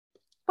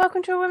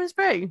Welcome to A Women's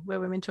Brew, where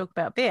women talk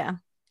about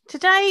beer.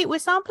 Today, we're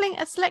sampling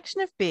a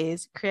selection of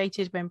beers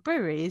created when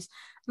breweries,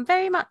 and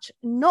very much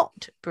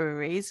not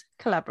breweries,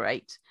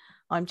 collaborate.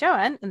 I'm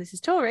Joanne, and this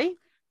is Tori.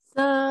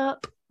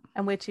 Sup?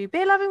 And we're two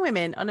beer-loving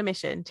women on a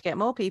mission to get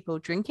more people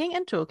drinking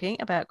and talking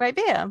about great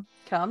beer.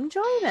 Come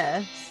join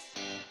us.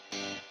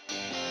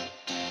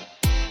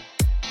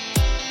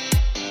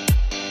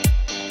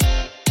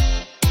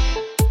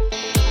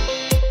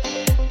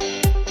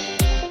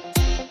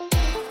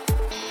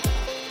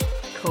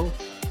 Cool.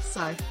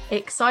 So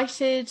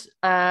excited,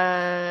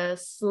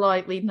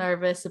 slightly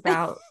nervous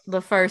about the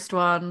first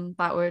one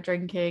that we're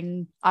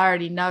drinking. I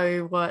already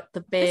know what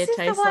the beer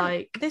tastes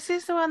like. This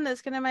is the one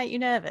that's going to make you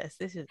nervous.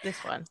 This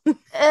one.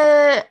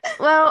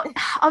 Well,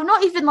 I'm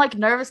not even like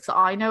nervous because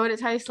I know what it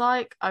tastes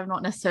like. I'm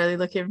not necessarily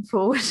looking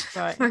forward.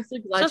 Right.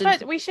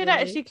 So we should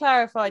actually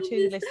clarify to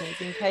the listeners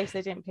in case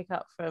they didn't pick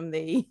up from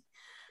the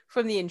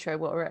intro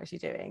what we're actually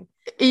doing.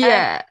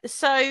 Yeah.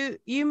 So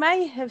you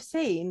may have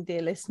seen,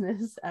 dear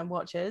listeners and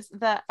watchers,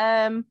 that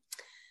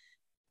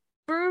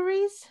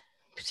breweries,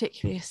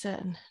 particularly a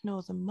certain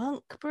Northern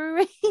Monk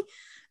brewery,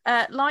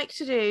 like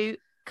to do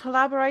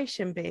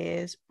collaboration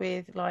beers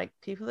with like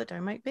people that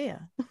don't make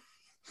beer.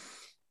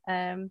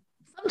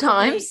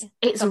 Sometimes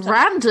it's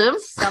random.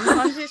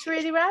 Sometimes it's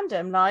really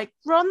random, like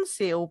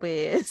Ronseal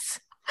beers.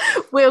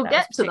 We'll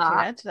get to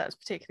that. That's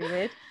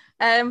particularly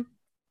weird.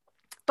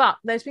 But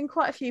there's been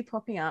quite a few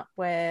popping up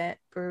where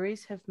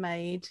breweries have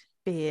made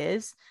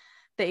beers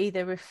that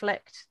either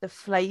reflect the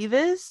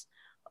flavours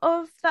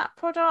of that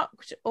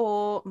product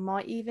or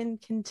might even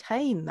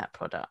contain that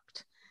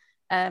product.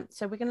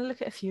 So we're going to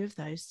look at a few of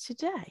those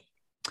today.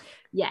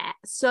 Yeah,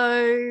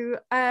 so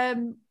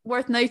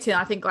worth noting,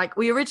 I think like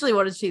we originally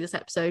wanted to do this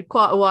episode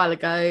quite a while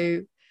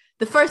ago.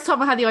 The first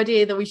time I had the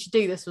idea that we should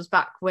do this was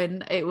back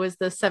when it was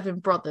the Seven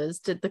Brothers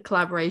did the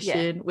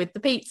collaboration with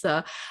the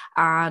pizza.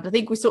 And I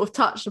think we sort of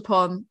touched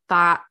upon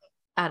that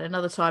at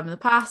another time in the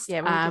past.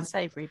 Yeah, we did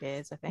savoury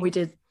beers, I think. We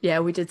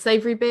did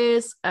savoury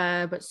beers,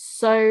 but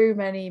so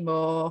many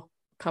more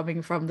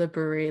coming from the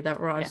brewery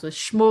that rhymes with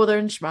schmorther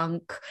and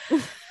schmunk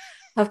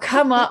have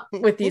come up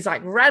with these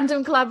like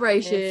random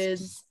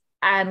collaborations.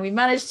 And we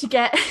managed to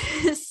get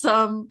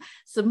some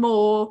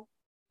more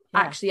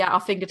actually at our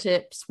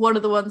fingertips. One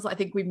of the ones that I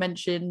think we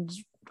mentioned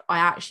I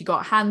actually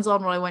got hands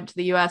on when I went to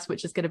the US,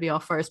 which is going to be our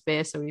first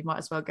beer, so we might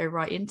as well go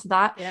right into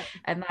that.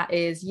 And that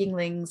is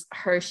Yuengling's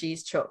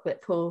Hershey's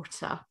Chocolate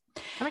Porter.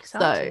 I'm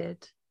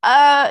excited.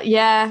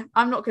 Yeah,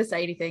 I'm not going to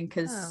say anything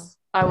because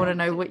I want to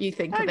know what you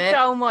think of it. Don't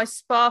dull my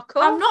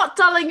sparkle. I'm not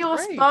dulling your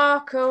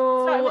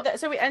sparkle.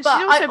 And she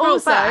also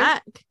brought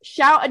back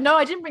no,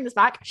 I didn't bring this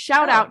back.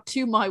 Shout out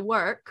to my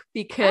work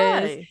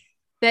because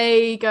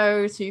they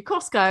go to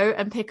Costco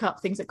and pick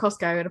up things at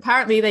Costco. And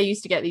apparently they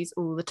used to get these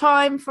all the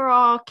time for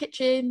our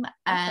kitchen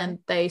and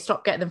they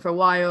stopped getting them for a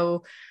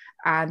while.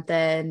 And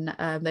then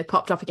they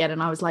popped up again.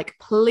 And I was like,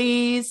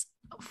 please,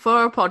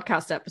 for a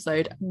podcast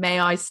episode, may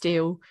I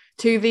steal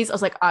 2 of these? I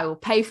was like, I will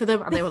pay for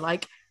them. And they were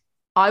like,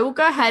 I will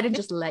go ahead and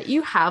just let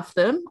you have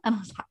them. And I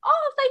was like,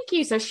 oh, thank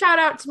you. So shout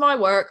out to my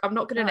work. I'm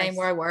not going to name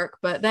where I work,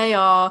 but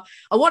I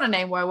want to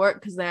name where I work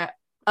because they're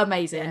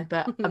amazing,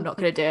 but I'm not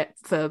going to do it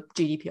for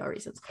GDPR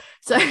reasons.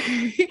 So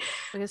we're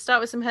going to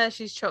start with some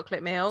Hershey's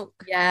chocolate milk.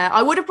 Yeah,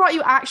 I would have brought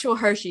you actual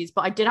Hershey's,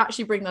 but I did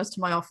actually bring those to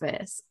my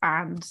office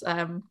and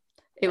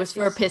it was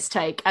for a piss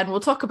take, and we'll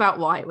talk about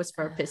why it was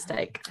for a piss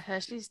take.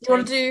 Hershey's do you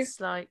want to do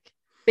like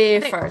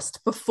beer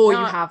first before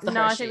you have the Hershey's?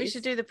 No, I think we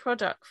should do the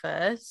product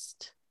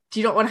first. Do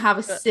you not want to have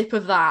a sip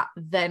of that,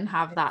 then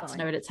have that to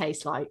know what it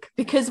tastes like?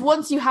 Because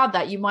once you have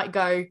that, you might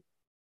go,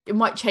 it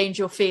might change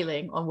your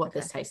feeling on what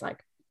this tastes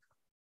like.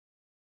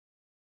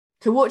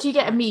 So what do you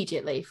get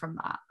immediately from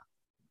that?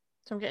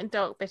 So I'm getting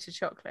dark bitter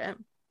chocolate.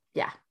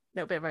 Yeah. A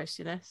little bit of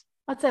roastiness.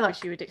 I'd say like...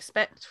 which you would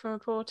expect from a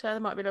porter. There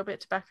might be a little bit of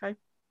tobacco.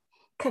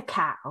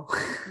 Cacao.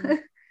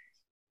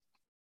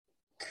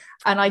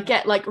 And I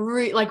get like,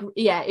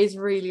 it's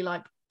really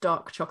like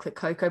dark chocolate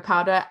cocoa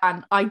powder.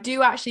 And I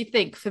do actually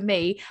think for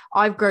me,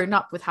 I've grown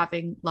up with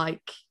having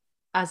like,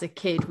 as a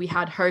kid, we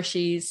had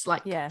Hershey's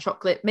like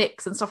chocolate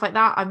mix and stuff like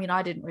that. I mean,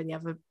 I didn't really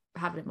ever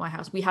have it in my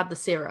house. We had the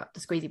syrup, the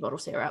squeezy bottle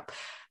syrup,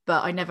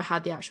 but I never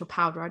had the actual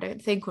powder, I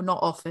don't think, or not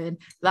often.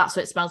 That's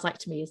what it smells like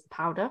to me, is the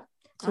powder.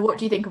 So what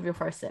do you think of your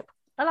first sip?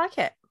 I like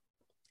it.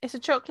 It's a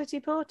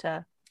chocolatey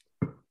porter.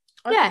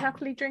 I can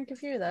happily drink a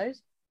few of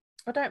those.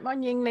 I don't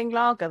mind Yuengling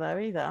lager though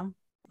either.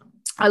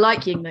 I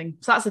like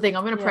Yuengling. So that's the thing.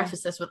 I'm going to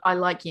preface this with I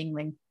like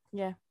Yuengling.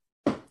 Yeah.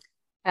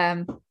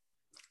 And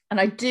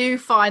I do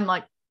find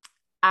like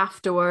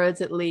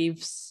afterwards it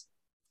leaves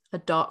a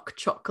dark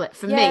chocolate.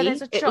 For me,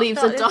 it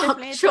leaves a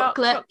dark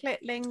chocolate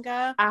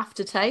linger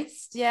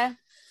aftertaste. Yeah.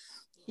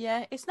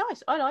 Yeah, it's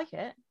nice. I like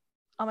it.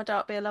 I'm a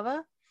dark beer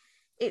lover.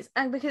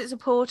 And because it's a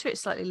porter,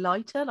 it's slightly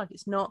lighter. Like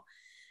it's not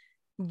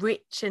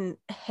rich and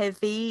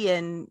heavy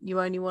and you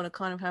only want to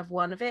kind of have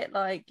one of it.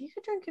 Like you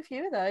could drink a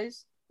few of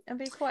those and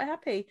be quite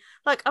happy.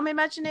 Like I'm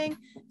imagining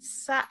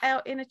sat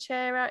out in a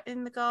chair out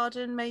in the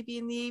garden, maybe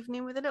in the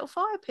evening with a little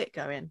fire pit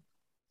going.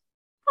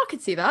 I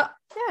could see that.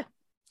 Yeah.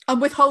 I'm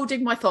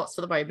withholding my thoughts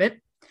for the moment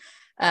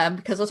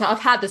because I've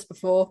had this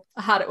before.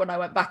 I had it when I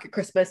went back at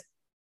Christmas.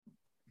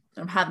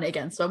 I'm having it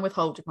again, so I'm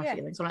withholding my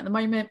feelings on it at the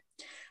moment.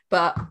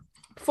 But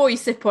before you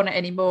sip on it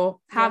anymore,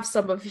 have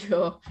some of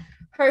your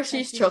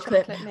Hershey's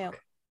chocolate milk.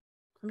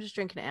 I'm just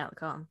drinking it out of the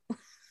carton.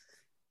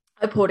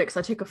 I poured it because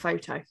I took a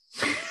photo.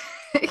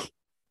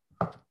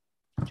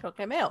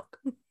 Chocolate milk.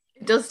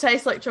 It does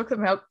taste like chocolate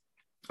milk,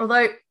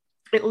 although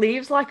it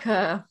leaves like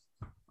a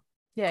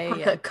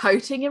a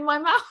coating in my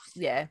mouth.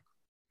 Yeah,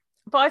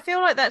 but I feel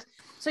like that's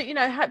so. You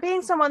know,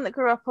 being someone that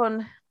grew up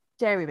on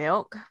dairy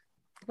milk,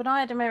 when I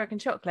had American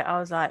chocolate, I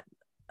was like,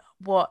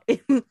 "What?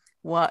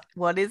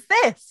 What is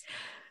this?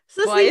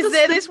 So why is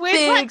there this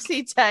weird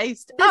waxy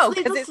taste? Oh,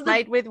 because it's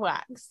made with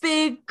wax."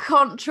 Big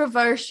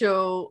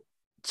controversial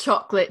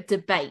chocolate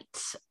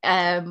debate.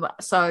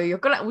 So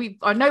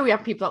I know we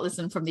have people that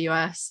listen from the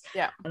US,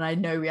 and I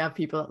know we have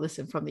people that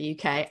listen from the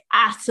UK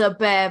at a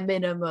bare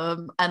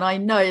minimum, and I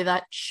know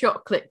that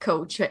chocolate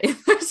culture in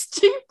those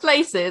two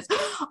places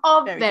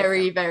are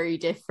very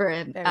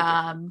different.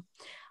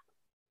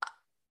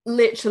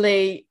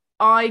 Literally,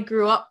 I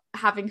grew up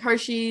having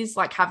Hershey's,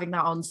 like having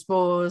that on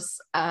s'mores.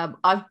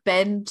 I'll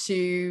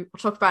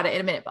talk about it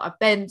in a minute, but I've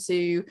been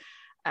to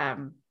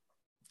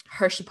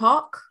Hershey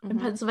Park in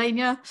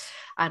Pennsylvania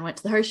and went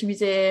to the Hershey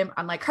Museum,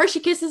 and like Hershey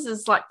Kisses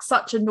is like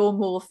such a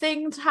normal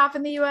thing to have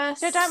in the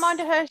US. So I don't mind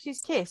a Hershey's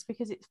Kiss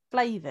because it's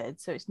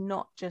flavored, so it's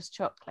not just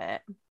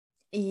chocolate.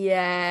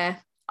 Yeah,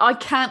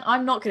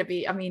 I'm not going to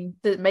be, I mean,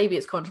 maybe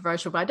it's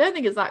controversial, but I don't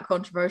think it's that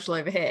controversial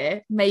over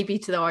here. Maybe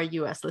to our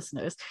US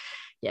listeners.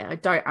 Yeah, I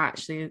don't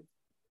actually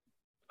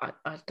I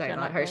don't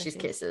like Hershey's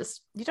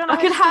Kisses. You don't like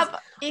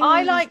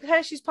I like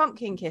Hershey's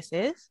Pumpkin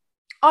Kisses.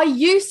 I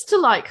used to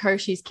like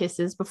Hershey's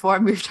Kisses before I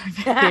moved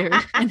over here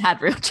and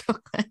had real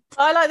chocolate.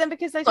 I like them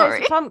because they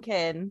taste of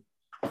pumpkin,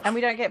 and we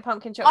don't get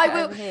pumpkin chocolate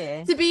over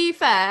here. To be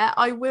fair,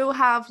 I will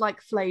have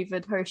like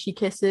flavored Hershey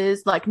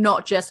Kisses, like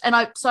not just.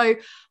 So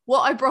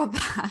what I brought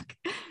back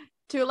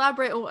to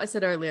elaborate on what I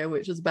said earlier,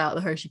 which was about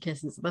the Hershey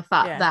Kisses, the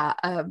fact that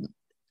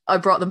I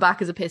brought them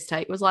back as a piss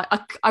take, was like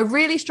I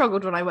really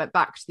struggled when I went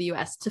back to the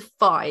US to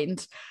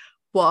find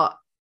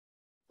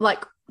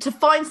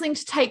something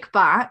to take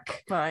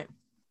back. Right.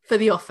 For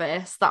the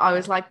office that I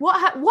was like,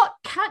 what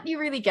can't you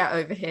really get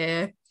over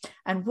here,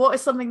 and what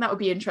is something that would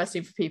be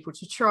interesting for people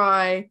to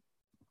try?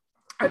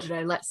 I don't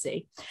know, let's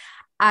see.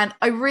 And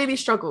I really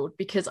struggled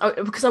because I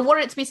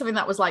wanted it to be something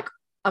that was like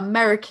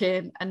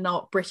American and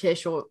not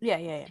British or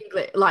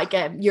English, like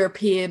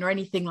European or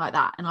anything like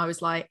that. And I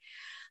was like,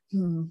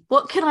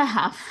 what can I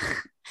have?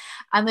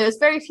 And there was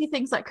very few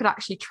things that could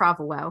actually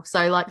travel well.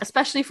 So like,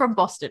 especially from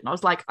Boston, I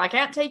was like, I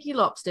can't take you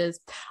lobsters.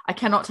 I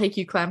cannot take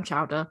you clam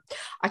chowder.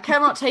 I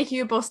cannot take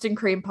you a Boston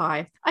cream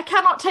pie. I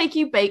cannot take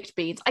you baked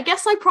beans. I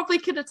guess I probably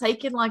could have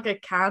taken like a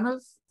can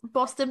of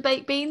Boston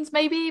baked beans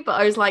maybe, but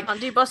I was like,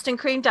 can't do Boston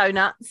cream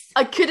donuts.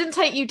 I couldn't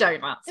take you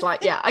donuts.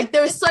 Like,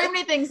 there were so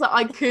many things that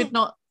I could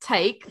not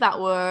take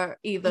that were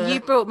either. You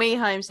brought me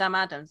home Sam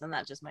Adams, and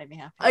that just made me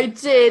happy. I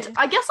did.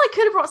 I guess I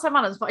could have brought Sam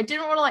Adams, but I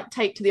didn't want to like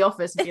take to the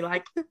office and be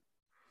like,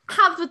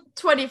 have the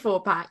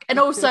 24 pack. And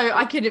also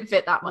I couldn't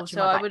fit that much.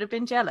 So I would have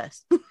been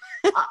jealous.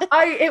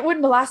 It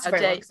wouldn't have lasted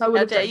very long. So I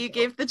would have you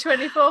give the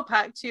 24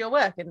 pack to your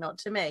work and not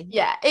to me.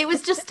 Yeah, it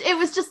was just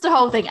a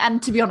whole thing.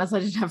 And to be honest, I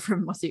didn't have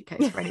room in my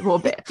suitcase for any more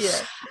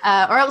bits.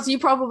 Or else you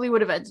probably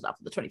would have ended up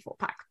with the 24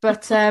 pack.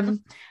 But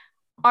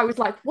I was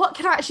like, what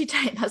can I actually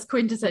take that's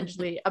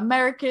quintessentially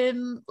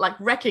American, like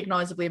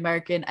recognizably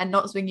American, and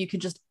not something you can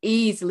just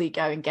easily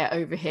go and get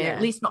over here,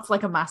 at least not for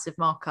like a massive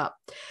markup.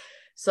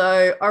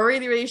 So I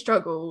really, really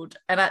struggled.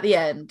 And at the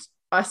end,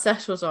 I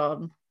settled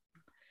on,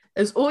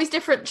 there's always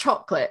different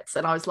chocolates.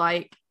 And I was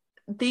like,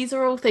 these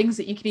are all things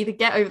that you can either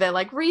get over there,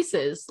 like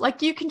Reese's.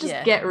 Like you can just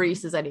get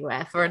Reese's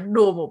anywhere for a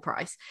normal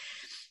price.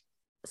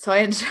 So I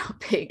ended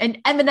up being, and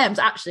M&M's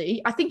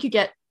actually, I think you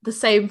get the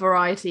same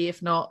variety,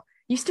 if not,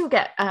 you still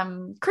get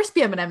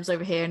crispy M&M's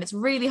over here. And it's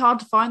really hard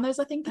to find those,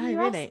 I think. In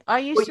the US. Really? I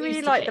used to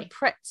really like the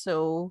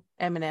pretzel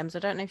M&M's. I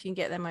don't know if you can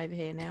get them over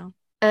here now.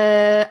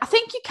 I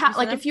think you can,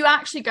 like if you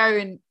actually go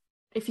and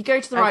if you go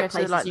to the right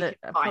places, like you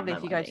can probably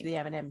if you go to the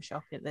M&M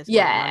shop, there's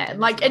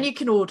like and you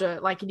can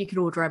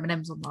order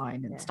M&M's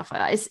online and stuff like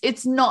that.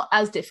 It's not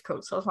as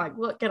difficult. So I was like,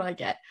 what can I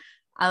get?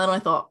 And then I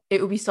thought it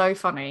would be so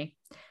funny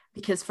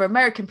because for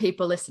American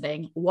people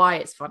listening, why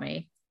it's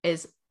funny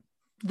is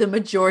the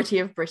majority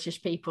of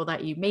British people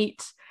that you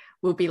meet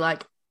will be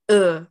like,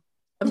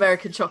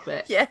 American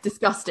chocolate,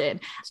 disgusting.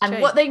 And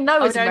true. What they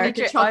know is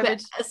American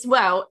chocolate as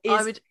well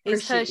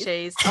is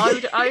Hershey's. I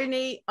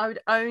would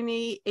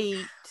only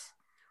eat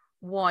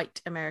white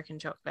American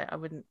chocolate.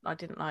 I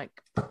didn't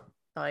like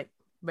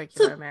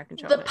regular American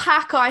chocolate. The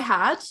pack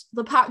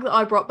that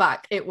I brought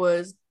back, it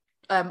was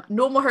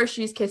normal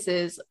Hershey's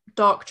Kisses,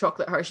 dark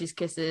chocolate Hershey's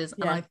Kisses,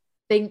 and I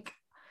think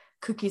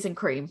cookies and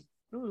cream.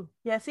 Ooh.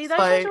 Yeah, see, those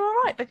ones are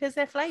all right because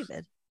they're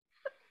flavoured.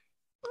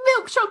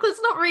 Milk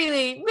chocolate's not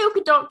really milk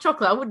and dark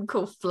chocolate. I wouldn't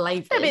call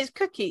flavoured. I mean,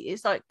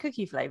 it's like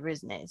cookie flavour,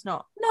 isn't it? It's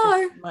not.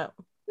 No,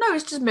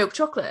 it's just milk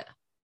chocolate.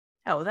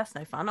 Oh, that's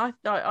no fun.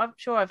 I'm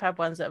sure I've had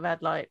ones that have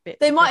had like bits.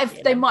 They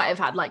might have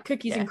had like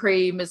cookies and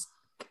cream as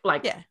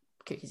like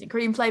cookies and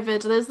cream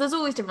flavored. There's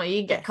always different. You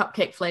can get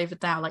cupcake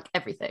flavored now, like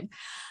everything.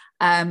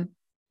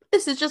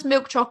 This is just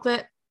milk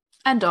chocolate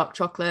and dark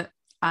chocolate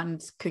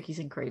and cookies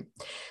and cream.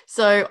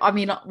 So I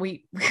mean,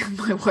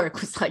 my work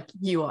was like,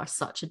 you are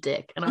such a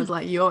dick, and I was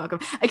like, you're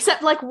welcome.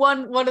 Except like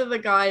one of the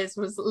guys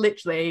was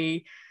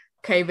literally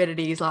came in and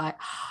he's like,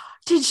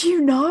 did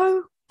you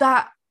know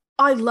that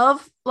I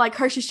love like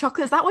Hershey's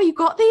chocolate? Is that why you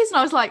got these? And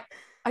I was like,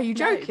 are you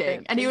joking?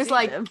 No, and he was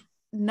like,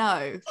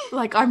 no,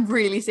 like I'm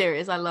really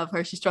serious. I love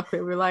Hershey's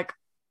chocolate. We were like,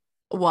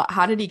 what?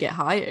 How did he get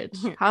hired?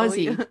 How is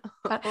he?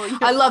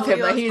 I love him,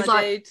 but he's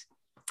like, dude.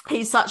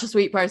 He's such a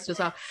sweet person as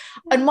well.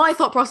 And my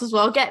thought process,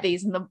 well, I'll get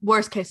these. In the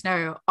worst case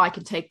scenario, I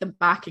can take them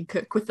back and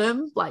cook with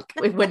them, like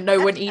when no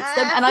one eats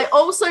them. And I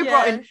also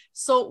brought in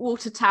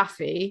saltwater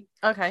taffy.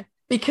 Okay.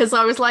 Because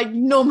I was like,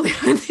 normally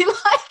only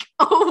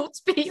like old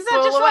people. Is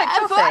that just like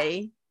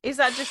toffee? Is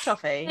that just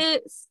toffee?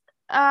 It's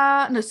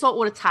no,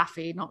 saltwater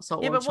taffy, not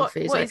saltwater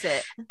toffee. What is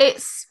it?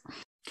 It's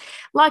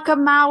like a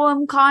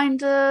Mawam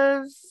kind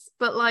of,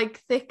 but like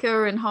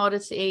thicker and harder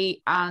to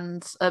eat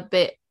and a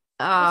bit.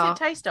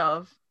 What's it taste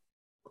of?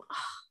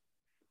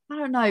 I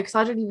don't know, because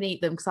I don't even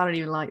eat them because I don't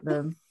even like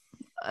them.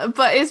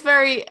 But it's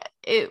very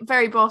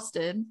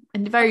Boston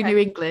and very New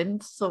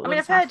England. I mean,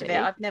 I've heard of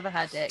it. I've never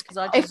had it because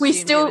I just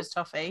assumed it was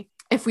toffee.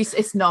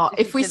 It's not.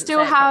 If we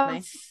still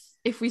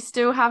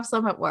have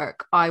some at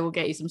work, I will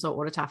get you some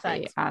saltwater taffy.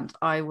 Thanks. And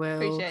I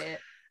will appreciate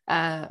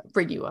it.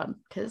 Bring you one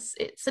because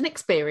it's an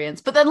experience.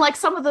 But then like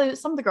some of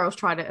the girls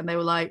tried it and they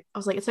were like, I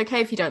was like, it's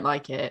okay if you don't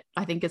like it.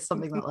 I think it's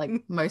something that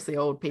like mostly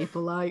old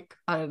people like.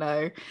 I don't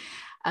know.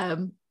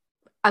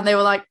 And they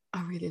were like,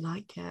 I really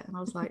like it. And I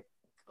was like,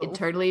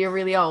 internally, you're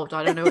really old.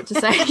 I don't know what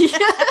to say.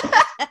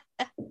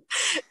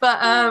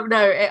 But no,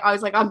 I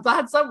was like, I'm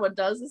glad someone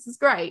does. This is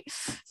great.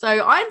 So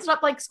I ended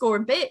up like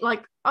scoring bit.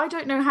 Like, I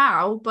don't know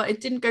how, but it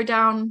didn't go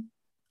down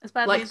as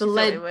badly like as the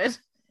lead.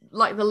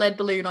 Like the lead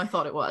balloon I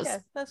thought it was. Yeah,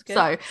 that's good.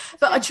 So,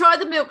 I tried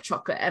the milk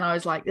chocolate and I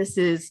was like, this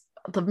is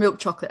the milk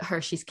chocolate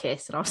Hershey's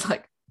Kiss. And I was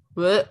like,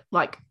 what?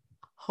 Like,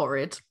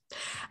 horrid.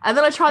 And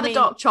then I tried the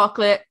dark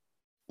chocolate.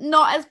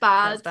 Not as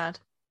bad. Not as bad.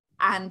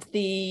 And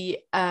the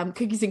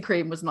cookies and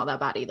cream was not that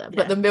bad either.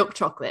 But the milk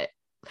chocolate,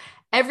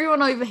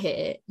 everyone over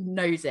here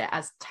knows it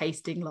as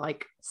tasting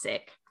like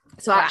sick.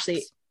 So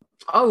actually,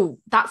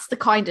 that's the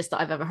kindest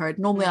that I've ever heard.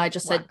 Normally I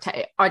just said,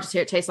 I just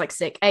hear it tastes like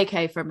sick,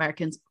 aka for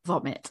Americans,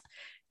 vomit.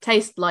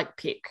 Tastes like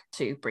puke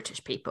to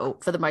British people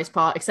for the most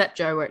part, except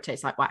Joe, where it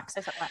tastes like wax.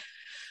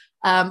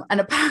 And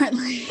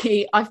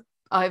apparently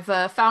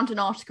I've found an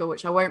article,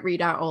 which I won't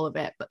read out all of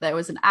it, but there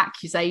was an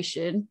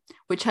accusation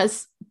which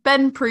has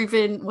been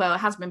proven, well, it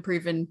has been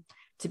proven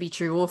to be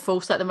true or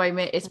false at the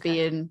moment. It's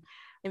being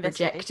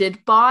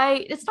rejected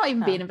by, it's not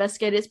even being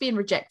investigated, it's being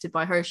rejected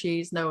by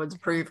Hershey's. No one's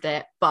proved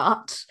it,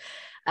 but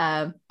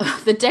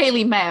the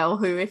Daily Mail,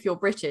 who, if you're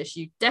British,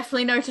 you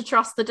definitely know to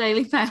trust the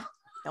Daily Mail.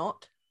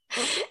 Not.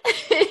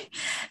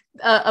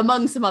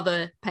 Among some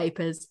other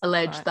papers,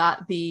 alleged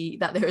that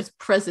there is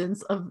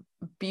presence of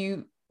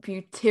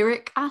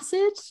butyric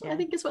acid. I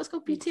think is what it's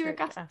called. Butyric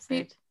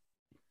acid.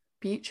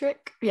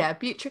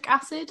 Butyric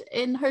acid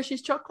in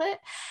Hershey's chocolate,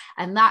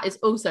 and that is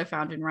also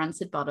found in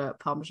rancid butter,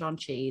 Parmesan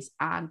cheese,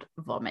 and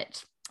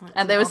vomit.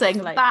 And they were saying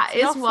that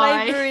is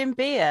why flavor in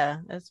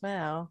beer as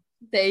well.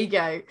 There you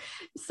go.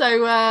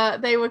 So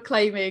they were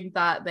claiming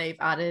that they've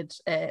added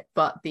it,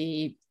 but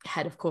the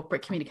head of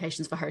corporate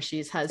communications for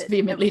Hershey's has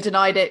vehemently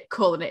denied it,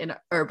 calling it an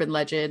urban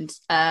legend.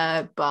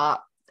 But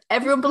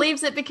everyone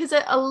believes it because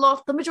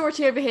the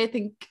majority over here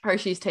think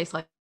Hershey's tastes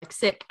like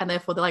sick, and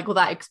therefore they're like, well,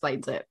 that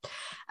explains it.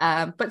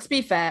 But to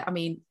be fair, I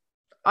mean,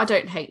 I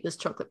don't hate this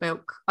chocolate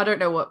milk. I don't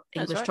know what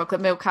English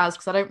chocolate milk has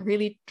because I don't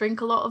really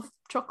drink a lot of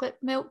chocolate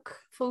milk,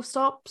 full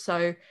stop.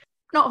 So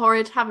not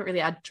horrid. Haven't really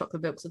had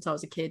chocolate milk since I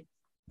was a kid.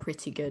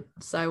 Pretty good.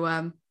 So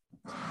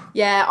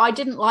I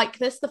didn't like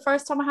this the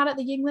first time I had it at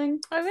the Yuengling.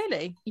 Oh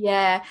really?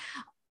 Yeah,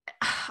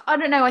 I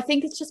don't know, I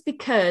think it's just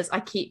because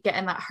I keep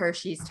getting that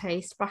Hershey's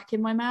taste back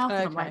in my mouth.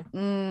 And I'm like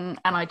and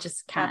I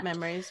just can't. Bad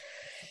memories.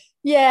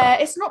 Yeah,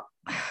 it's not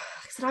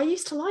I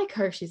used to like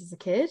Hershey's as a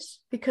kid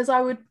because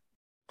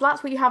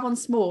that's what you have on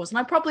s'mores, and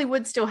I probably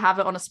would still have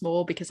it on a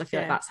s'more because I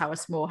feel like that's how a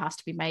s'more has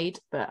to be made,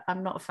 but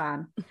I'm not a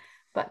fan.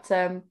 But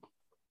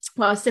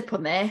well, I'll sip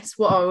on this.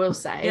 What I will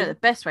say, the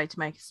best way to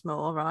make a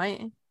s'more,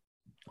 right?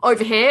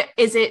 Over here,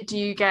 do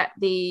you get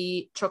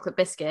the chocolate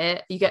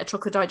biscuit, you get a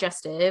chocolate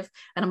digestive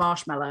and a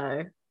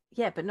marshmallow.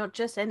 Yeah, but not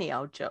just any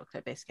old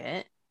chocolate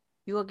biscuit.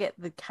 You will get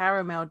the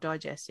caramel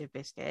digestive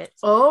biscuits.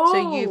 Oh,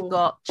 so you've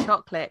got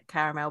chocolate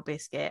caramel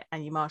biscuit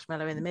and your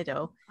marshmallow in the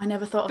middle. I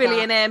never thought of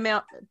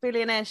that.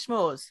 Billionaire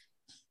s'mores.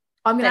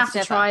 I'm gonna have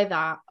to try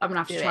that.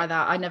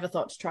 I never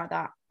thought to try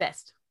that.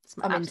 Best. It's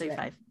my absolute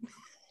fave.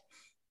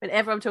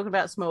 Whenever I'm talking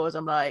about s'mores,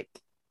 I'm like,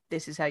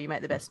 this is how you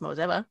make the best s'mores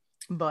ever,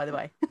 by the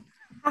way.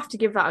 I have to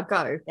give that a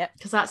go. Yep.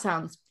 Because that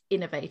sounds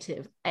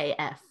innovative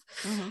AF.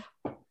 Mm-hmm.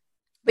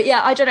 But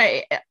yeah, I don't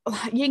know.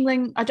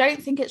 Yuengling, I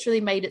don't think it's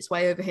really made its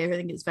way over here. I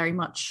think it's very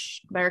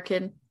much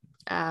American.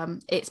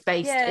 It's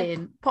based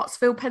in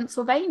Pottsville,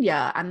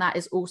 Pennsylvania, and that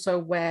is also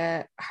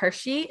where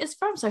Hershey is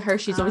from. So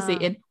Hershey's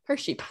obviously in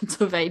Hershey,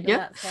 Pennsylvania. So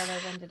that's how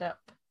they've ended up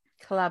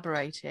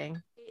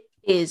collaborating.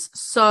 Is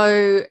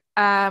so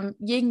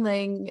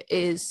Yuengling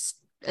is,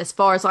 as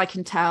far as I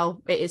can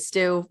tell, it is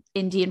still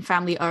Indian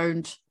family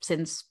owned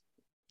since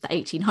the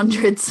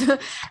 1800s,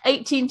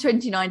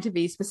 1829 to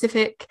be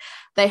specific.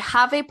 They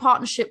have a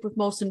partnership with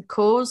Molson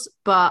Coors,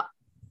 but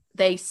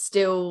they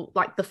still,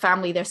 like the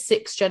family, they're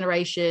sixth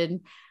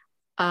generation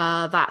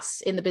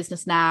that's in the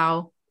business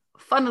now.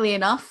 Funnily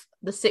enough,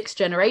 the sixth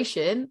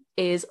generation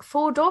is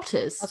 4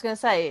 daughters. I was going to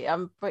say,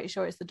 I'm pretty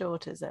sure it's the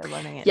daughters that are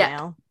running it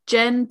now.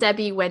 Jen,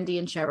 Debbie, Wendy,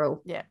 and Cheryl.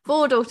 Yeah.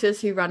 4 daughters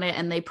who run it,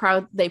 and they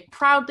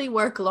proudly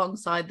work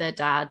alongside their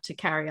dad to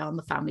carry on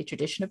the family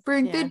tradition of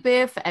brewing good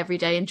beer for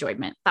everyday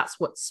enjoyment. That's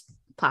what's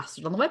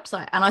plastered on the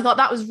website. And I thought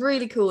that was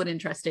really cool and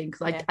interesting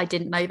because I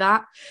didn't know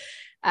that.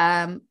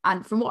 And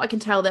from what I can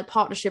tell, their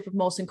partnership with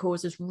Molson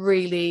Coors is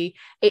really,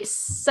 it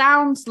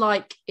sounds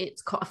like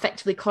it's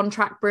effectively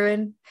contract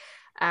brewing.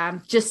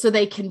 Just so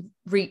they can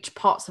reach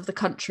parts of the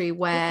country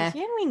where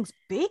Yuengling's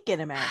big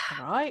in America,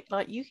 right?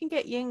 Like you can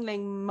get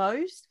Yuengling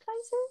most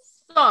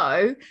places.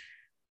 So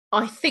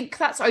I think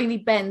that's only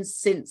been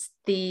since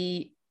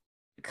the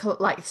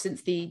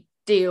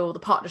deal, the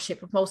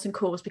partnership with Molson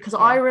Coors, because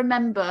I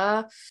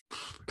remember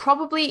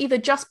probably either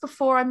just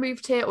before I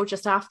moved here or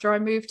just after I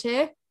moved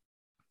here,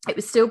 it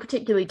was still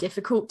particularly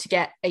difficult to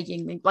get a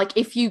Yuengling. Like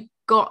if you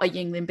got a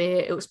Yuengling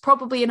beer, it was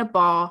probably in a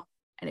bar.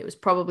 And it was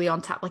probably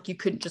on tap. Like you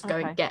couldn't just go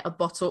and get a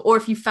bottle. Or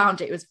if you found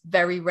it, it was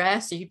very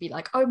rare. So you'd be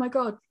like, oh my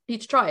God,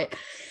 need to try it.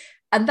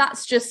 And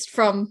that's just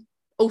from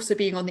also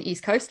being on the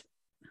East Coast.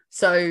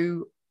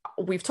 So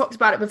we've talked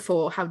about it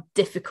before, how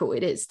difficult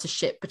it is to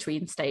ship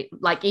between state,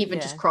 like even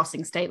just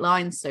crossing state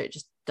lines. So it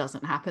just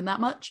doesn't happen that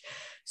much.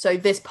 So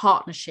this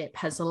partnership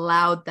has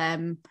allowed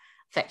them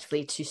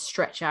effectively to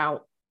stretch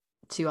out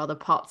to other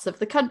parts of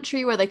the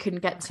country where they couldn't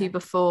get to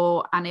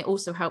before. And it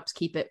also helps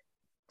keep it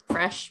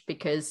fresh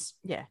because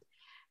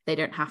they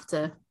don't have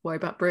to worry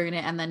about brewing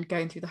it and then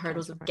going through the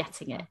hurdles of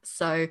getting it.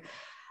 So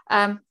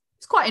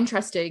it's quite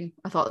interesting.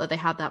 I thought that they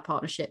had that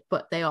partnership,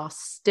 but they are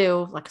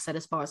still, like I said,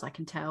 as far as I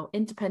can tell,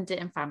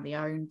 independent and family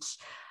owned.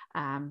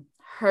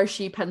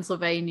 Hershey,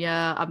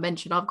 Pennsylvania. I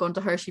mentioned I've gone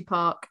to Hershey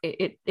Park.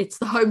 It's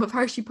the home of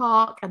Hershey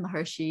Park and the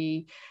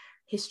Hershey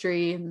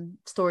History and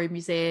Story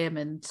Museum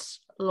and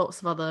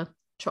lots of other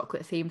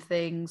chocolate themed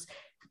things.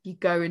 You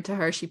go into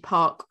Hershey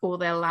Park, all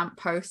their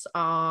lampposts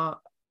are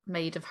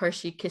made of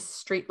Hershey Kiss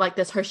street, like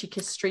there's Hershey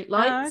Kiss street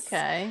lights.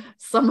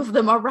 Some of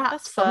them are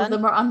wrapped, some of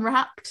them are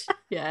unwrapped.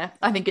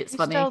 I think it's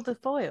funny. Stole the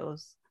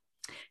foils.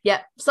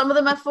 Some of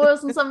them have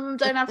foils and some of them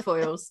don't have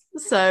foils.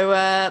 So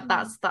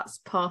that's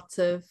part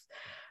of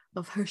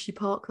Hershey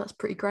Park. That's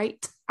pretty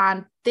great.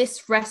 And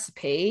this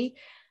recipe,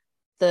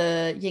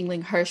 the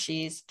Yuengling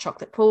Hershey's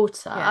chocolate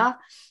porter,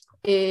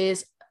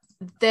 is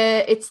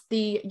there. It's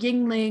the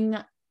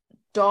Yuengling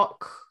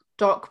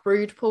dark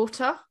brewed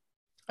porter.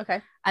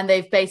 Okay. And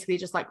they've basically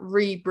just like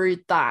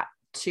rebrewed that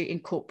to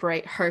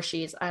incorporate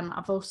Hershey's. And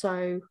I've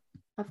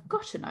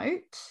got a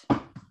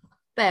note.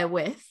 Bear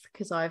with,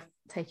 because I've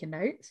taken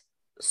notes.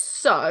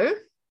 So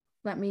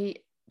let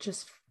me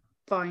just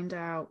find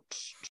out,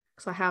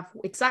 because I have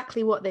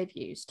exactly what they've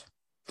used.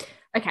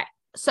 Okay.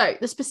 So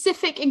the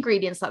specific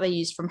ingredients that they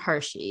use from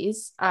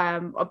Hershey's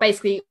are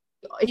basically,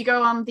 if you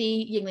go on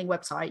the Yuengling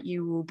website,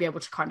 you will be able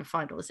to kind of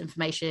find all this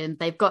information.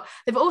 They've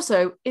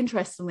also,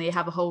 interestingly,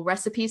 have a whole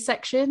recipes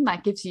section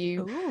that gives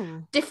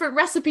you different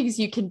recipes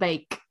you can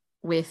make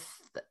with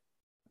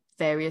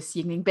various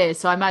Yuengling beers.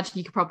 So I imagine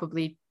you could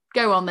probably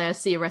go on there,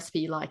 see a recipe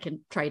you like and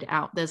trade it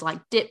out. There's like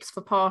dips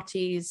for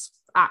parties,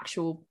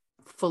 actual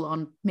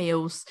full-on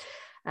meals.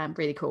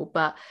 Really cool.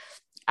 But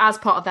as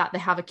part of that, they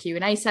have a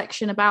Q&A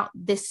section about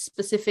this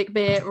specific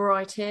beer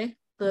right here,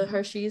 the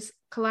Hershey's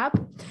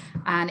collab,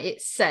 and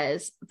it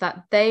says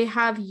that they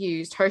have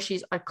used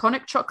Hershey's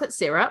iconic chocolate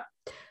syrup,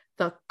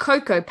 the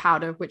cocoa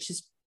powder, which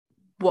is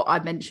what I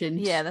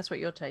mentioned. That's what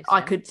you're tasting.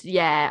 I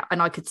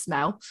could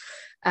smell.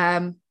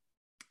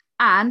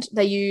 And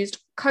they used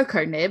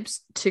cocoa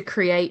nibs to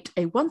create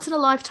a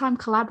once-in-a-lifetime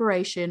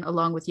collaboration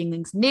along with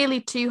Yuengling's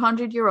nearly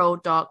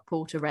 200-year-old dark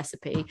porter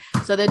recipe.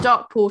 So the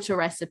dark porter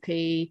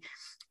recipe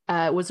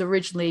was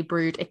originally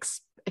brewed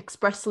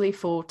expressly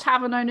for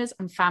tavern owners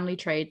and family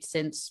trade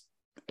since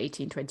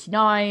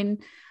 1829.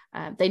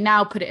 They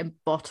now put it in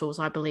bottles,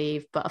 I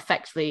believe, but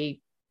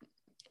effectively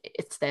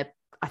it's their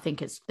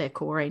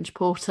core range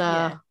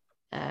porter.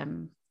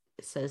 It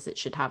says it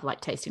should have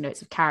like tasting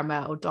notes of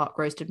caramel or dark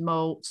roasted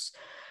malts,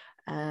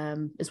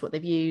 is what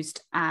they've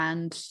used.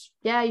 And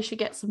you should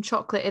get some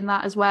chocolate in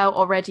that as well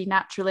already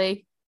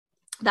naturally.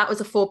 That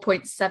was a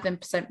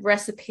 4.7%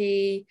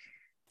 recipe.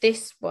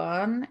 This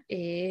one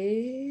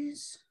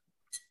is,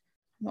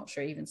 I'm not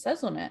sure it even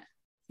says on it.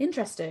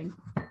 Interesting.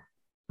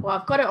 Well,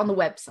 I've got it on the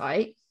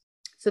website.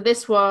 So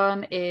this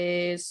one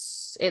it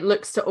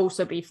looks to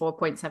also be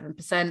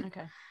 4.7%.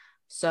 Okay.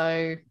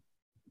 So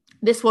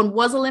This one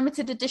was a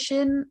limited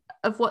edition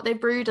of what they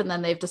brewed, and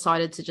then they've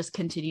decided to just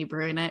continue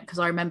brewing it, because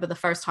I remember the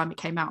first time it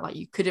came out, like,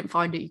 you couldn't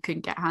find it, you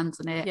couldn't get hands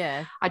on it.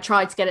 Yeah, I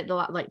tried to get it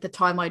like the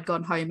time I'd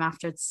gone home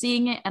after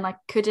seeing it, and I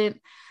couldn't.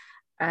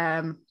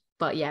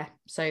 But yeah,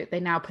 so they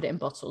now put it in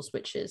bottles,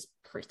 which is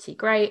pretty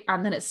great.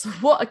 And then it's,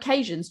 what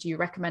occasions do you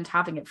recommend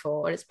having it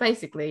for? And it's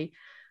basically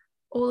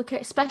all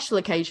special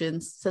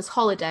occasions. It says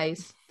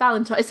holidays,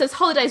 Valentine. It says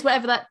holidays,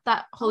 whatever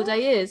that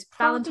holiday is.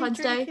 Valentine's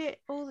Day,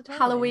 all the time,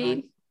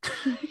 Halloween.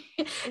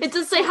 It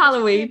does say It's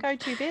Halloween. a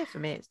go-to beer for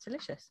me. It's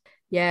delicious.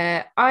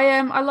 Yeah,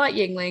 I like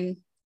Yingling,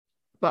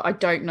 but I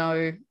don't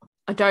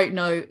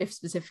know if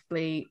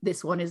specifically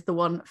this one is the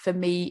one for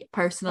me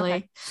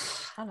personally.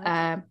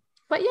 Okay.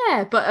 But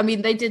yeah, I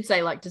mean, they did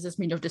say, like, does this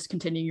mean you're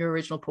discontinuing your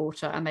original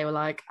porter? And they were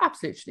like,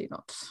 absolutely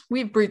not.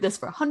 We've brewed this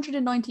for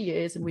 190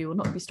 years and we will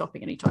not be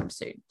stopping anytime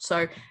soon.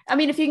 So, I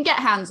mean, if you can get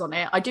hands on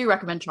it, I do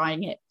recommend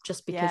trying it,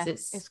 just because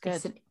it's good.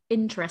 It's an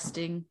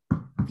interesting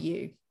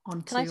view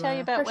onto. Can I tell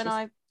you about Precious. when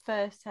I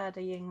first had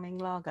a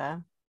Yingling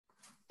lager?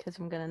 Because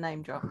I'm going to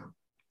name drop.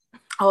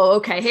 Oh,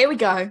 okay. Here we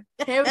go.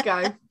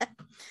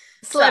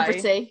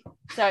 Celebrity.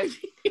 So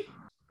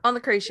on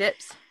the cruise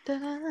ships,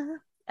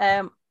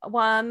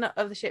 one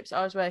of the ships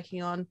I was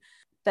working on,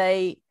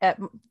 they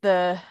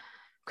the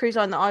cruise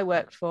line that I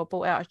worked for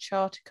bought out a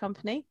charter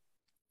company,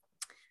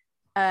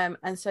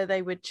 and so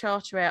they would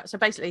charter out. So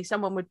basically,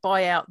 someone would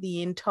buy out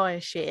the entire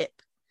ship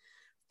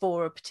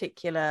for a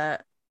particular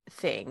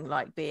thing,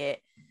 like, be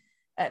it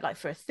like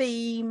for a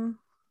theme,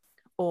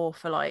 or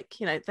for, like,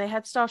 you know, they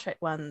had Star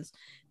Trek ones.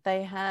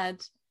 They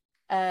had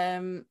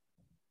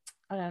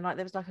I don't know, like,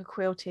 there was like a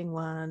quilting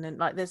one, and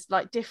like there's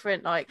like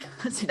different, like,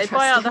 they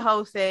buy out the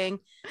whole thing,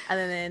 and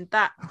then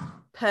that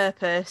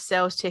purpose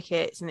sells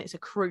tickets, and it's a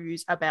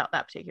cruise about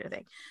that particular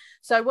thing.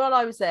 So while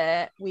I was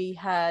there, we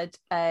had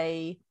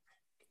a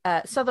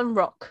Southern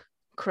Rock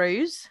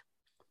cruise,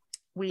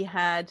 we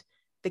had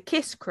the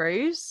Kiss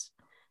cruise,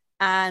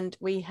 and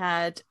we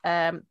had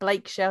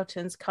Blake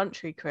Shelton's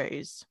country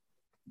cruise.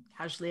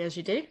 Casually as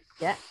you do.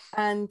 Yeah,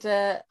 and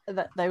they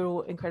were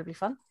all incredibly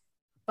fun.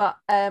 But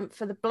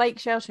for the Blake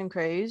Shelton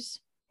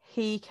cruise,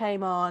 he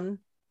came on,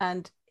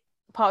 and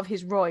part of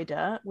his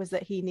rider was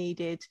that he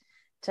needed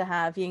to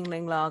have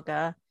Yingling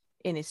Lager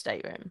in his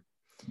stateroom.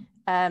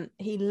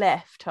 He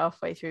left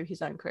halfway through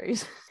his own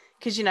cruise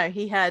because, you know,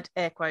 he had,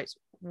 air quotes,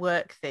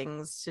 work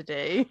things to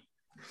do.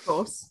 Of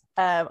course.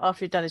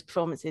 After he'd done his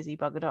performances, he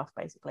buggered off,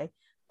 basically.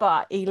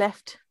 But he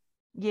left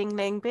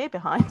Yingling beer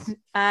behind,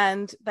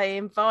 and they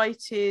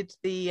invited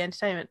the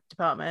entertainment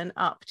department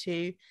up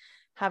to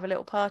have a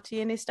little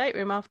party in his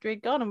stateroom after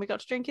he'd gone, and we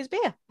got to drink his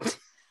beer.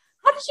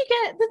 How did you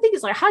get, the thing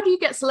is, like, how do you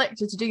get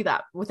selected to do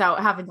that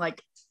without having,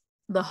 like,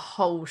 the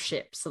whole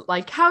ships?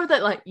 Like, how did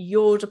that, like,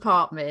 your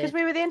department? Because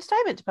we were the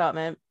entertainment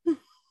department.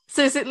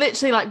 So is it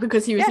literally like,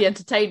 because he was the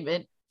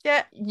entertainment,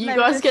 you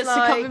guys get to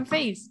come in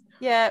fees?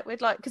 Yeah,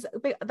 we'd like, because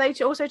they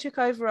also took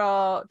over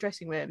our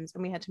dressing rooms,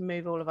 and we had to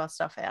move all of our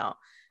stuff out.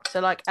 So,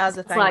 like, as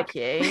a thank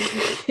you,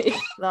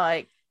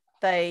 like,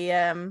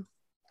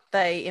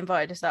 they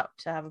invited us up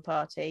to have a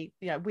party.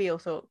 You know, we all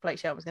thought Blake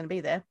Shelton was going to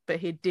be there, but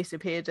he'd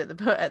disappeared at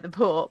the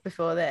port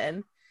before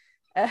then.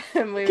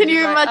 Can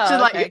you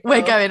imagine, okay, cool.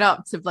 We're going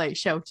up to Blake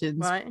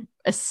Shelton's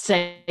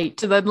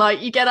estate, and then,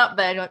 like, you get up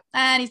there and you're like,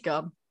 and he's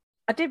gone.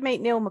 I did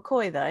meet Neil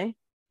McCoy though.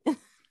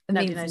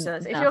 Nobody knows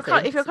that.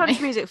 If you're a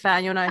country music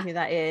fan, you'll know who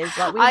that is.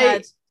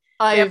 Like,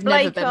 I have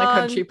never been a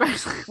country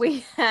person.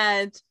 We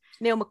had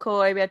Neil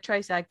McCoy, we had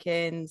Trace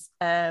Adkins.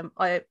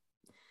 I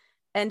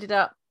ended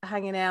up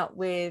hanging out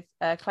with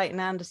Clayton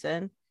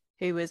Anderson,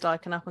 who was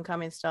like an up and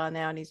coming star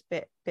now, and he's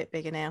a bit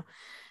bigger now.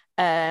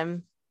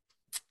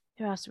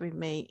 Who else did we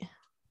meet?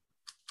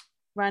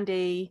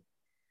 Randy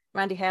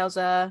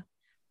Houser.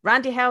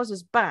 Randy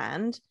Houser's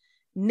band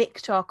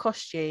nicked our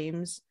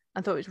costumes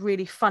and thought it was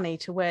really funny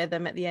to wear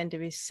them at the end of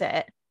his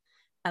set,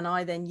 and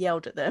I then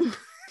yelled at them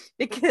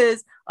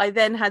because I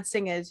then had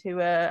singers who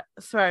were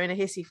throwing a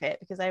hissy fit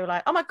because they were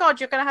like, oh my god,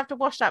 you're gonna have to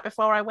wash that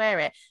before I wear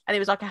it. And it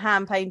was like a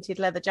hand painted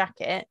leather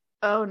jacket.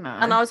 Oh no.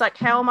 And I was like,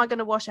 how am I going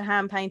to wash a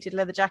hand painted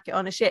leather jacket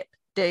on a ship,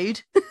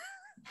 dude?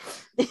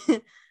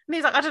 And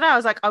he's like, I don't know. I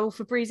was like, I will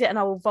Febreze it and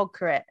I will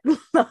vodka it.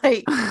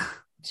 Like,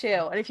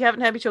 chill. And if you haven't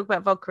heard me talk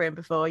about vodka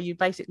before, you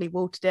basically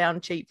water down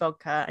cheap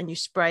vodka and you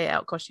spray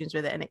out costumes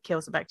with it, and it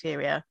kills the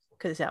bacteria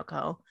because it's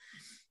alcohol.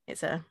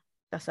 That's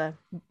a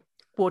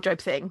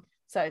wardrobe thing.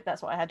 So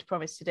that's what I had to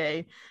promise to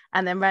do.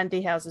 And then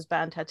Randy Houser's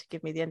band had to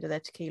give me the end of their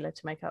tequila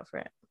to make up for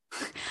it.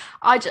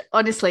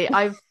 Honestly,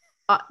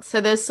 so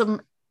there's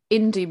some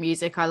indie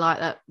music I like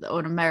that, or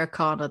an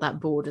Americana that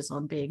borders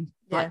on being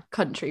like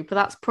country, but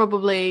that's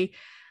probably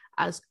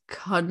as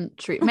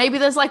country. Maybe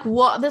there's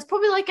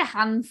probably like a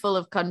handful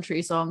of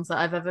country songs that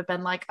I've ever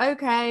been like,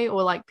 okay,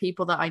 or like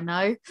people that I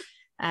know.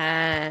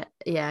 I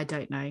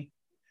don't know.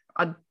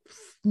 I've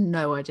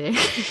no idea.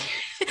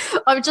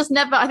 I've just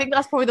never, I think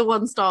that's probably the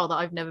one style that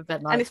I've never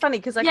been like. And it's funny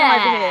because I come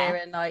over here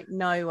and like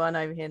no one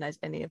over here knows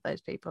any of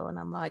those people, and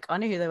I'm like, I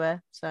knew who they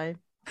were, so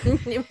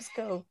it was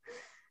cool.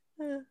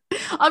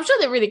 I'm sure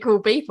they're really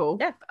cool people.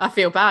 Yeah, I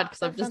feel bad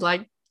because I'm just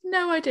like,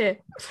 No idea.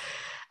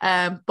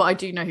 But I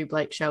do know who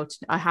Blake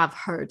Shelton. I have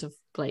heard of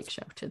Blake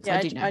Shelton. So Yeah,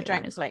 I do know. I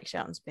drank Blake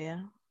Shelton's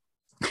beer.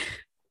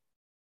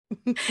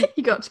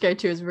 You got to go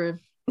to his room.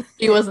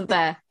 He wasn't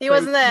there. He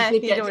wasn't there.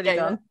 He'd already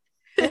gone.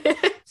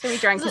 So he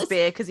drank his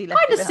beer because he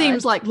left. Kind of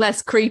seems like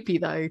less creepy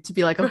though to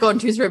be like, I've gone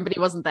to his room, but he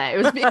wasn't there. It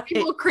was a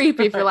bit more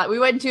creepy if you're like, we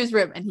went to his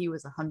room and he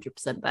was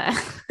 100% there.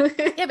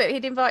 Yeah, but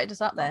he'd invited us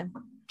up there.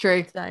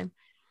 True. So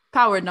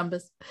power in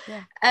numbers.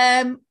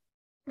 Yeah.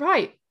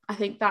 Right. I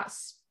think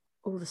that's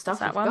all the stuff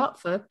we've got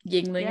for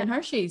Yuengling and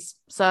Hershey's.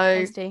 So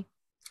tasty.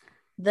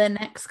 The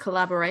next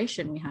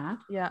collaboration we have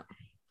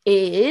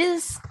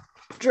is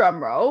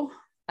drumroll,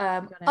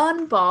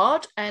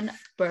 Unbarred and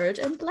Bird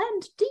and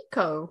Blend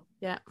Deco.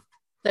 Yeah.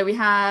 So we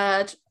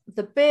had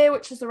the beer,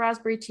 which is the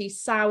raspberry tea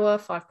sour,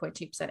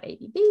 5.2%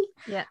 ABV.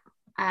 Yeah.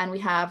 And we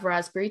have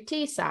raspberry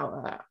tea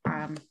sour.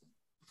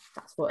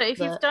 That's what. So if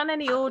you've done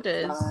any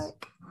orders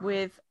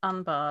with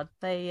Unbarred,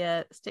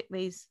 they stick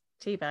these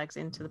tea bags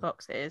into the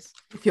boxes.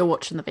 If you're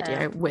watching the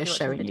video, we're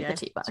showing you the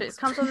tea bags. So it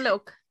comes on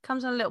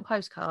a little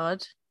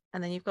postcard,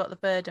 and then you've got the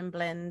Bird and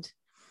Blend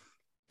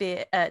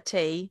beer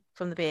tea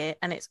from the beer,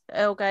 and it's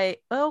Earl Grey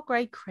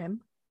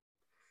creme.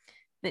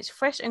 And it's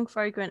fresh and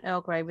fragrant Earl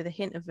Grey with a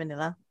hint of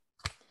vanilla.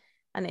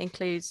 And it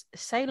includes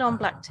Ceylon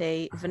black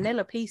tea,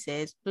 vanilla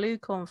pieces, blue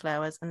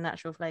cornflowers, and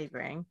natural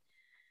flavouring.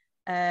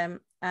 And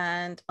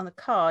on the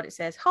card, it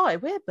says, "Hi,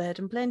 we're Bird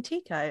and Blend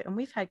Teaco, and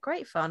we've had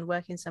great fun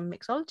working some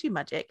mixology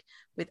magic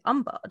with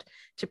Unbarred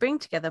to bring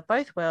together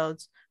both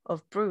worlds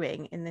of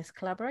brewing in this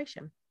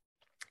collaboration.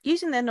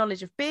 Using their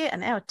knowledge of beer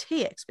and our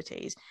tea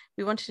expertise,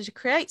 we wanted to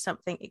create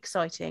something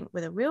exciting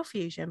with a real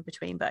fusion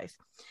between both.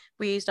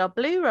 We used our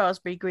blue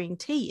raspberry green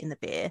tea in the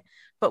beer,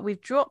 but we've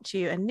dropped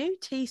you a new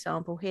tea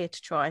sample here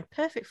to try,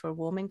 perfect for a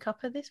warming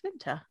cuppa this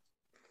winter."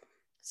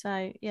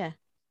 So, yeah.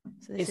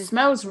 So it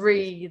smells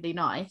really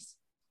nice.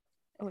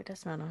 Oh, it does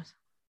smell nice.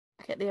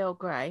 Get the Earl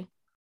Grey. Have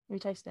you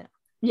tasted it?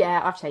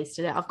 Yeah, I've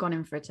tasted it. I've gone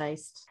in for a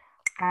taste.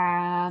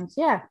 And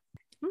yeah.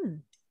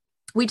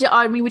 We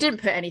didn't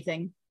put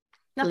anything.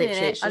 Nothing literally,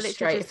 in it's it. just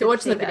straight. If you're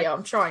watching the video,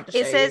 I'm trying to show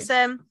you.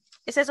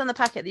 It says on the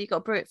packet that you've got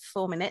to brew it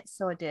for 4 minutes,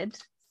 so I did.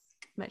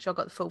 Make sure I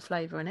got the full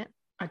flavour in it.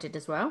 I did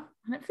as well.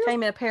 And it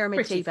came in a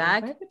pyramid tea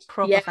bag.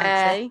 Proper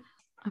fancy.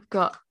 I've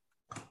got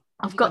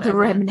the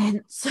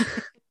remnants.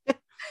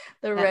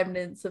 The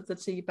remnants of the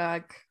tea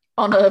bag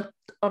on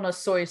a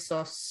soy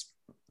sauce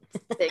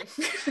thing.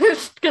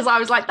 Because I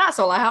was like, that's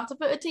all I have to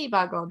put a tea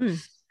bag on.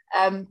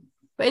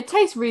 But it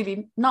tastes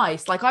really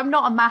nice. Like, I'm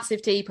not a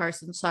massive tea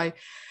person, so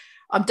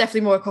I'm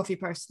definitely more a coffee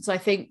person. So I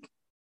think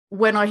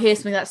when I hear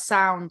something that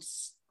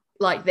sounds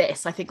like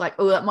this, I think like,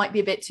 oh, that might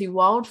be a bit too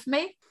wild for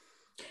me.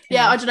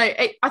 Yeah, I don't know.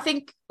 I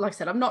think, like I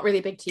said, I'm not really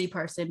a big tea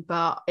person,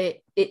 but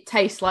it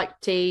tastes like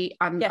tea,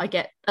 and I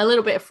get a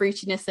little bit of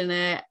fruitiness in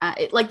it.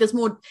 There's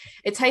more.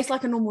 It tastes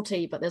like a normal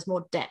tea, but there's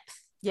more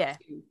depth. Yeah,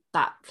 to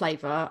that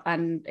flavor,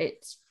 and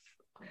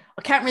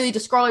I can't really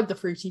describe the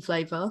fruity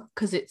flavor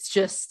because it's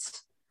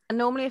just. And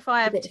normally, if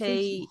I have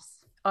tea,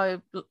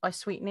 I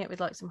sweeten it with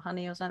like some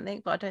honey or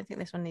something, but I don't think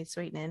this one needs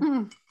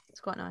sweetening.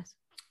 It's quite nice.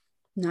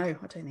 No,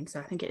 I don't think so.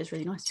 I think it is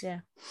really nice. Yeah.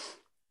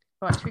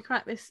 Right, should we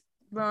crack this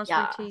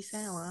raspberry tea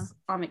sour?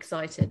 I'm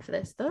excited for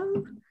this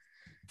though.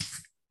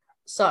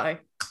 So,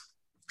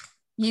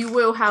 you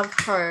will have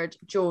heard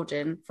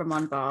Jordan from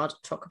Unbarred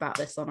talk about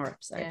this on our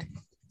episode. Yeah.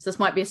 So this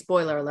might be a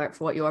spoiler alert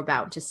for what you're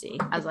about to see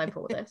as I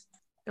pour this.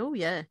 Oh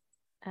yeah.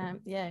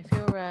 If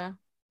you're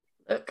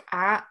look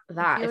at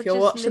that. If you're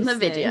watching the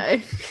video.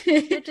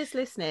 If you're just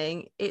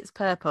listening, it's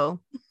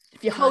purple.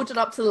 If you hold it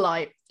up to the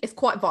light, it's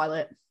quite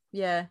violet.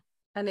 Yeah.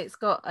 And it's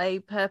got a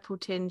purple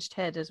tinged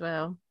head as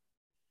well.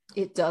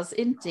 It does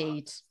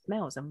indeed.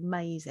 Smells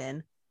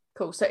amazing.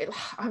 Cool. So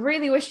I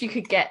really wish you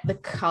could get the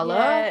colour.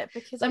 Yeah,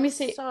 because let me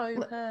see. So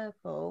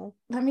purple.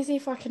 Let me see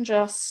if I can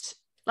just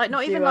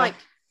not even like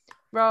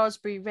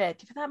raspberry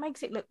red. That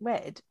makes it look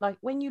red. Like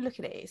when you look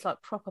at it, it's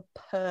like proper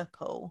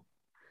purple,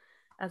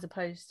 as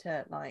opposed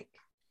to like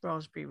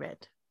raspberry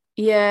red.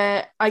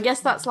 Yeah, I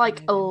guess that's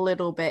like a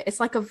little bit. It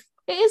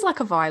is like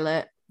a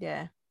violet.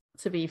 Yeah.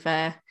 To be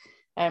fair.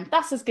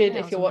 That's as good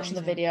if you're watching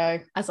the video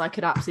as I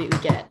could absolutely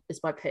get is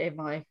by putting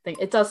my thing.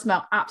 It does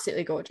smell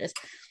absolutely gorgeous.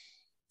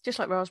 Just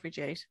like raspberry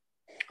juice.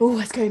 Oh,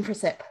 let's go in for a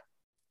sip.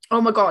 Oh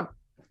my God.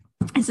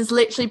 This is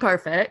literally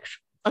perfect.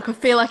 Like, I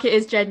feel like it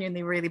is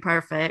genuinely really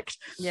perfect.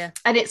 Yeah.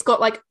 And it's got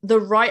like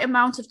the right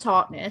amount of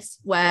tartness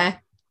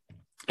where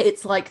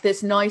it's like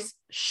this nice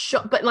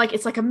sharp, but like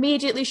it's like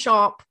immediately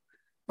sharp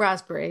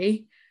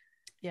raspberry.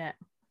 Yeah.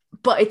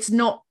 But it's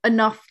not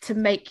enough to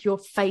make your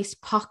face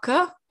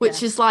pucker,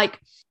 which is like,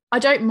 I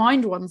don't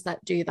mind ones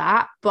that do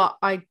that, but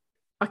I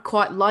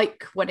quite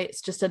like when it's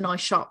just a nice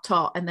sharp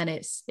tart and then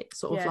it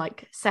sort of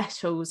like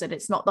settles and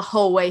it's not the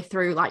whole way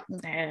through like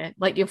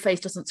your face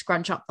doesn't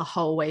scrunch up the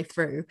whole way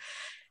through.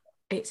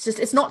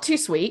 It's not too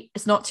sweet,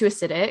 it's not too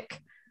acidic,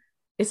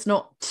 it's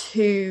not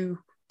too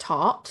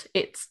tart.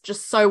 It's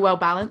just so well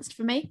balanced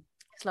for me.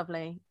 It's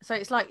lovely. So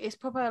it's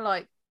proper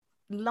like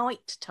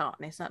light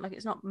tartness, like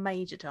it's not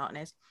major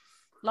tartness,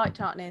 light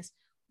tartness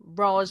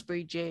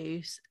raspberry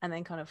juice, and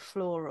then kind of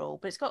floral.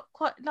 But it's got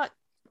quite like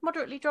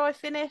moderately dry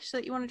finish so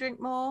that you want to drink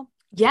more.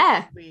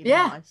 Yeah, Really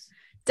yeah, nice.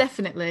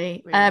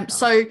 Definitely. Really nice.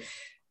 So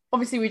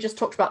obviously we just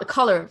talked about the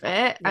color of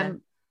it,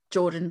 and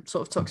Jordan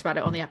sort of talks about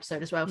it on the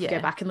episode as well. If you go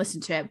back and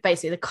listen to it,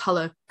 basically the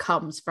color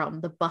comes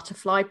from the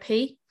butterfly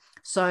pea.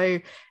 So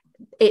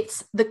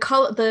it's the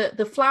color,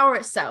 the flower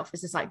itself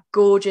is this like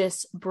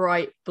gorgeous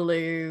bright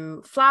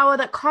blue flower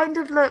that kind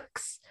of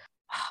looks,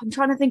 I'm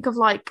trying to think of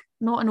like,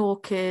 not an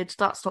orchid,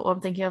 that's not what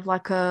I'm thinking of,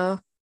 like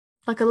a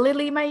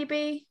lily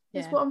maybe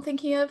is what I'm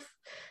thinking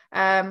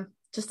of.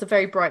 Just a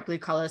very bright blue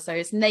color. So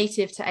it's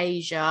native to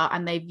Asia,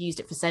 and they've used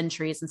it for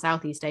centuries in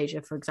Southeast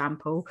Asia, for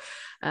example,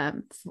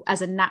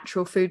 as a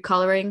natural food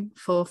coloring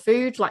for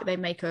food. Like they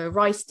make a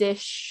rice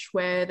dish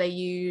where they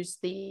use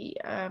the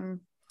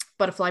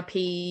butterfly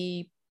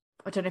pea.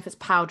 I don't know if it's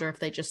powder, if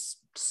they just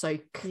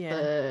soak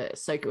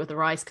it with the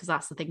rice, because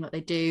that's the thing that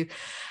they do.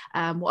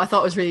 What I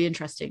thought was really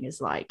interesting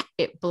is like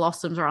it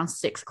blossoms around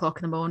 6 o'clock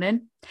in the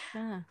morning.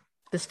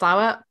 This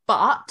flower,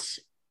 but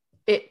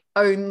it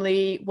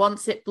only,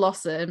 once it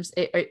blossoms,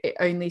 it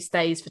only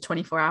stays for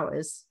 24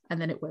 hours and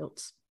then it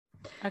wilts.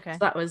 Okay. So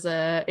that was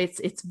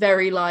it's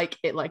very like,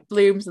 it like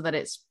blooms and then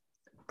it's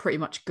pretty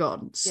much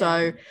gone.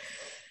 So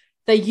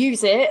they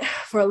use it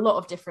for a lot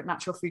of different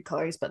natural food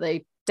colorings, but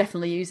they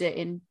definitely use it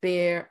in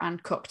beer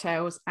and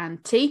cocktails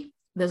and tea.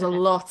 There's a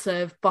lot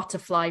of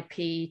butterfly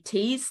pea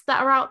teas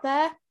that are out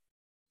there.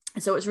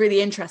 And so what's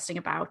really interesting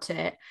about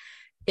it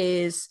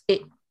is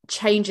it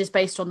changes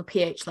based on the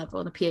pH level,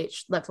 and the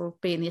pH level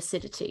being the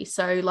acidity.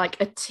 So like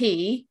a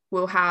tea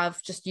will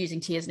have, just using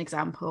tea as an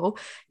example,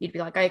 you'd be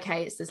like,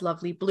 okay, it's this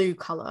lovely blue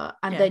color,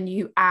 and then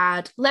you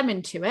add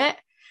lemon to it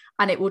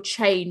and it will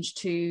change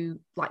to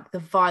like the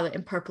violet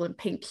and purple and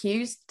pink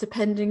hues,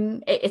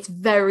 depending. It's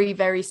very,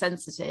 very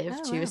sensitive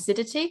to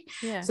acidity.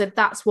 So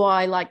that's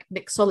why like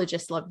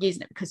mixologists love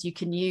using it, because you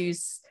can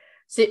use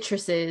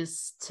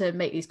citruses to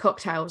make these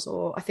cocktails.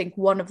 Or I think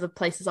one of the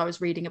places I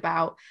was reading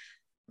about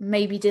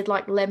maybe did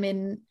like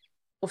lemon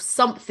or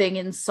something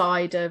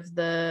inside of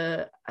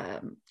the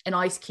an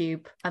ice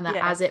cube, and that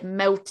as it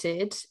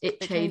melted it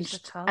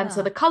changed, and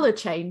so the color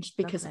changed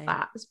because of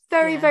that. It's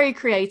very very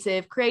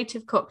creative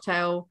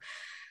cocktail.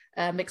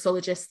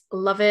 Mixologists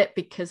love it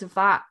because of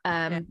that.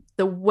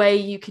 The way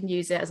you can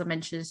use it, as I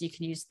mentioned, is you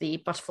can use the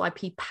butterfly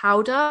pea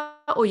powder,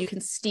 or you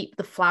can steep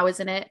the flowers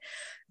in it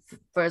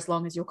for as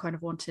long as you're kind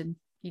of wanting.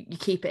 You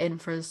keep it in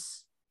for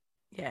as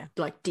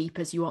like deep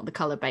as you want the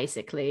color,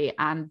 basically,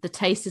 and the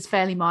taste is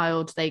fairly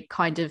mild. They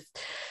kind of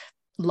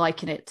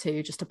liken it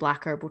to just a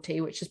black herbal tea,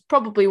 which is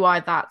probably why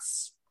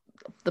that's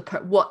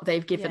what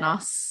they've given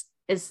us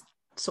is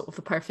sort of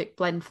the perfect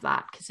blend for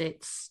that, because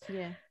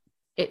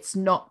it's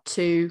not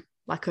too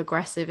like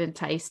aggressive in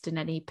taste in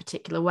any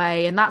particular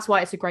way, and that's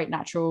why it's a great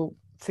natural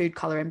food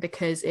coloring,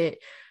 because it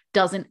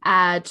doesn't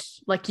add,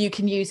 like, you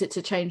can use it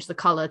to change the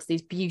color to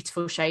these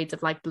beautiful shades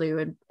of like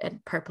blue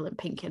and purple and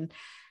pink, and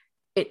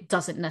it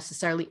doesn't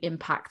necessarily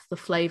impact the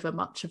flavor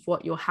much of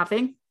what you're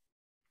having,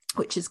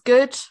 which is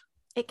good.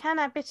 It can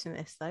add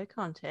bitterness though,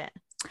 can't it?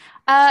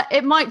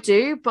 It might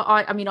do, but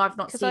I mean, I've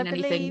not seen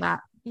anything that.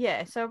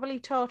 Yeah, so I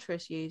believe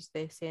Tartarus used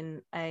this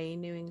in a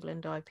New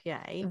England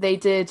IPA. They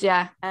did,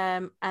 yeah.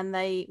 And when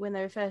they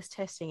were first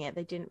testing it,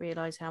 they didn't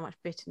realize how much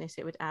bitterness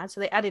it would add, so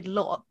they added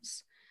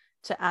lots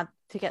to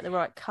get the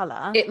right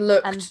color. It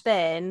looked, and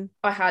then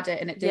I had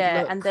it, and it did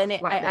look, and then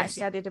it like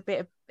actually added a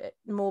bit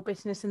more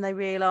bitterness than they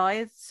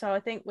realized. So I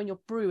think when you're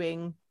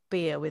brewing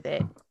beer with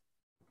it,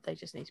 they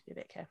just need to be a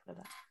bit careful of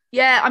that.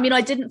 Yeah, I mean,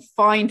 I didn't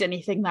find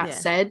anything that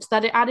said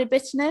that it added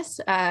bitterness.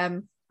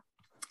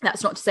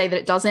 That's not to say that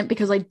it doesn't,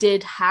 because I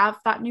did have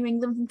that New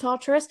England from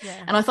Tartarus,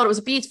 and I thought it was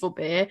a beautiful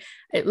beer.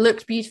 It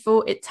looked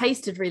beautiful. It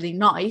tasted really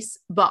nice,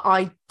 but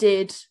I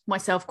did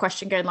myself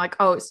question, going like,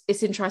 oh,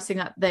 it's interesting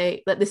that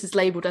this is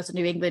labeled as a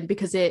New England,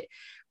 because it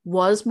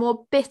was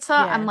more bitter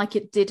and like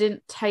it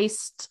didn't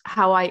taste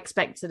how I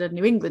expected a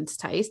New England to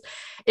taste.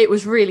 It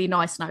was really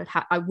nice, and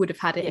I would have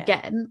had it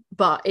again,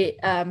 but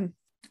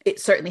it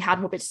certainly had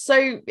more bitter.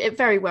 So it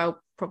very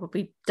well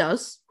probably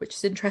does, which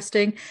is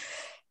interesting.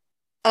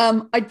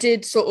 I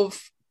did sort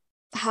of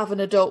have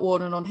an adult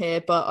warning on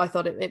here, but I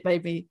thought it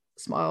made me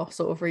smile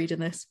sort of reading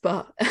this.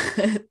 But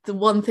the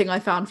one thing I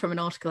found from an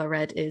article I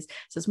read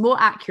says more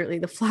accurately,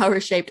 the flower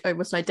is shaped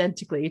almost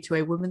identically to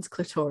a woman's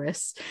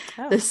clitoris.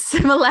 The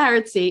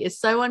similarity is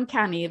so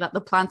uncanny that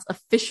the plant's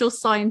official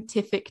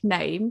scientific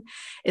name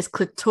is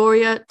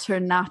Clitoria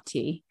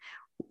ternati,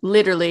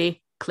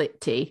 literally clit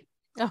tea.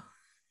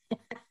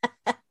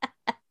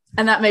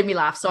 And that made me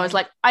laugh. So I was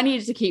like, I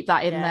needed to keep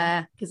that in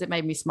there because it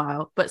made me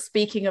smile. But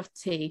speaking of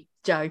tea,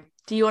 Joe,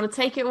 do you want to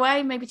take it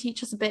away? Maybe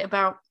teach us a bit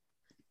about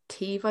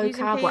tea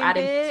vocab, or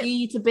adding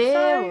tea to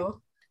beer?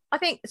 I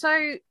think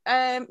so.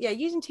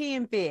 Using tea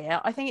and beer,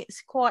 I think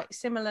it's quite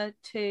similar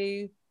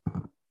to.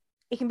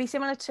 It can be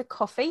similar to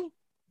coffee,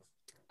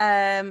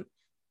 but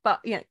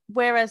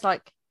whereas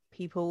like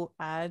people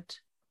add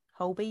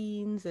whole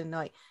beans and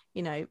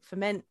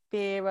ferment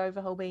beer over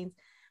whole beans.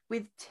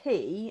 With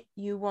tea,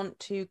 you want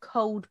to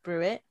cold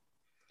brew it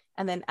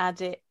and then add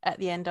it at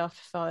the end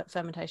after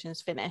fermentation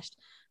is finished.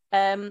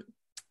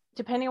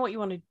 Depending on what you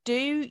want to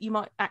do, you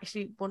might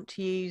actually want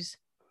to use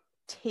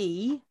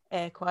tea,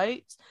 air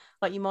quotes,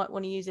 like you might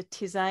want to use a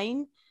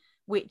tisane,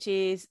 which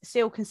is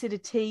still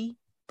considered tea,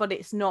 but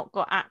it's not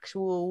got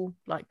actual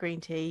like green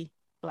tea,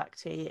 black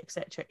tea,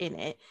 etc. in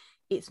it.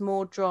 It's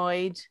more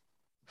dried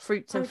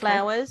fruits and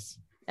flowers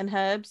and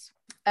herbs,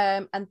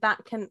 and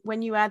that can,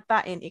 when you add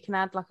that in, it can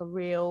add like a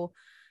real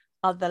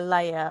other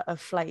layer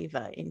of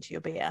flavor into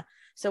your beer.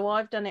 So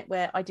I've done it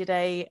where I did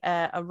a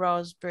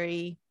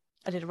raspberry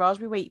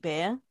wheat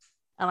beer,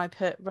 and I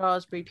put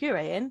raspberry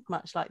puree in,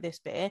 much like this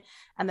beer,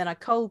 and then I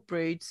cold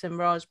brewed some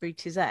raspberry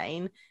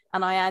tisane,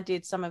 and I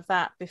added some of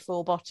that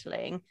before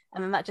bottling,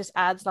 and then that just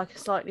adds like a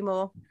slightly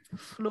more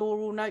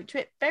floral note to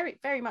it, very,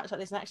 very much like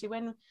this. And actually,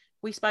 when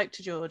we spoke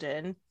to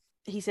Jordan,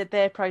 he said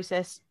their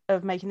process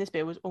of making this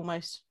beer was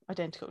almost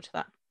identical to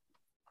that.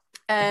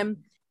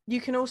 You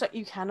can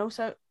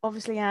also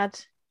obviously add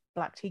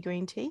black tea,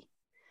 green tea.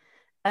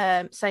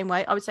 Same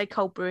way. I would say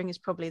cold brewing is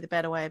probably the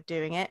better way of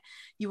doing it,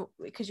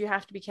 because you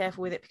have to be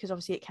careful with it, because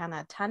obviously it can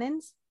add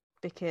tannins,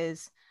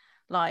 because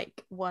it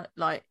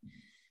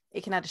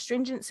can add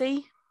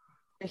astringency,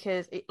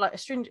 because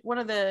one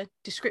of the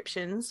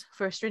descriptions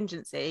for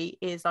astringency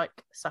is like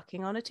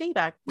sucking on a tea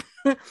bag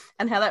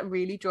and how that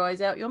really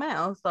dries out your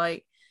mouth,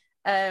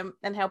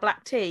 and how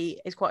black tea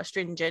is quite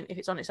astringent if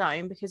it's on its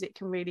own, because it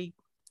can really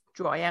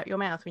dry out your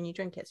mouth when you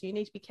drink it. So you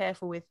need to be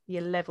careful with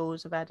your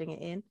levels of adding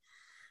it in.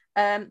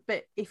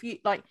 But if you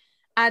like,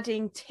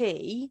 adding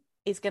tea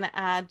is going to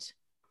add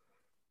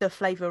the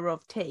flavor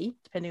of tea,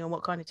 depending on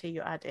what kind of tea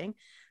you're adding.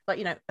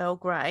 Like, Earl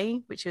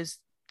Grey, which is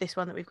this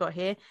one that we've got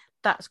here,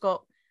 that's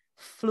got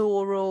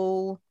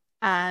floral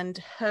and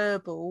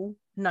herbal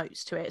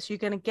notes to it. So you're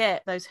going to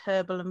get those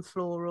herbal and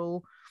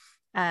floral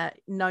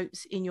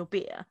notes in your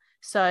beer.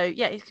 So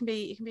yeah, it can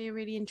be a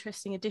really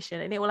interesting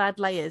addition, and it will add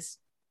layers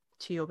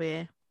to your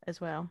beer as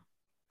well.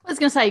 I was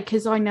gonna say,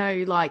 because I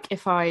know, like,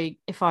 if I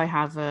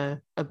have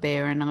a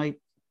beer and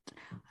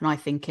I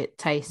think it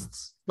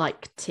tastes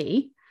like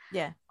tea,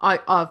 yeah,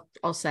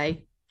 I'll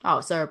say, oh,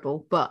 it's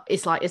herbal. But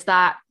it's like, is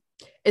that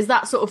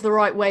sort of the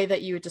right way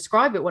that you would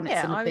describe it when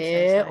it's in a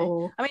beer? So.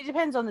 Or I mean, it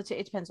depends on the tea.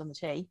 It depends on the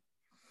tea.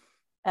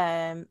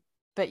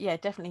 But yeah,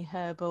 definitely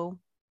herbal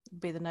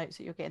would be the notes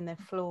that you're getting there.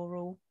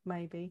 Floral,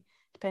 maybe,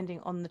 depending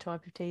on the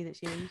type of tea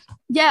that's used.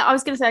 Yeah, I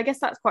was gonna say, I guess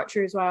that's quite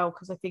true as well,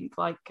 because I think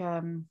like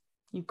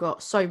you've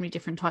got so many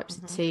different types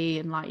of tea,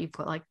 and like you've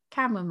got like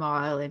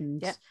chamomile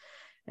and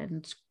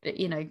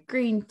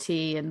green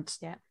tea, and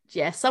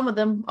some of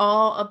them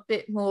are a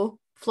bit more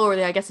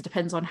florally. I guess it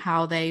depends on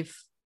how they've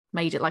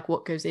made it, like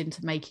what goes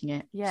into making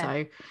it.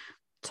 So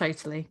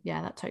totally,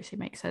 that totally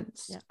makes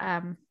sense.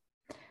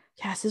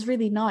 This is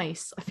really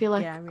nice. I feel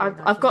like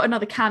I've got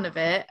another can of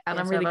it, and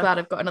I'm really glad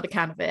I've got another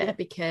can of it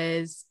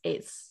because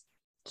it's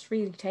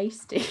really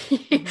tasty.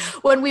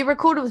 When we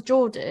recorded with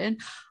Jordan,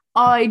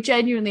 I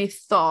genuinely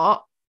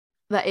thought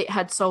that it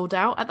had sold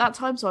out at that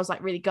time, so I was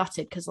like really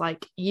gutted, because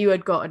like you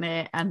had gotten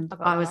it, and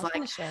I was like,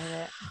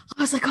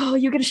 oh,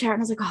 you're gonna share it,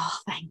 and I was like, oh,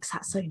 thanks,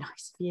 that's so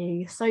nice of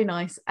you, so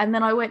nice. And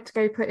then I went to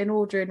go put an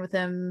order in with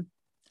them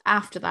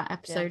after that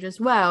episode as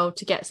well,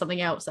 to get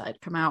something else that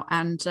had come out,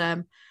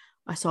 and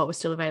I saw it was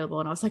still available,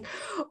 and I was like,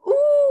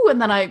 ooh,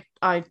 and then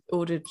I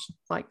ordered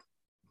like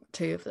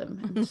 2 of them,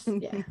 and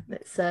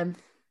it's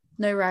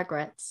no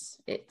regrets.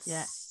 It's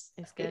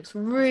good. It's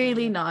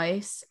really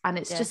nice, and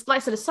it's just, like I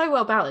said, it's so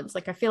well balanced.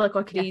 Like I feel like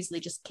I could easily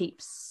just keep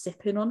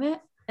sipping on it.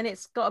 And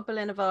it's got a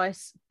Berliner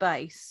Weiss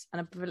base,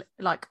 and I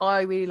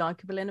really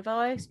like a Berliner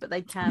Weiss, but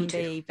they can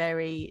be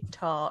very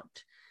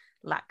tart,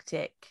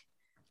 lactic,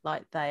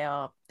 like they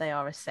are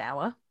a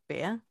sour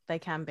beer. They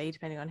can be,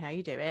 depending on how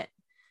you do it.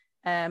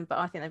 But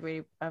I think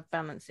I've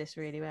balanced this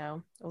really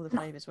well. All the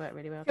flavors work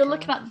really well. If you're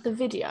looking at the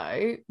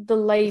video, the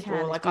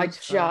label, like I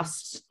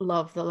just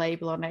love the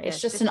label on it.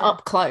 It's just an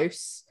up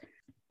close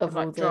of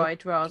like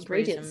dried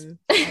raspberries and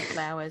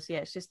flowers. Yeah,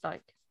 it's just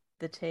like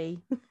the tea.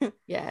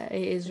 Yeah,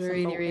 it is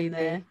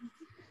really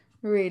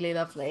really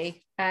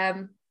lovely.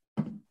 But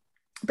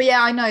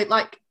yeah, I know,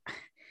 like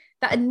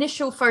that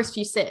initial first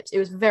few sips, it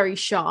was very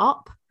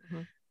sharp,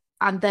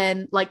 and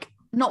then like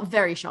not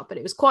very sharp, but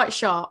it was quite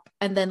sharp,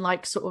 and then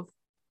like sort of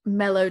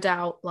mellowed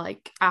out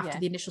like after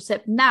the initial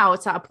sip. Now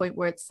it's at a point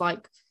where it's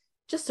like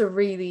just a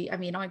really, I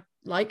mean, I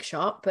like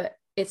sharp, but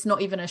it's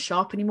not even as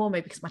sharp anymore,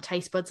 maybe because my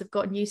taste buds have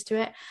gotten used to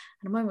it,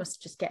 and I'm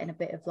almost just getting a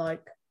bit of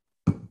like,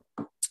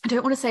 I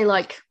don't want to say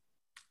like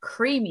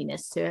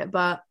creaminess to it,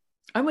 but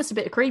almost a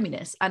bit of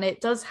creaminess. And it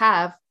does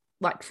have,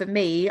 like, for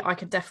me, I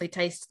can definitely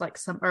taste like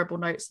some herbal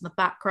notes in the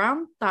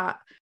background, that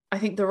I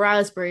think the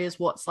raspberry is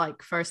what's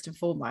like first and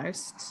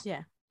foremost,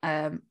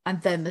 and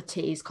then the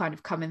tea is kind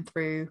of coming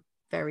through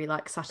very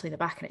like subtly in the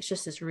back, and it's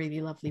just this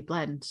really lovely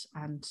blend.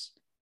 And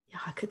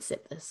I could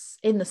sip this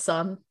in the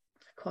sun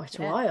for quite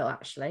a while,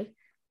 actually.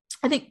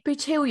 I think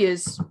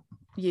Boutilliers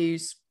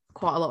use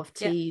quite a lot of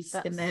teas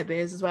in their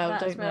beers as well, don't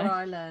they? That's where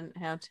I learned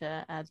how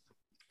to add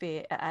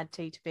beer, add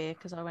tea to beer,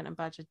 because I went and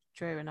badgered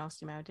Drew and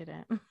asked him how I did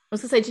it. I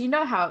was gonna say, do you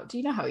know how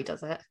he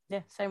does it?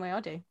 Yeah, same way I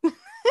do,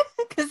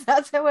 because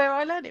that's where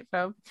I learned it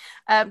from.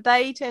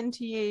 They tend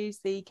to use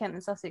the Kent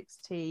and Sussex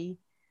tea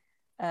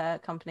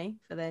company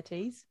for their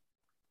teas.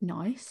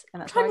 Nice.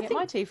 And that's where I get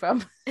my tea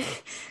from.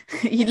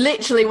 You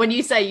literally, when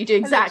you say, you do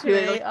exactly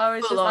what I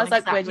was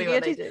like, where do you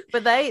get tea?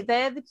 But they're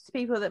the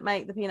people that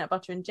make the peanut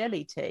butter and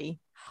jelly tea.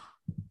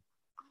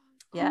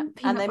 Yeah,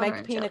 and they make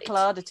a pina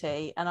colada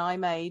tea, and I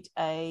made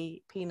a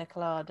pina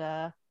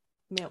colada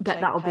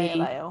milkshake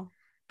pale ale.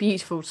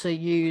 Beautiful to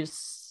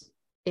use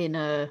in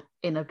a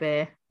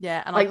beer.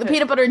 Yeah, and like the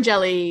peanut butter and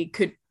jelly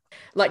could,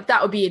 like,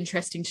 that would be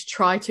interesting to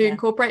try to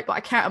incorporate, but I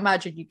can't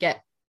imagine you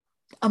get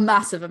a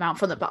massive amount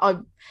from it. But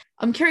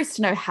I'm curious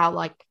to know how,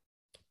 like,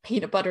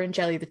 peanut butter and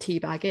jelly the tea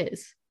bag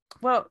is.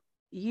 Well,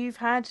 you've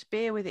had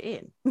beer with it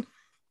in.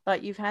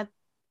 Like, you've had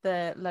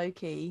the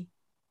low-key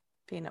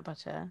peanut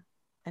butter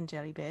and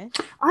jelly beer.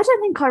 I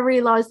don't think I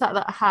realised that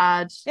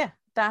had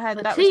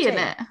that tea was in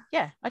it.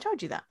 Yeah, I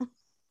told you that.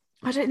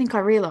 I don't think I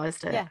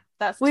realised it. Yeah,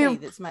 that's tea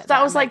that's made.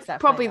 That was like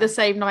probably the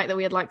same night that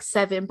we had like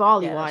 7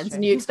 barley wines,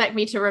 and you expect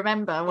me to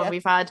remember when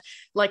we've had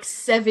like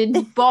 7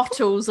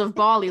 bottles of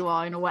barley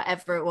wine or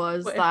whatever it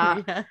was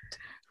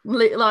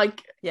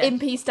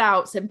impy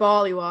stouts and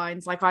barley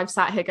wines. Like, I've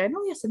sat here going,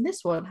 oh yes, and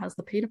this one has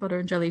the peanut butter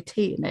and jelly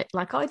tea in it.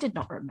 Like, I did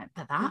not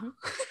remember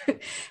that.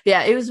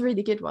 Yeah, it was a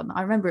really good one.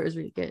 I remember it was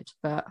really good,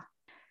 but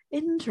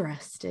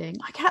interesting.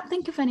 I can't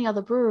think of any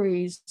other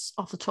breweries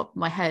off the top of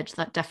my head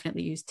that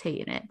definitely use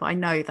tea in it, but I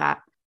know that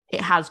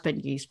it has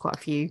been used quite a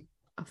few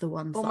of the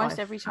ones. Almost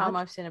every time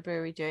I've seen a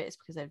brewery do it, it's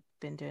because they've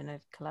been doing a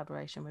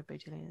collaboration with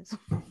Boudeliers.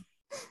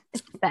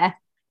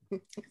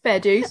 Fair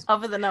dues.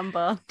 Other than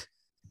Unbarred.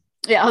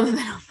 Yeah, other than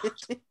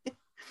Unbarred.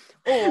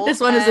 Or this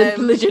one is a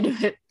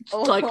legitimate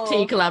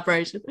tea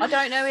collaboration. I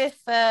don't know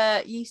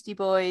if Yeasty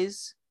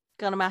Boys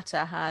Gonna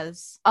Matter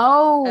has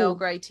Earl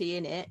Grey tea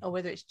in it, or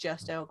whether it's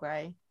just Earl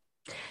Grey.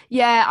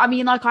 Yeah, I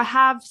mean, like, I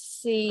have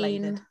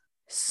seen Bladed.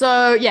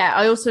 So yeah,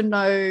 I also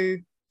know,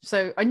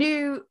 so I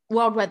knew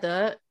Wild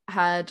Weather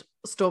had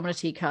Storm in a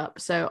Teacup,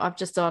 so I've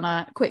just done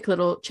a quick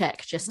little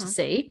check just to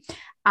see,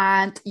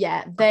 and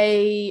yeah,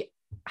 they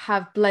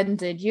have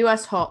blended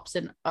US hops,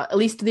 and at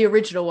least the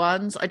original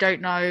ones. I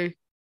don't know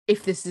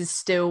if this is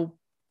still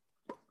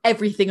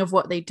everything of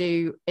what they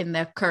do in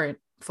their current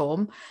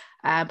form,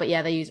 but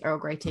yeah, they use Earl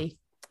Grey tea.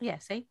 Yeah,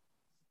 see.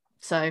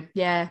 So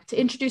yeah, to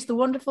introduce the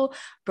wonderful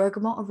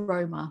bergamot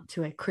aroma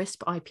to a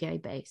crisp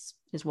IPA base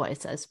is what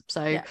it says.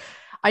 So yeah.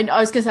 I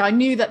was gonna say, I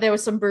knew that there were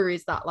some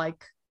breweries that,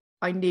 like,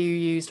 I knew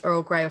used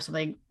Earl Grey or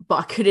something, but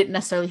I couldn't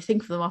necessarily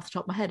think of them off the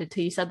top of my head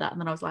until you said that,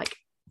 and then I was like,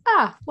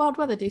 Wild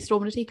Weather do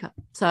Storm in a Teacup.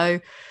 So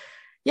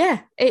yeah,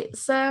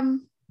 it's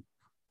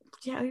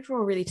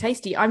overall really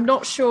tasty. I'm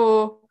not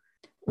sure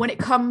when it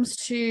comes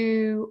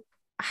to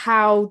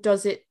how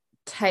does it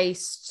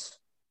taste,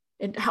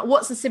 and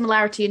what's the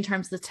similarity in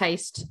terms of the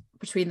taste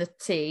between the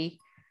tea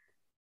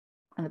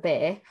and the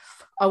beer.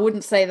 I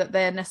wouldn't say that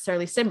they're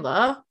necessarily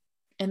similar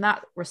in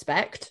that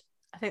respect.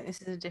 I think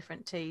this is a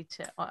different tea.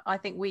 I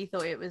think we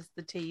thought it was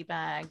the tea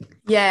bag.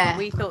 Yeah,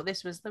 we thought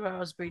this was the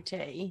raspberry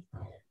tea,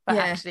 but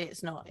actually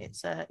it's not.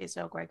 It's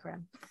Earl Grey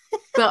creme.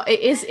 But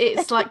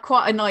it's like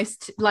quite a nice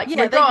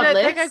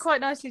regardless, they go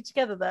quite nicely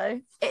together though.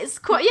 It's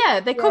quite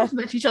they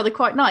complement each other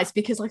quite nice,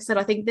 because like I said,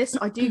 I think this,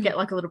 I do get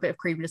like a little bit of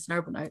creaminess and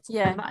herbal notes,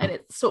 and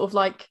it's sort of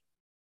like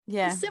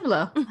it's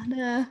similar,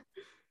 and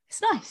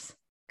it's nice.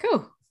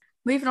 Cool.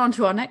 Moving on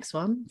to our next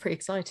one. Pretty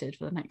excited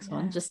for the next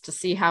one, just to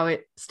see how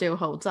it still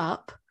holds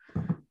up.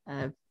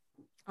 All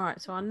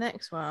right, so our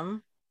next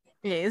one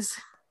is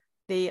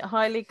the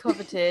highly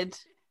coveted,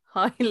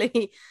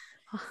 highly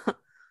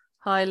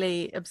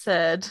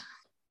absurd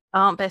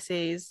Aunt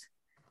Bessie's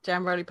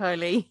Jam Roly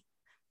Poly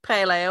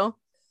Pale Ale,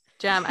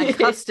 Jam and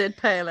Custard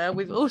Pale Ale.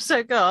 We've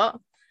also got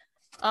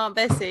Aunt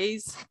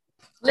Bessie's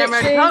Jam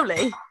Roly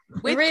Poly.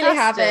 We really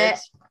have it.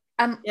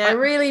 And I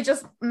really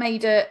just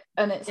made it,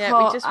 and it's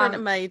hot. We just went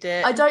and made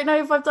it. I don't know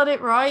if I've done it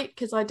right,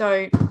 because I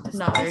don't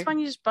know. It's fun,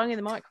 you just bung in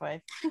the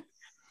microwave.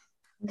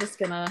 I'm just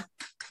gonna.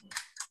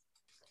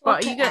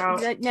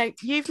 Right, no,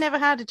 you've never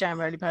had a Jam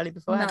Roly Poly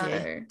before, have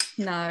you?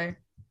 No.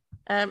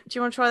 Do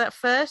you want to try that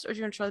first, or do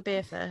you want to try the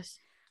beer first?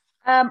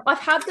 I've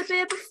had the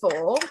beer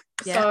before,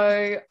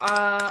 so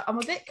I'm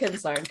a bit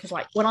concerned, because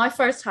like when I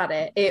first had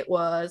it, it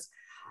was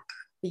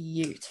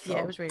beautiful.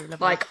 Yeah, it was really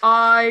lovely. Like,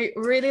 I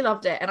really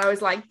loved it, and I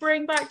was like,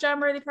 bring back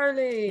Jam Roly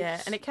Poly.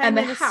 Yeah, and it came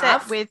in a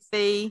set with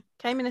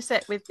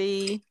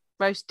the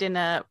roast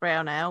dinner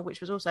brown ale,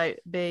 which was also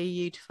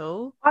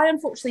beautiful. I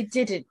unfortunately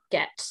didn't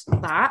get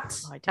that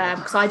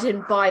because I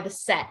didn't buy the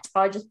set.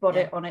 I just bought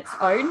it on its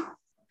own.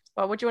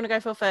 Well, what do you want to go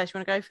for first? You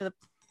want to go for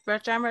the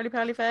Jam Roly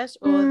Poly first,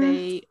 or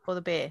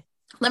the beer?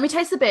 Let me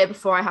taste the beer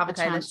before I have a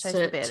chance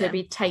to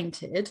be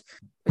tainted.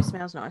 It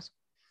smells nice.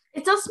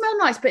 It does smell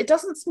nice, but it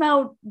doesn't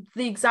smell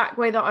the exact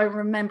way that I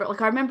remember it.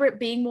 Like, I remember it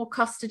being more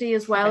custardy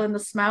as well in the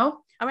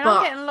smell. I mean,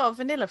 I'm getting a lot of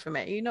vanilla from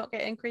it. Are you not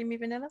getting creamy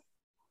vanilla?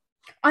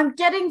 I'm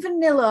getting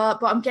vanilla,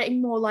 but I'm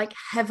getting more like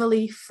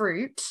heavily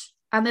fruit.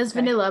 And there's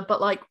vanilla, but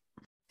like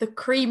the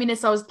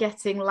creaminess I was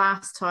getting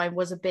last time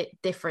was a bit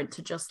different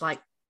to just like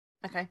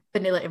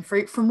vanilla and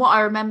fruit. From what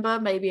I remember,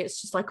 maybe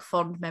it's just like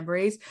fond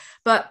memories.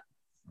 But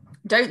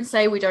don't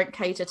say we don't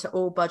cater to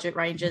all budget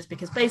ranges,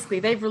 because basically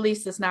they've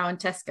released this now in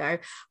Tesco,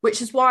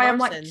 which is why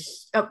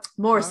Morrison's. I'm like,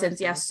 Morrison's,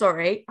 yes,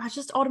 sorry. I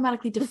just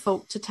automatically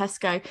default to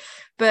Tesco.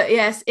 But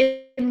yes,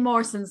 in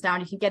Morrison's now,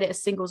 you can get it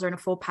as singles or in a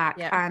 4-pack.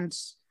 Yep. And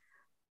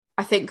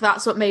I think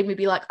that's what made me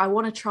be like, I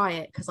want to try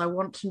it because I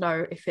want to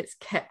know if it's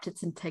kept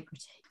its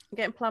integrity. I'm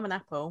getting plum and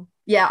apple.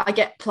 Yeah, I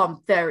get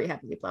plum, very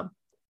heavily plum.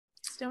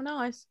 Still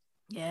nice.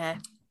 Yeah.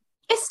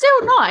 It's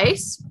still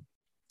nice.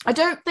 I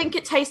don't think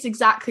it tastes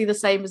exactly the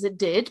same as it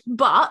did,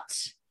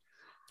 but...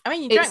 I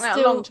mean, you drank that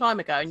a long time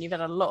ago and you've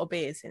had a lot of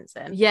beers since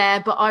then. Yeah,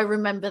 but I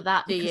remember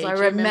that because I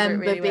remember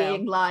really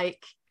being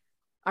like...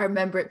 I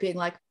remember it being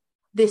like,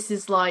 this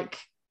is like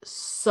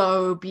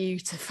so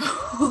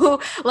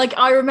beautiful. Like,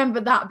 I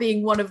remember that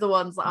being one of the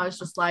ones that I was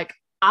just like,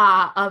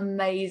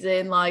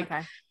 amazing. Like,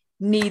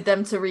 need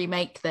them to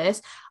remake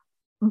this.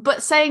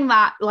 But saying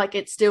that, like,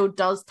 it still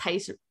does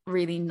taste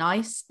really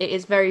nice. It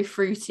is very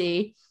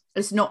fruity.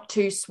 It's not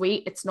too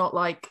sweet. It's not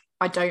like,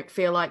 I don't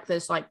feel like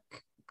there's like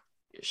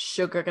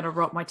sugar gonna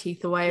rot my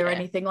teeth away or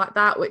anything like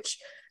that, which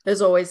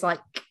there's always like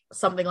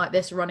something like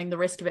this running the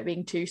risk of it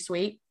being too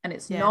sweet, and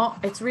it's not.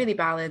 It's really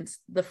balanced.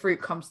 The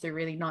fruit comes through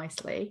really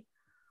nicely.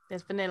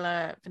 There's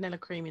vanilla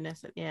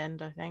creaminess at the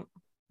end, I think.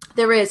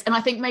 There is, and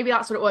I think maybe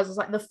that's what it was. It's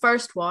like the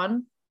first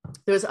one,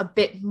 there was a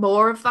bit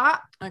more of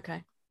that.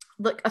 Okay.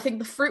 Like, I think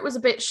the fruit was a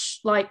bit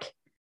like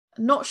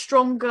not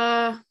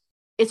stronger.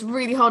 It's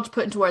really hard to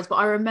put into words, but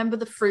I remember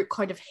the fruit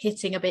kind of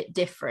hitting a bit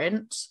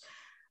different,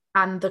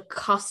 and the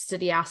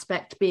custardy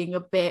aspect being a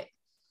bit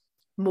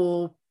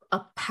more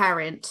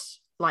apparent,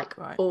 like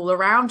all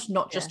around,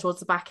 not just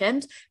towards the back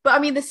end. But I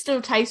mean, this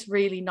still tastes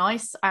really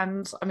nice.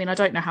 And I mean, I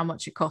don't know how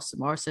much it costs at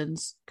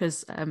Morrison's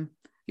because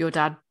your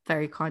dad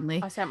very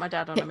kindly I sent my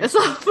dad on a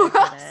mission for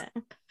us.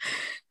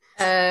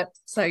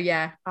 So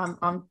yeah, I'm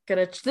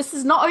gonna. This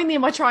is not only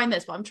am I trying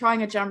this, but I'm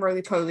trying a jam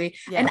roly poly,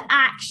 an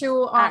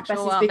actual Aunt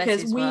Bessie's,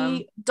 because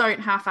we don't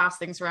half-ass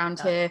things around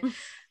here.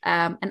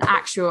 An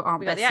actual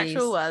Aunt Bessie's. The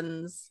actual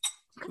ones.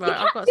 Right,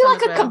 I've got do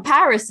like a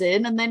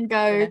comparison and then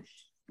go.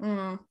 So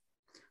I'm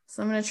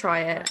gonna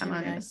try it, and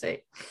I'm gonna see.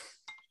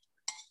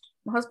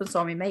 My husband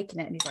saw me making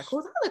it, and he's like,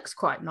 "Oh, that looks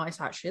quite nice.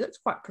 Actually, it looks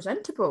quite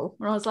presentable."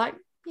 And I was like,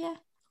 "Yeah,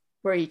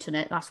 we're eating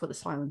it. That's what the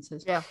silence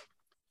is." Yeah.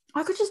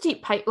 I could just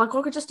eat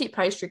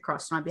pastry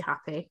crust and I'd be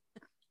happy.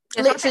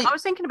 Yeah, literally, I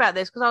was thinking about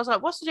this because I was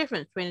like, what's the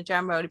difference between a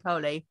jam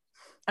roly-poly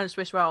and a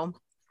Swiss roll?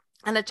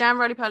 And a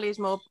jam roly-poly is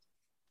more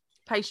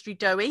pastry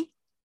doughy.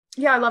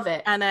 Yeah, I love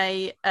it. And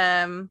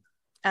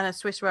a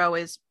Swiss roll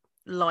is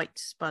light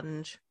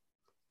sponge.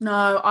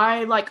 No,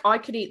 I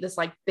could eat this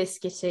like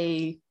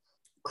biscuity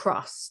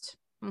crust,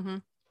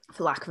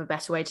 for lack of a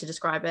better way to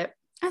describe it.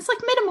 And it's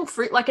like minimal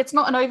fruit. Like, it's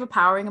not an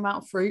overpowering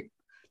amount of fruit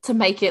to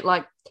make it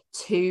like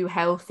too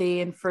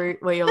healthy in fruit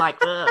where you're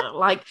like,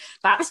 like,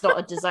 that's not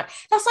a dessert.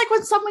 That's like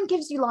when someone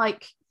gives you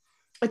like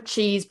a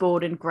cheese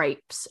board and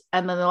grapes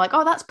and then they're like,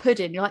 oh, that's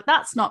pudding. You're like,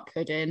 that's not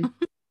pudding.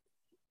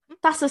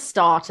 That's a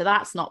starter.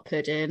 That's not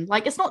pudding.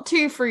 Like, it's not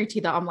too fruity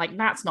that I'm like,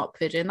 that's not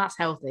pudding. That's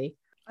healthy.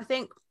 I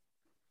think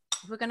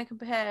if we're going to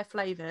compare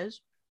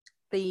flavours,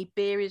 the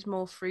beer is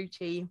more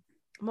fruity,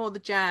 more the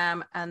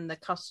jam and the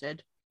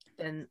custard.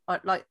 Then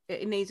like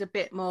it needs a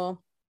bit more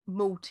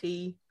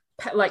malty,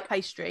 like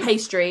pastry.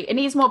 It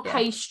needs more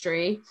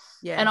pastry.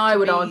 Yeah, and I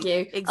would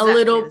argue exactly a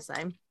little the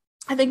same.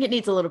 I think it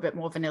needs a little bit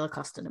more vanilla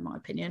custard, in my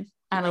opinion,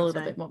 and a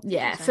little bit more.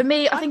 Yeah, so. For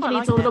me, I think it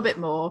needs a little bit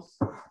more.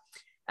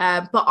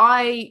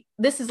 But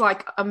this is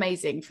like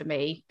amazing for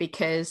me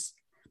because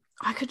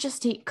I could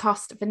just eat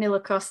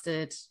vanilla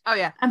custard. Oh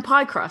yeah, and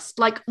pie crust.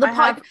 Like the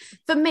pie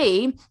for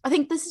me. I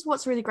think this is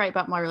what's really great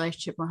about my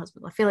relationship with my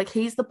husband. I feel like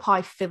he's the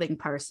pie filling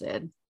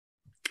person.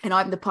 And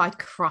I'm the pie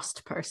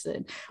crust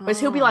person. Whereas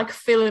he'll be like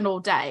filling all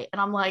day. And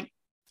I'm like,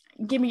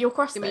 give me your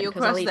crust. Give me your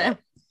crust then.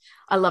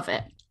 I love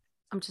it.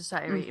 I'm just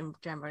sat here eating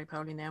jam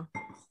roly-poly now.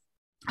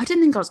 I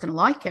didn't think I was going to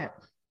like it.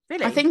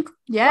 Really? I think,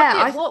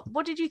 yeah.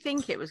 What did you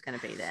think it was going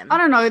to be then? I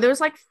don't know. There was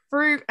like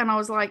fruit and I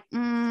was like,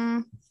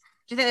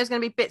 Do you think there's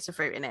going to be bits of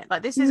fruit in it?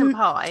 Like, this isn't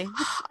pie.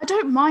 I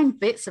don't mind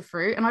bits of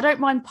fruit and I don't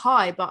mind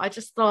pie, but I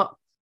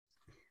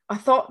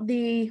thought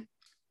the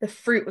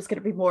fruit was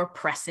going to be more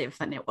oppressive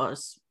than it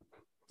was.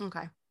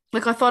 Okay.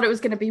 Like, I thought it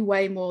was going to be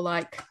way more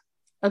like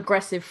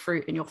aggressive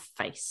fruit in your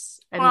face.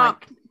 And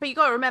but you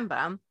got to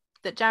remember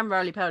that jam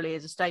roly-poly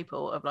is a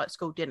staple of like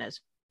school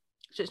dinners.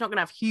 So it's not going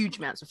to have huge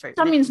amounts of fruit.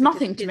 That means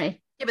nothing to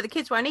me. Yeah, but the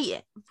kids won't eat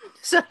it.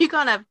 So you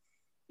can't have,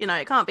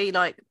 it can't be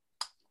like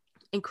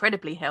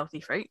incredibly healthy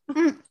fruit.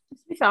 To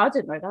be fair, I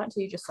didn't know that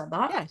until you just said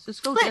that. Yeah, so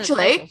school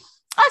literally,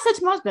 I said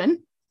to my husband,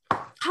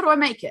 how do I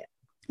make it?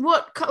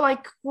 What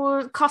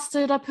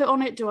custard I put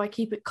on it? Do I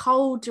keep it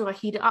cold? Do I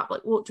heat it up?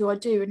 Like, what do I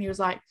do? And he was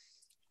like,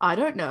 I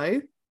don't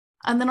know.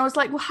 And then I was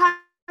like, well, how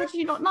do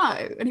you not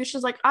know? And he was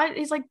just like,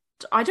 he's like,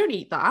 I don't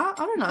eat that.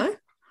 I don't know.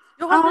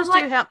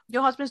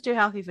 Your husband's too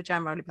healthy for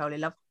jam roly-poly,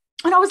 love.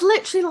 And I was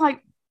literally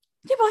like,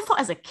 Yeah, but I thought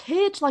as a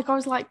kid, like I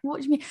was like,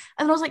 what do you mean?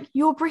 And then I was like,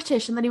 you're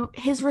British. And then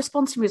his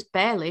response to me was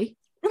barely.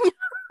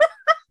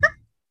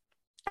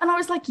 And I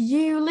was like,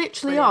 you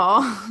literally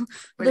are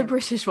the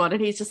British one.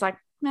 And he's just like,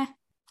 meh.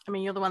 I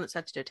mean, you're the one that's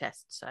had to do a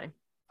test, so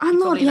I'm you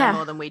not, probably know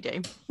more than we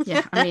do.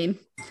 Yeah, I mean,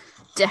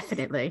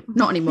 definitely.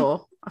 Not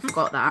anymore. I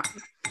forgot that.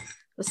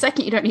 The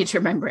second you don't need to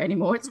remember it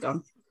anymore, it's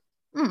gone.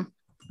 Oh,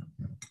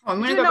 I'm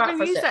going to go back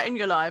for a use sip. that in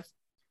your life.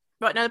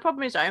 Right, now the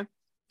problem is, though,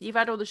 you've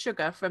had all the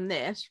sugar from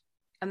this,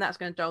 and that's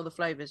going to dull the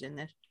flavours in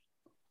this.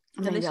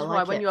 And this is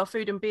why when you are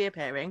food and beer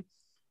pairing,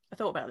 I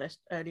thought about this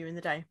earlier in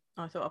the day.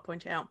 I thought I'd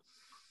point it out.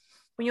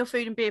 When you're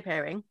food and beer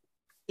pairing,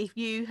 if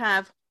you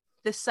have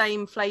the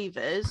same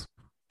flavours,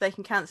 they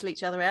can cancel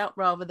each other out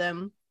rather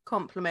than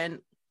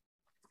complement,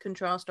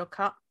 contrast, or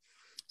cut.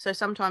 So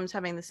sometimes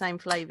having the same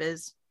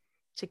flavours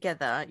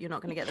together, you're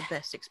not going to get the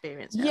best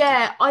experience.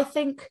 Yeah, I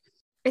think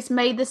it's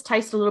made this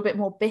taste a little bit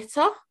more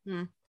bitter.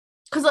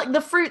 Because like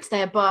the fruit's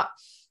there, but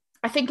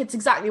I think it's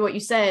exactly what you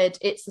said.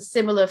 It's the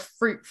similar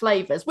fruit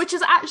flavours, which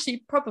is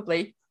actually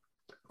probably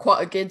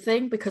quite a good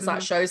thing because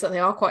that shows that they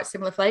are quite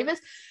similar flavours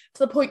to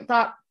the point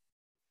that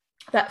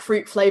that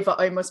fruit flavour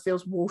almost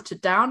feels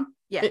watered down.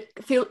 Yeah.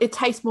 It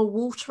tastes more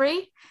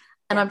watery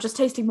and I'm just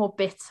tasting more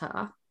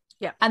bitter.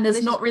 Yeah. And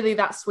there's not really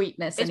that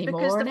sweetness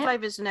anymore. It's because the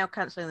flavours are now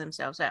cancelling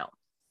themselves out.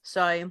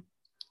 So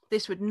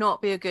this would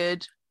not be a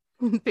good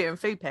beer and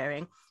food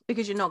pairing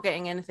because you're not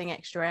getting anything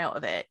extra out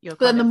of it. But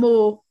then the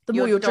more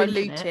you're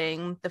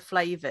diluting the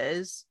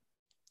flavours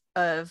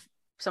of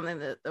something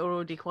that are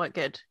already quite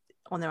good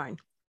on their own.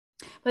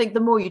 I think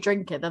the more you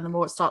drink it, then the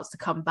more it starts to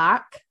come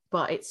back.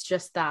 But it's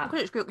just that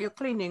you're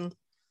cleaning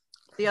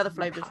the other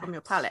flavours from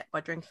your palate by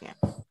drinking it.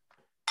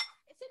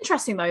 It's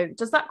interesting though.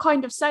 Does that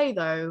kind of say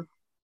though?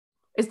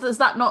 Is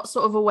that not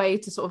sort of a way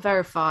to sort of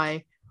verify?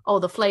 Oh,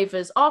 the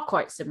flavours are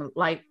quite similar.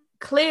 Like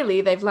clearly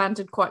they've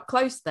landed quite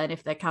close. Then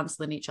if they're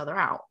cancelling each other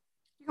out,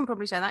 you can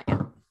probably say that.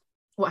 Yeah.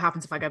 What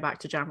happens if I go back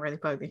to jam roly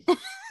poly?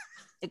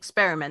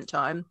 Experiment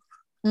time.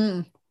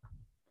 I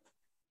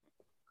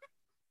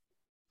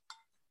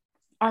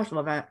just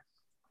love it.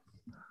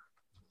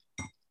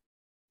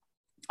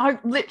 I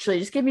literally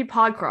just give me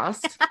pie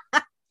crust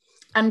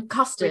and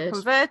custard. We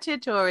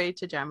converted Tori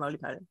to jam roly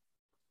poly.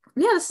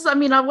 Yeah,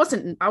 I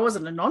wasn't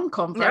a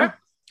non-convert.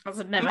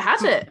 I've never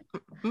had it.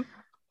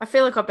 I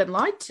feel like I've been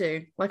lied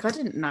to. Like I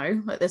didn't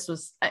know that this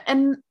was,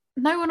 and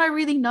no one I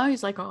really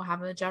knows like, oh,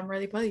 having a jam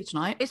roly poly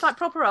tonight. It's like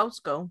proper old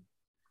school.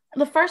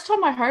 The first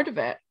time I heard of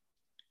it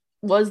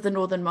was the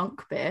Northern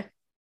Monk beer.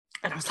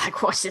 And I was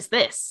like, what is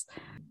this?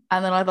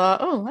 And then I thought,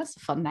 oh, that's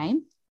a fun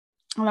name.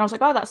 And then I was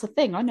like, oh, that's the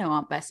thing. I know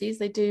Aunt Bessie's.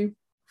 They do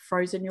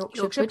frozen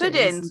Yorkshire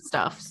puddings and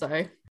stuff.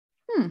 So,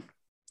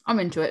 I'm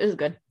into it. It was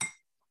good.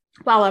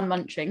 While I'm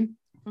munching,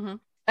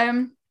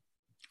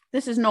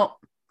 this is not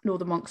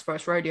Northern Monk's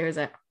first rodeo, is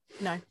it?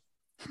 No.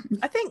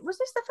 I think, was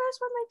this the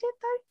first one they did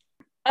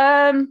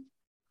though?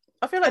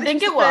 I feel like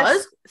it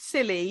was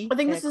silly. I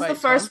think this is the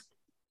first.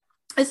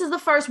 This is the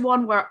first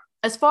one where,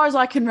 as far as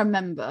I can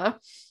remember,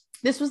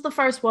 this was the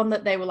first one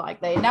that they were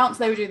like, they announced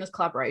they were doing this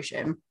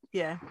collaboration.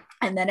 Yeah.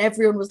 And then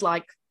everyone was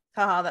like,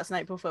 haha, that's an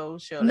April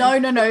Fool's, surely.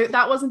 No,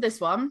 that wasn't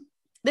this one.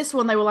 This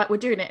one, they were like, we're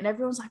doing it. And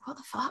everyone's like, what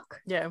the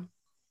fuck? Yeah.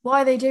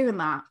 Why are they doing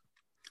that?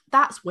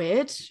 That's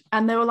weird.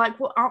 And they were like,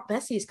 well, Aunt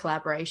Bessie's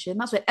collaboration.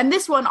 That's weird. And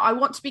this one, I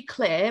want to be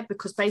clear,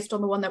 because based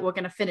on the one that we're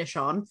going to finish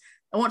on,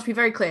 I want to be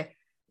very clear.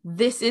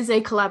 This is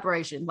a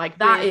collaboration. Like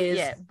that is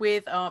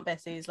with Aunt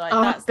Bessie's. Like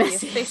Aunt that's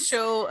Bessie's.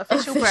 the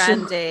official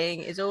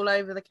branding is all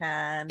over the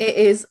can. It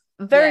is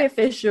very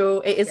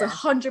official. It is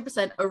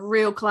 100% a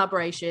real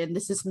collaboration.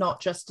 This is not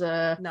just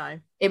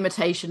a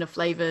imitation of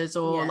flavors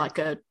or like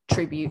a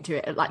tribute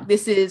to it. Like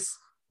this is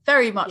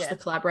very much the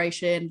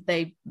collaboration.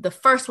 The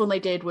first one they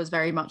did was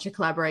very much a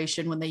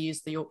collaboration when they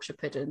used the Yorkshire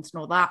puddings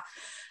and all that.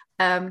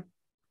 And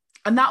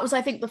that was,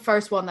 I think, the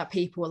first one that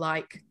people were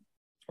like,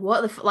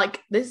 what the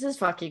like, this is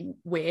fucking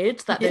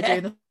weird that they're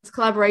doing this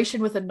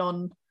collaboration with a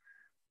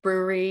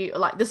non-brewery.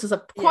 Like this is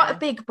quite a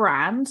big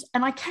brand.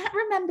 And I can't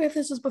remember if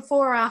this was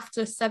before or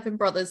after Seven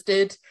Brothers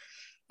did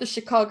the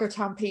Chicago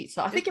Town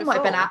Pizza. I think it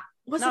might have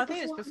been I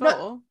think it was before.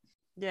 No,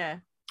 yeah.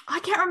 I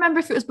can't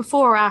remember if it was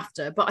before or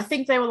after, but I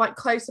think they were like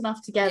close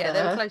enough together. Yeah,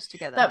 they were close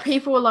together. That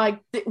people were like,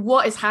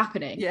 what is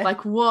happening? Yeah.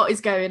 Like, what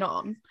is going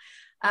on?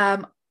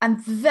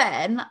 And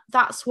then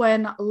that's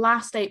when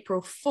last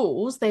April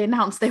Fools, they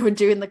announced they were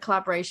doing the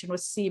collaboration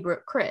with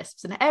Seabrook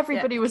Crisps. And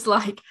everybody was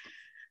like,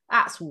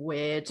 that's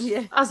weird.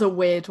 Yeah. That's a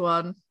weird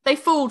one. They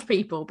fooled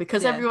people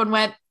because everyone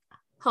went,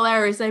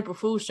 hilarious April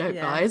Fool's joke,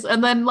 guys.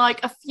 And then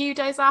like a few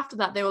days after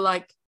that, they were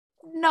like,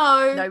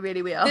 no,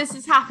 really we are. This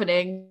is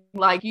happening.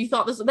 Like you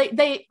thought this,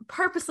 they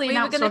purposely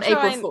announced on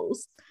April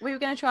Fools. We were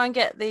going to try and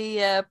get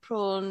the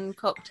prawn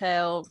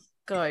cocktail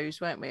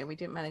goes, weren't we? We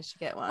didn't manage to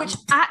get one. Which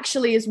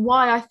actually is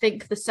why I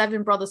think the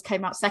Seven Brothers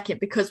came out second,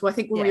 because I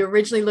think when we were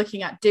originally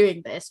looking at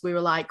doing this, we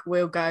were like,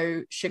 we'll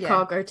go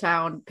Chicago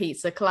Town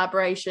Pizza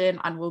collaboration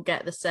and we'll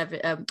get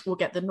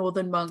the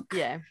Northern Monk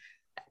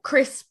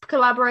crisp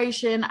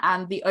collaboration,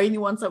 and the only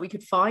ones that we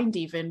could find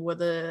even were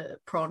the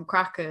prawn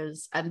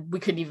crackers, and we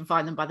couldn't even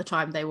find them by the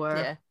time they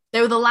were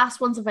the last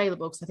ones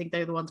available, because I think they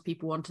were the ones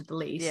people wanted the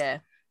least.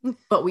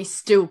 But we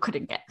still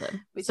couldn't get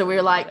them. So we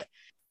were like,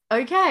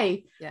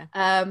 okay.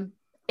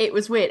 It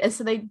was weird. And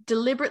so they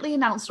deliberately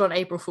announced it on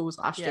April Fool's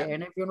last year,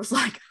 and everyone was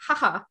like,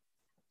 haha,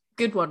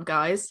 good one,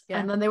 guys.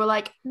 And then they were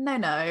like,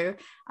 no.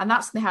 And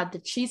that's when they had the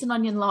cheese and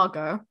onion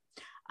lager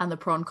and the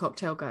prawn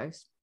cocktail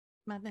ghost.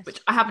 Madness. Which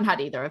I haven't had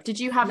either of. Did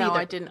you have either?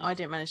 No, I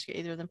didn't manage to get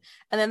either of them.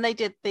 And then they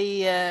did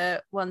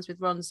the ones with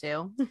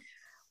Ronseal.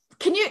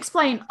 Can you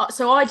explain?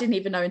 So I didn't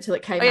even know until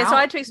it came out. So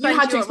I had to explain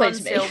to you what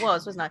Ronseal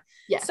was, wasn't I?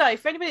 Yeah. So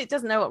for anybody that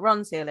doesn't know what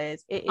Ronseal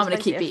is, I'm going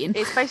to keep eating.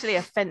 It's basically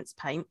a fence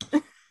paint.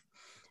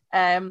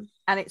 And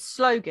its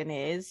slogan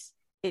is,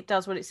 it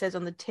does what it says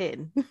on the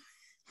tin,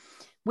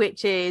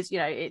 which is,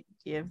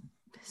 you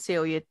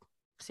seal your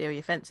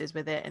fences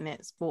with it, and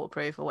it's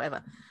waterproof or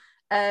whatever.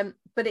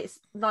 But it's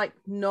like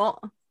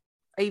not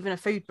even a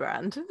food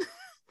brand.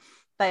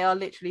 They are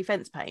literally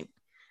fence paint.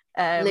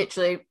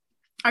 Literally.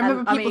 I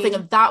remember people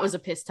thinking that was a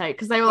piss take,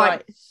 because they were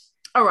like,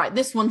 all right,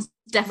 this one's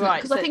definitely,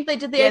 because I think they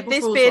did the April this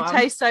Fool's beer one.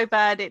 Tastes so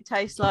bad it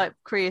tastes like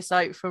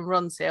creosote from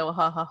Ronseal,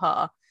 ha ha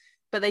ha.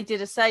 But they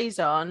did a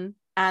saison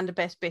and a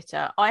best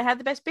bitter. I had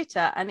the best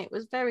bitter, and it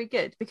was very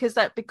good, because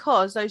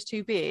those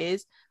two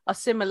beers are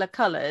similar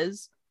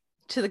colours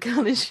to the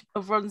colours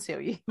of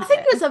Ronseal. I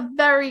think it was a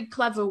very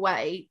clever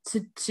way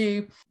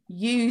to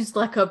use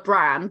like a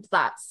brand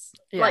that's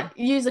like,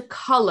 use a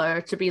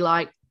colour to be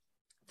like,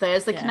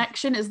 there's the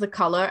connection is the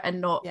colour, and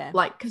not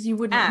like, because you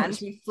wouldn't want it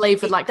to be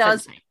flavoured like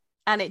fence paint.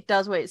 And it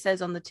does what it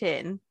says on the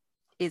tin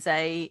is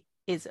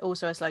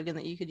also a slogan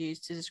that you could use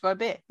to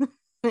describe it.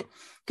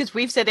 Because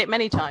we've said it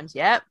many times.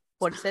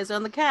 What it says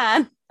on the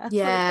can. That's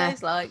what it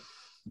tastes like.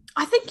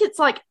 I think it's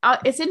like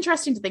it's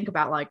interesting to think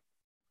about like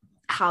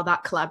how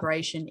that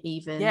collaboration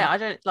even. I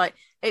don't like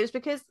it was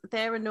because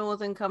they're a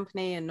northern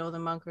company, and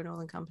Northern Monk are a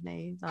northern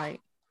company.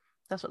 Like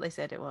that's what they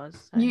said it was.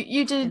 So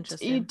you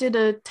did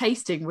a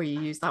tasting where you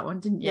used that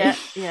one, didn't you?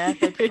 Yeah.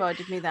 They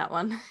provided me that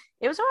one.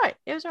 It was all right.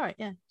 Yeah,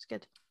 it's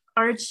good.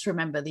 I just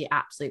remember the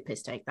absolute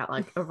piss take that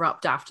like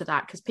erupt after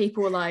that, because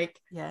people were like,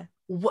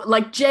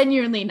 like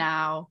genuinely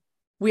now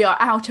we are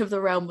out of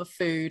the realm of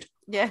food.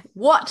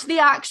 What the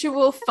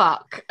actual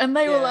fuck? And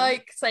they were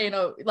like saying,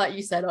 oh, like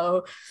you said,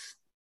 oh,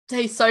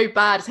 tastes so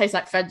bad, it tastes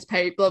like fence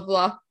paint, blah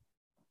blah.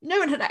 No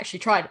one had actually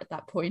tried it at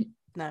that point.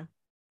 No.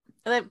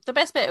 The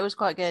best bit, it was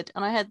quite good,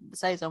 and I had the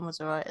saison was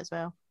all right as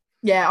well.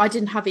 Yeah, I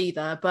didn't have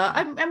either, but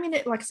I mean,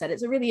 like I said,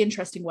 it's a really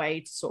interesting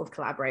way to sort of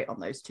collaborate on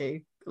those two,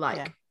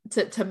 like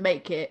to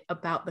make it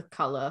about the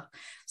colour.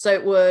 So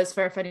it was,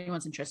 for if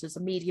anyone's interested, it's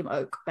a medium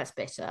oak best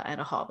bitter and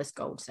a harvest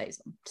gold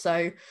saison.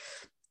 So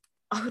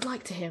I would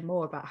like to hear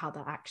more about how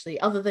that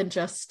actually, other than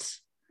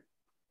just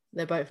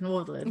they're both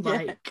northern,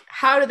 like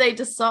how do they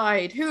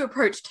decide who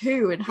approached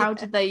who, and how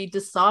did they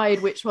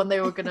decide which one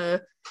they were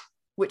gonna,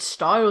 which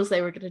styles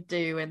they were gonna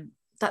do, and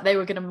that they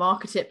were gonna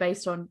market it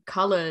based on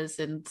colours,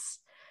 and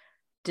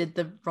did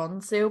the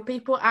Ronseal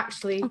people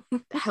actually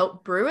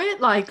help brew it?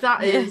 Like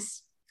that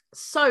is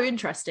so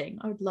interesting.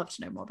 I would love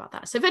to know more about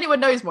that. So if anyone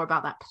knows more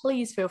about that,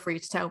 please feel free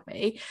to tell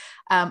me.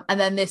 And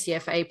then this year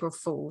for April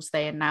Fools,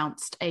 they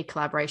announced a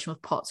collaboration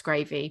with Potts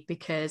Gravy,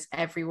 because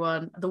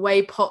everyone, the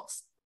way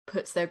Potts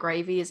puts their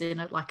gravy is in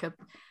a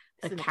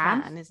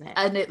can, isn't it?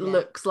 And it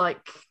looks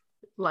like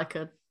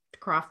a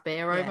craft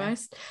beer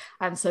almost.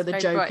 And so the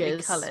joke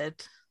is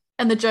coloured.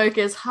 And the joke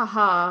is,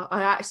 haha,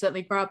 I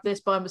accidentally grabbed this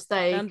by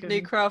mistake. And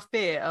new craft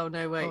beer. Oh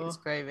no, wait, it's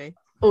gravy.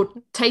 Or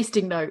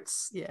tasting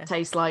notes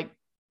taste like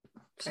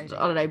crazy.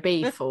 I don't know,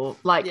 beef or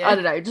like I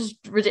don't know, just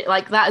ridiculous.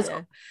 Like that is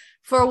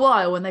for a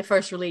while when they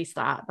first released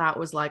that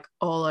was like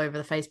all over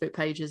the Facebook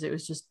pages. It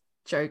was just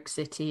joke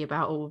city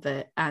about all of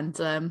it. And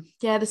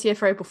this year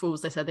for April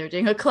Fools, they said they were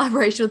doing a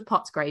collaboration with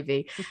Potts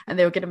Gravy, and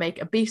they were going to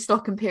make a beef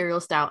stock imperial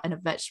stout and a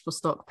vegetable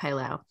stock pale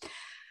ale.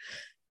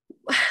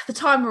 The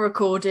time we're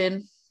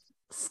recording,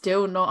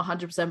 still not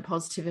 100%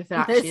 positive if it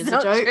actually is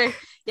a joke. True.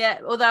 Yeah,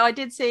 although I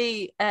did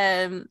see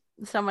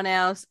someone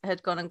else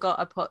had gone and got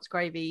a Potts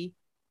Gravy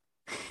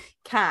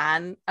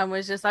can and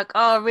was just like,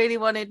 oh, I really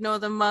wanted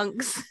Northern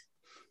Monk's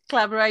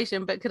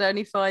collaboration, but could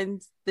only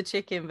find the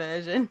chicken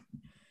version.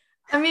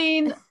 I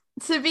mean,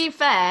 to be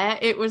fair,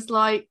 it was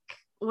like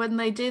when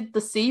they did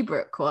the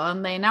Seabrook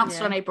one, they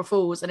announced it on April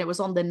Fools, and it was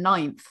on the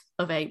 9th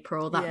of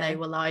April that they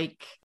were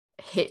like,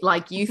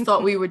 you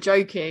thought we were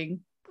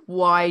joking.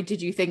 Why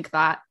did you think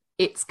that?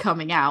 It's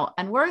coming out,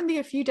 and we're only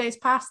a few days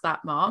past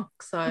that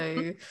mark.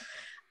 So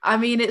I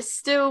mean, it's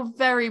still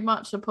very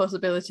much a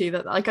possibility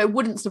that, like, it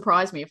wouldn't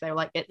surprise me if they were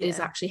like, it is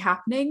actually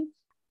happening.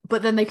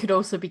 But then they could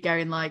also be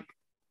going like,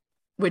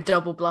 we're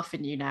double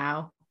bluffing you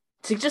now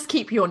to just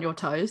keep you on your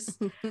toes.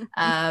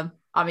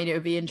 I mean, it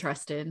would be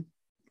interesting.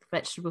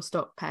 Vegetable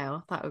stock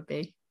pale, that would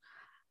be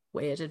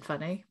weird and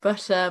funny. But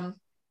so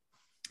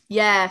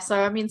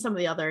I mean, some of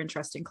the other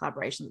interesting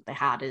collaborations that they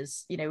had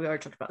is, we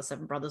already talked about the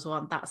Seven Brothers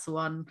one. That's the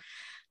one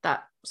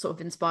that sort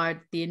of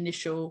inspired the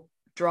initial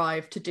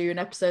drive to do an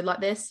episode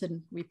like this,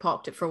 and we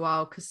parked it for a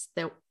while because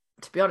to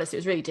be honest, it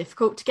was really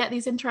difficult to get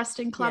these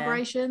interesting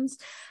collaborations.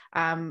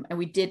 And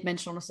we did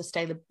mention on a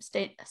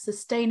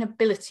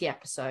sustainability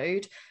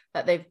episode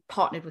that they've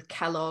partnered with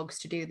Kellogg's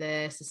to do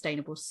their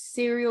sustainable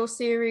cereal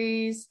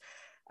series.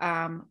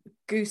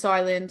 Goose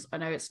Island, I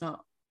know it's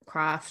not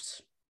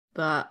Kraft,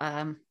 but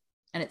and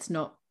it's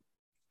not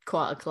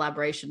quite a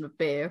collaboration with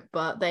beer,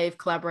 but they've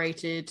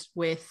collaborated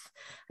with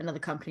another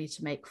company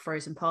to make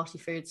frozen party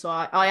food. So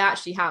I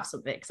actually have some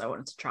of it because I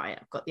wanted to try it.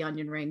 I've got the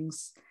onion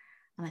rings,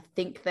 and I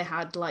think they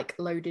had like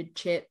loaded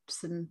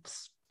chips and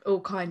all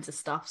kinds of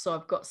stuff. So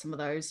I've got some of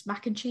those.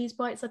 Mac and cheese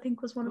bites, I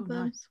think, was one of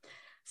them. Nice.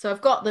 So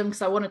I've got them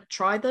because I want to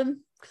try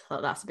them.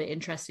 So that's a bit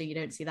interesting. You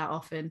don't see that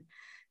often.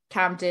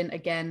 Camden,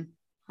 again,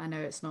 I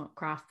know it's not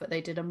Kraft, but they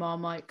did a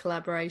Marmite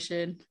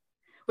collaboration,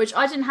 which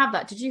I didn't have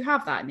that. Did you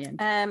have that in the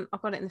end?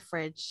 I've got it in the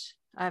fridge.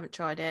 I haven't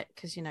tried it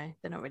because, you know,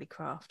 they're not really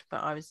Kraft,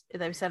 but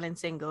they were selling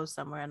singles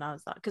somewhere, and I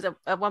was like, because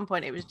at one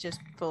point it was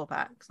just 4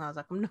 packs, and I was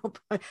like, I'm not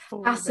buying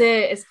 4. That's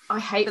it. I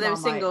hate but they were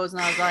singles,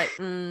 and I was like,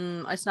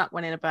 I snuck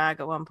one in a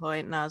bag at one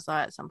point, and I was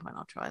like, at some point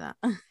I'll try that.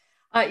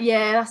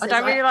 Yeah, I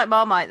don't really like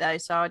Marmite though,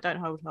 so I don't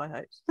hold high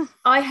hopes.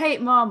 I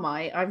hate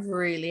Marmite. I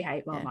really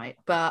hate Marmite,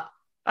 but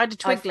I had a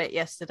Twiglet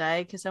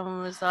yesterday because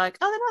someone was like,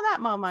 "Oh, they're not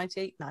that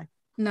Marmite-y."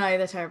 No,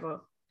 they're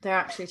terrible. They're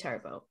actually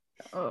terrible.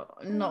 Oh,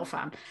 not a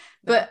fan.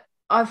 But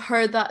I've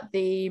heard that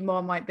the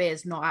Marmite beer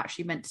is not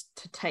actually meant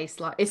to taste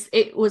like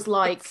it was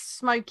like it's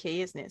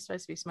smoky, isn't it? It's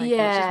supposed to be smoky,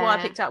 yeah. Which is why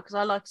I picked up because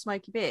I like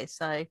smoky beer.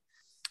 So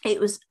it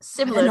was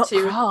similar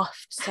to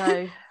Kraft.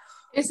 So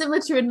it's similar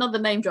to another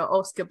name drop,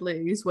 Oscar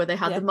Blues, where they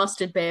had the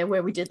mustard beer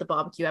where we did the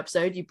barbecue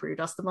episode. You brewed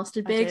us the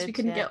mustard beer because we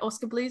couldn't get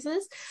Oscar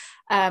Blueses.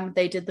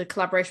 They did the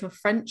collaboration with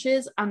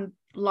French's, and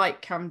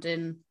like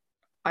Camden,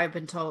 I've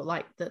been told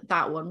like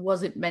that one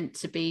wasn't meant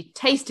to be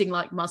tasting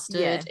like mustard.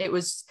 Yeah. It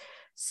was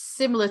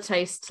similar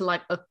taste to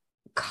like a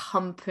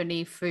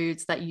company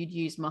foods that you'd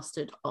use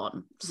mustard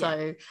on.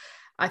 So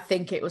I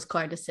think it was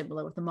kind of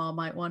similar with the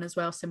Marmite one as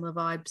well, similar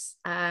vibes.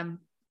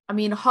 I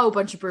mean, a whole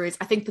bunch of breweries.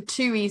 I think the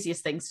 2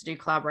 easiest things to do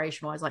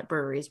collaboration wise, like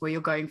breweries, where you're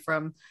going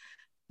from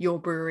your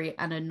brewery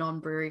and a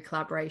non-brewery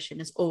collaboration,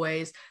 is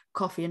always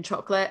coffee and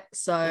chocolate.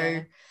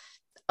 So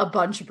a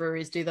bunch of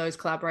breweries do those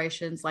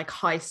collaborations. Like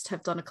Heist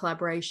have done a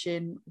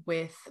collaboration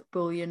with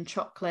Bullion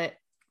Chocolate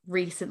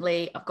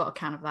recently. I've got a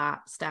can of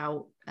that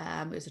stout.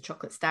 It was a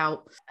chocolate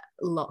stout.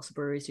 Lots of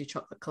breweries do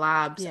chocolate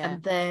collabs,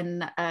 and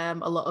then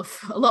a lot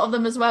of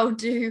them as well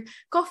do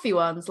coffee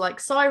ones. Like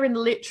Siren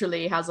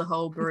literally has a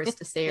whole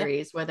barista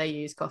series where they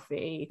use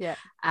coffee.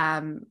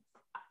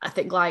 I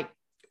think like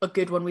a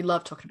good one, we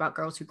love talking about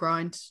Girls Who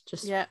Grind,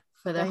 just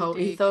for their whole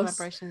ethos.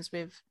 Collaborations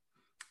with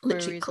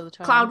literally all the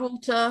time.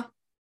 Cloudwater,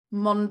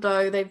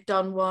 Mondo, they've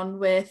done one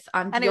with,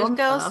 and it was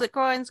Girls That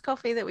Grinds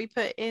Coffee that we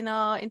put in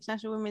our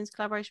International Women's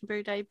Collaboration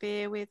Brew Day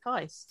beer with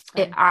Heist.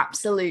 So. It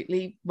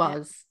absolutely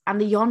was.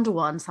 And the Yonder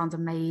one sounds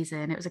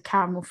amazing. It was a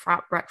caramel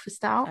frap breakfast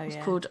stout. It was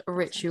called a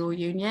Ritual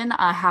Union.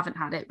 I haven't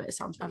had it, but it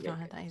sounds really good. I've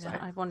not had that either.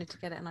 So. I wanted to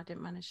get it and I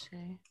didn't manage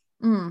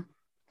to.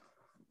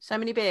 So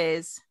many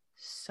beers,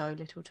 so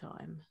little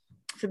time.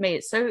 For me,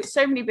 it's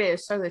so many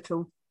beers, so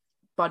little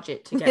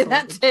budget to get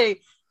that too.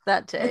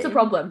 That too. It's a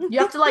problem. You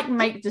have to like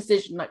make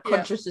decisions, like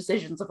conscious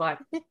decisions of like,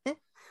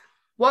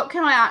 what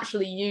can I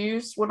actually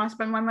use when I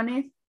spend my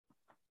money,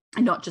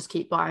 and not just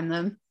keep buying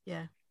them.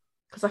 Yeah,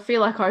 because I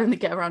feel like I only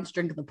get around to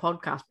drinking the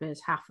podcast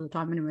beers half of the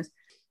time, anyways.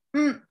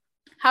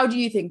 How do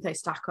you think they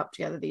stack up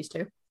together, these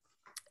two?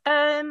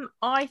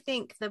 I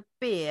think the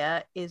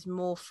beer is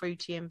more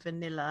fruity and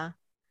vanilla,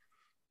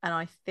 and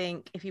I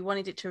think if you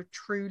wanted it to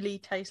truly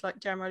taste like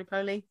Jam Roly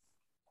Poly,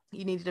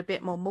 you needed a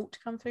bit more malt to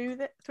come through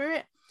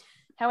it.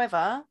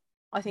 However,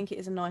 I think it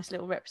is a nice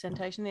little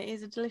representation. It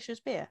is a delicious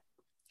beer.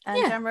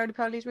 And Jam Roly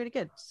Poly is really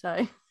good. So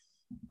I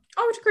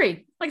would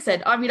agree. Like I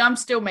said, I mean, I'm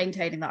still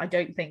maintaining that I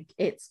don't think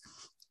it's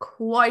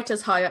quite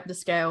as high up the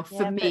scale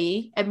for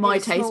me and my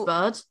taste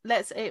bud.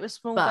 It was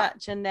small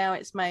batch, and now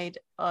it's made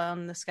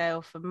on the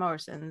scale for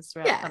Morrison's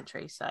throughout the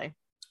country. So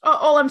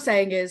all I'm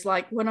saying is,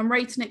 like, when I'm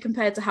rating it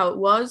compared to how it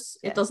was,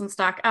 it doesn't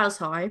stack as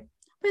high,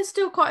 but it's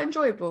still quite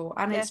enjoyable.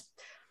 And it's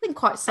I think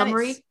quite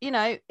summery.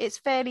 It's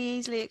fairly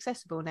easily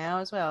accessible now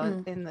as well,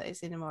 in that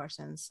it's in the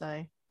Morrison's.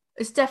 So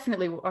it's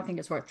definitely, I think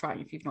it's worth trying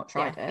if you've not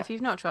tried it. If you've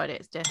not tried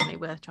it, it's definitely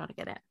worth trying to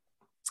get it.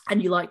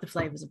 And you like the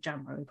flavours of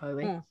Jam Roly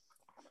Poly.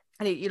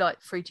 And you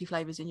like fruity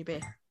flavours in your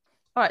beer.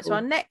 All right, so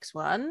our next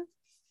one.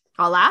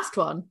 Our last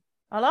one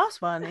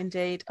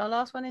indeed,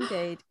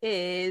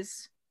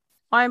 is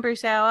Iron Brew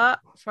Sour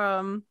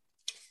from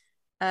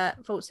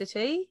Vault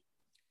City.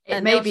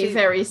 It may be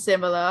very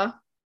similar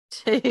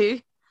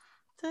to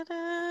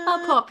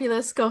a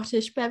popular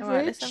Scottish beverage.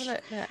 Right, let's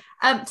have a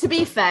look. To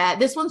be fair,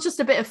 this one's just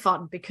a bit of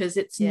fun because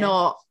it's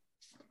not.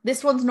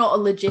 This one's not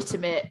a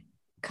legitimate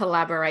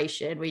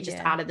collaboration. We just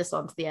added this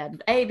on to the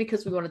end. A,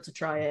 because we wanted to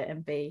try it,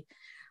 and B,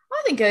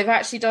 I think they've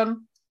actually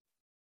done.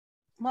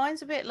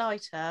 Mine's a bit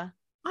lighter.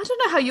 I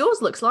don't know how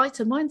yours looks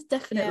lighter. Mine's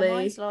definitely. Yeah,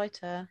 mine's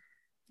lighter.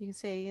 You can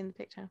see in the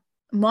picture.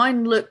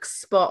 Mine looks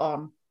spot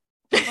on.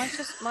 Mine's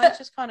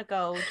just kind of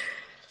gold.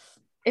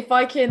 If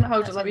I can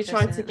hold That's on, let me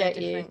try to interesting get that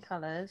they're you. different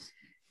colours.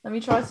 Let me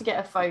try to get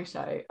a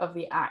photo of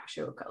the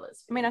actual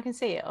colours. I mean, I can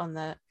see it on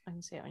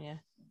you.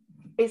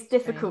 It's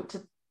difficult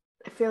to.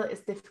 I feel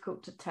it's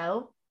difficult to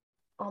tell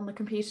on the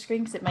computer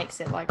screen because it makes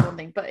it like one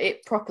thing, but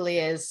it properly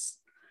is.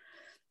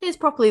 It's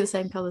properly the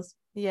same colours.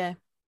 Yeah.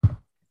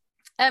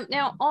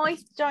 Now I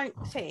don't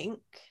think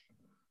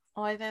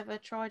I've ever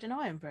tried an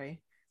Iron Brew.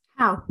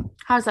 How?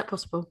 How is that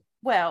possible?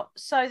 Well,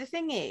 so the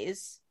thing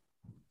is,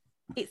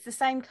 it's the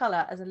same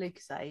colour as a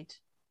Lucozade,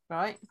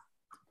 right?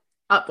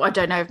 I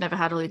don't know. I've never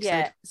had a Lucozade.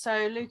 Yeah, so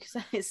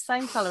Lucozade is the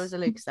same colour as a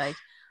Lucozade.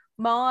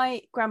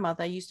 My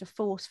grandmother used to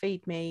force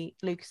feed me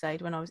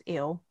Lucozade when I was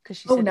ill because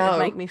she said it would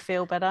make me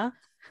feel better.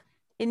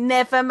 It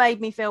never made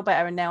me feel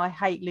better, and now I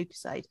hate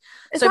Lucozade.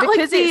 Is so that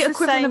because like the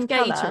equivalent of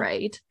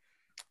Gatorade?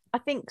 I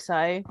think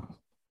so.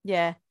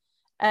 Yeah.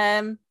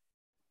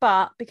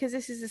 But because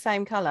this is the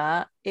same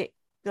colour, it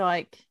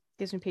like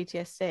gives me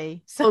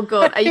PTSD. So, oh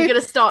god, are you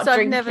gonna start so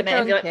drinking I've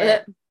never it? Drunk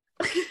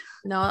it.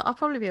 No, I'll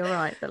probably be all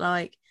right, but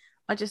like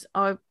I've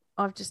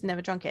just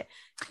never drunk it.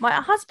 My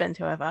husband,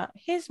 however,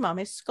 his mum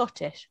is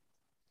Scottish.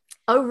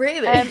 Oh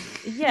really?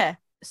 Yeah.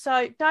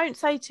 So don't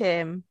say to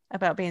him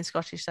about being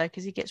Scottish though,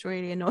 because he gets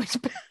really annoyed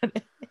about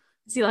it.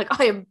 Is he like,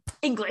 I am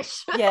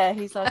English? Yeah,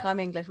 he's like, I'm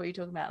English. What are you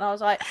talking about? And I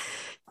was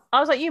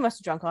like, you must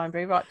have drunk Iron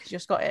Brew, right? Because you're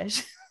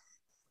Scottish.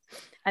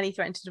 And he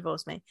threatened to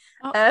divorce me.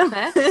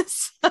 Oh,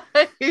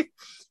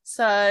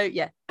 so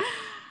yeah,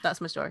 that's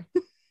my story.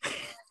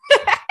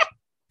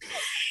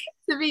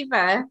 To be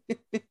fair,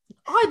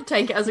 I'd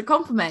take it as a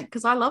compliment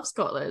because I love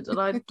Scotland and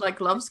I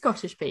like love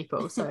Scottish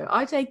people. So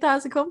I take that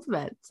as a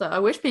compliment. So I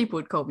wish people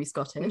would call me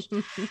Scottish,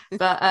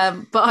 but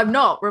I'm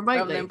not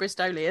remotely. Rather than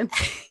Bristolian.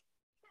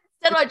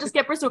 Then I just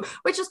get Bristol,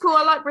 which is cool.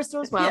 I like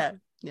Bristol as well.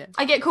 Yeah.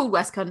 I get called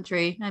West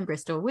Country and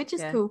Bristol, which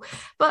is cool.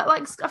 But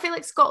like, I feel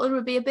like Scotland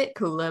would be a bit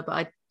cooler, but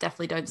I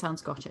definitely don't sound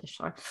Scottish.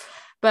 So,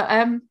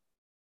 but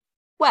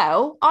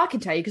well, I can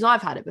tell you because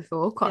I've had it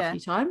before quite a few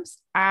times,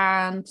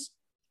 and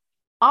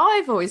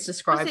I've always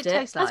described it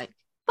taste like? As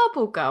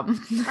bubble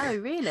gum. Oh,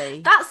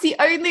 really? That's the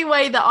only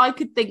way that I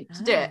could think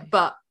to do it.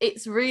 But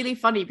it's really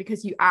funny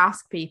because you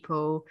ask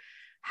people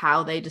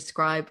how they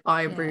describe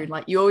Iron Brew,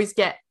 like you always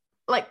get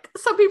like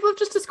some people have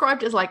just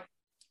described it as like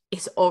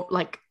it's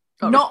like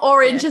not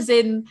orange as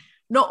in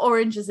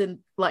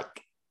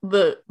like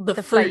the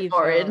fruit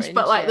orange,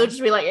 but like they'll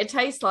just be like it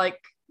tastes like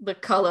the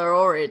color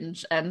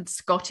orange and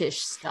Scottish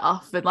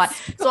stuff and like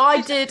so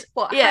I did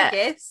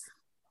haggis?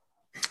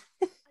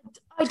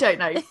 I don't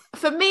know.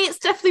 For me, it's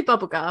definitely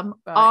bubblegum.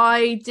 Right.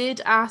 I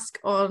did ask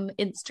on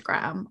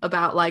Instagram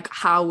about like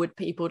how would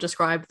people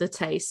describe the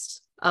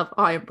taste of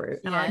Iron Brew,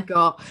 and I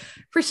got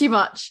pretty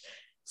much.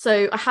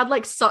 So I had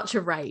like such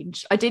a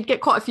range. I did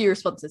get quite a few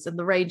responses, and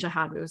the range I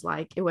had it was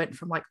like it went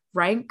from like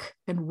rank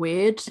and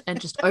weird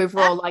and just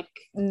overall like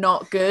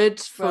not good,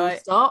 full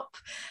stop.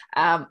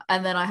 And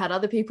then I had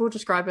other people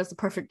describe it as the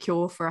perfect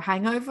cure for a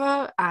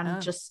hangover,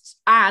 and just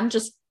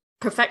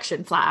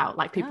perfection flat out.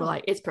 Like people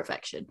like it's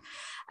perfection.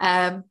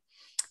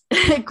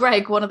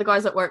 Greg, one of the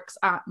guys that works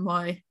at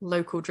my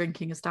local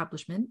drinking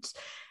establishment,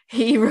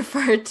 he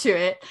referred to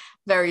it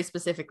very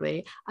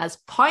specifically as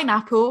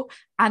pineapple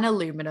and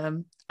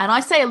aluminum. And I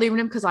say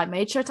aluminum because I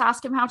made sure to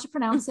ask him how to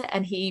pronounce it,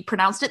 and he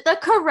pronounced it the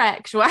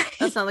correct way.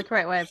 That's not the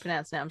correct way of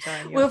pronouncing it. I'm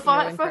sorry. We'll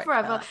fight for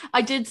forever.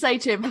 I did say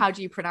to him, how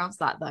do you pronounce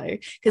that though?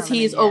 Because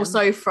he is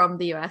also from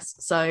the US.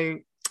 So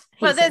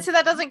well, so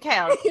that doesn't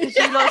count because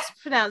you lost to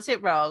pronounce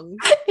it wrong.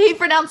 He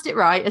pronounced it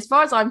right. As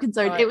far as I'm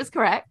concerned, it was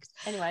correct.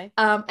 Anyway.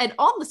 And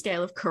on the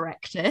scale of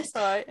correctness,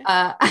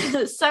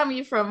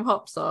 Sammy from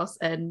Hop Sauce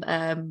and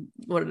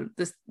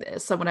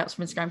someone else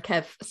from Instagram,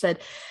 Kev, said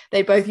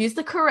they both used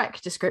the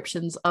correct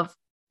descriptions of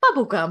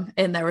bubblegum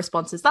in their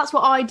responses. That's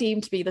what I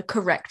deem to be the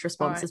correct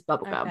response is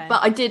bubblegum. Okay.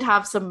 But I did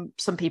have some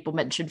people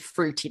mention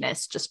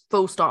fruitiness, just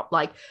full stop,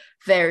 like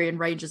varying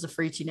ranges of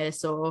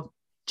fruitiness or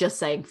just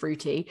saying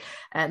fruity.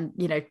 And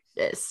you know,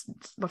 it's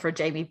my friend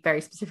Jamie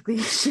very specifically,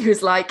 she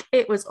was like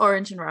it was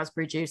orange and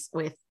raspberry juice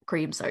with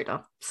cream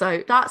soda.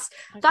 So that's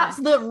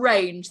the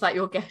range that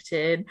you're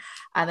getting.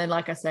 And then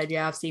like I said,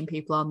 I've seen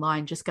people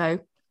online just go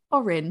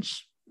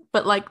orange,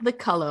 but like the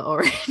color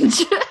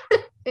orange.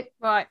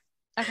 Right.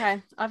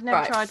 Okay, I've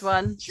never tried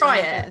one. Try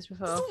it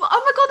before.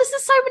 Oh my god, this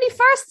is so many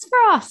firsts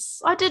for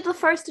us. I did the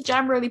first to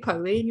Jam Roly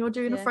Poly, and you're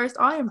doing the first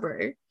Iron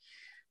Brew.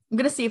 I'm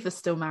gonna see if this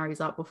still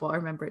marries up before I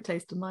remember it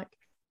tasting like.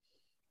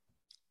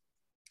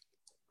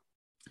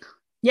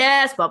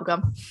 Yes,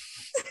 bubblegum.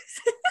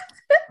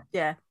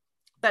 Yeah,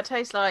 that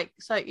tastes like,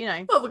 so you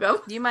know,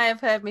 bubblegum. You may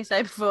have heard me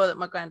say before that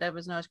my granddad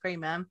was an ice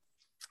cream man.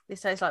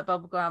 This tastes like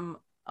bubblegum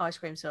ice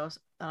cream sauce,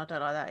 and I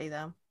don't like that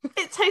either.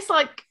 It tastes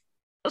like,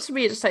 to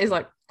me, it just tastes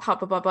like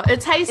Hubba Bubba. It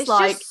tastes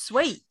like just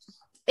sweet.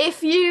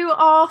 If you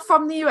are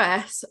from the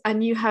US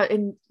and you like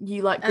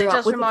and it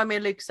does remind me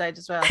of Lucozade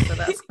as well, so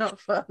that's not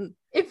fun.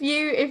 If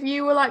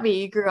you were like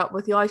me, you grew up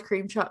with the ice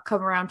cream truck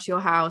come around to your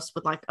house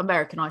with like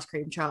American ice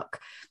cream truck,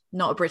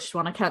 not a British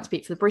one. I can't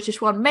speak for the British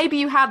one. Maybe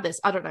you had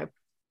this, I don't know.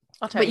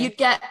 But you'd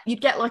get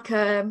like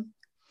a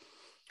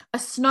a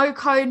snow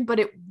cone, but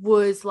it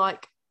was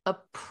like a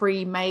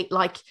pre-made,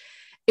 like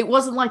it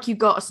wasn't like you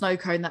got a snow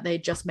cone that they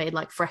just made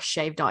like fresh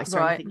shaved ice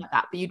or anything like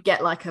that, but you'd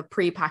get like a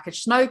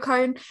pre-packaged snow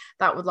cone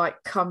that would like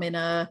come in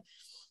a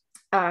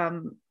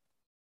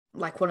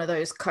like one of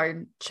those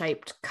cone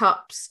shaped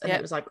cups, and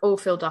it was like all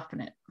filled up,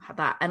 and it had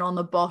that, and on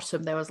the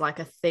bottom there was like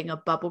a thing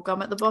of bubble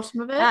gum at the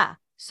bottom of it.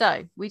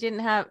 So we didn't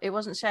have, it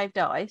wasn't shaved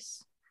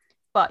ice,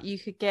 but you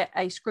could get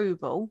a screw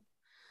ball,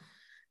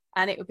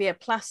 and it would be a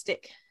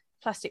plastic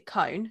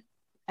cone,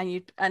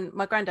 and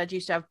my granddad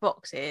used to have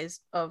boxes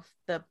of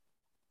the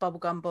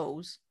bubblegum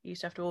balls. You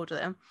used to have to order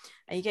them,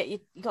 and you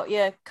got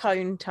your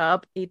cone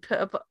tub, he'd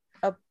put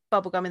a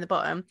bubblegum in the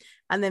bottom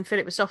and then fill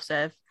it with soft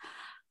serve.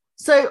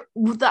 So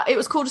that it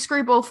was called a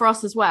screwball for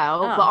us as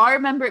well, but I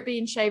remember it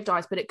being shaved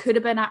ice, but it could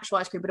have been actual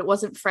ice cream, but it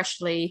wasn't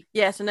freshly.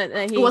 Yes, and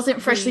it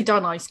wasn't freshly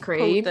done ice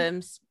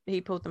cream.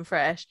 He pulled them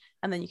fresh,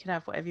 and then you could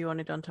have whatever you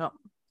wanted on top.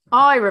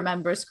 I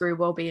remember a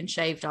screwball being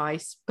shaved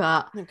ice,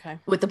 but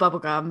with the bubble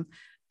gum,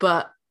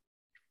 but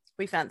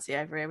we fancy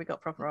over here. We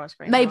got proper ice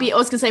cream. Maybe I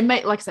was gonna say,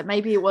 like I said,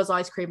 maybe it was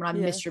ice cream and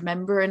I'm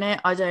misremembering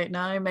it. I don't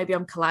know. Maybe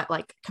I'm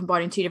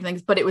combining two different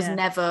things, but it was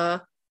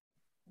never.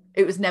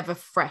 It was never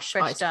fresh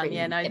ice done. cream.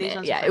 Yeah, no, these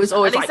ones. Yeah, it was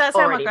always. At least like, that's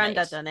how my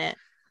granddad done it,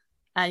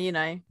 and you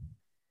know.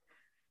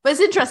 But it's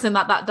interesting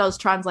that does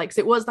translate, because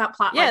it was that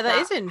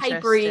that is interesting.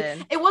 Papery.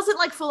 It wasn't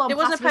like full on. It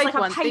wasn't plastic, paper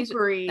it was like a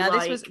papery.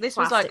 This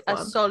was like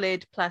a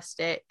solid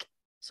plastic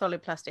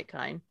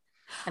cone,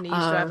 and he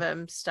used to have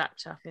them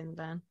stacked up in the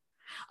van.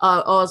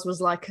 Ours was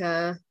like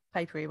a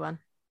papery one.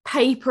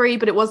 Papery,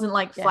 but it wasn't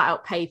like flat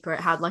out paper. It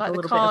had like a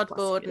little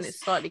cardboard, and it's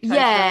slightly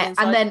coated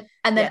and then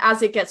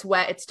as it gets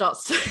wet, it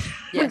starts to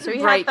so he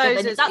had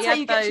those. That's how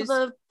you get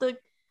to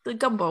the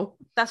gumball.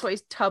 That's what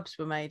his tubs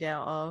were made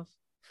out of,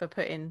 for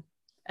putting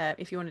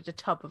if you wanted a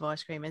tub of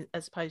ice cream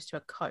as opposed to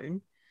a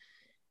cone.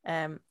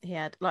 He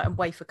had like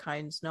wafer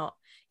cones.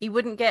 He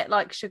wouldn't get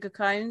like sugar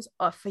cones.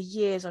 For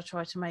years I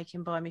tried to make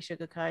him buy me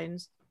sugar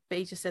cones, but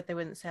he just said they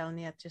wouldn't sell, and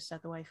he just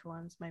had the wafer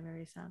ones. Made me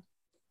really sad.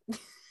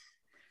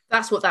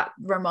 That's what that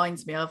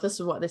reminds me of. This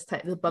is what the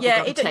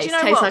bubblegum tastes. Do you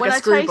know tastes what? like when a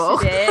screwball.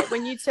 I tasted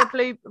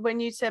it, when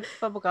you said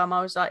bubblegum,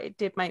 I was like, it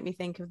did make me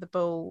think of the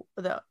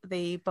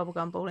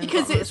bubblegum ball.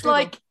 Because it's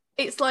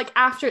like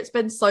after it's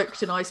been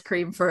soaked in ice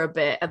cream for a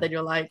bit, and then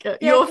you're like,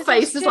 your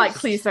face is like,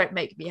 please don't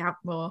make me have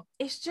more.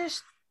 It's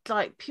just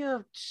like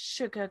pure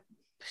sugar.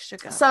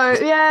 So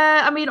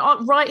yeah, I mean,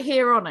 right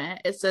here on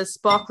it says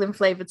sparkling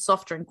flavored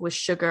soft drink with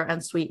sugar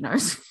and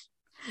sweeteners.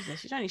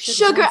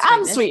 Sugar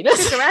and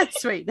sweetness. Sugar and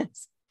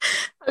sweetness.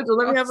 Hold on,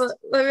 let me have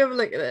a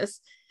look at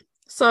this.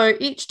 So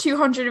each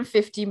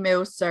 250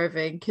 ml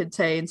serving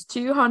contains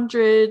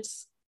 200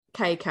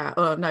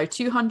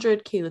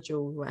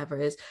 kilojoules, whatever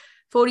it is,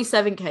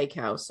 47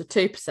 kcal, so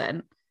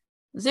 2%,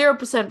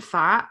 0%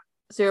 fat,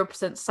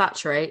 0%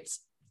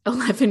 saturates,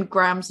 11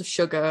 grams of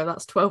sugar,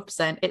 that's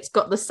 12%. It's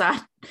got the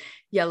sad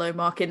yellow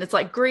marking. It's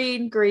like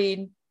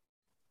green,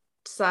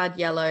 sad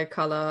yellow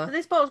colour. So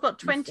this bottle's got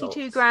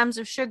 22 grams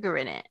of sugar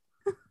in it.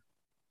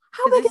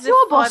 How big is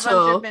your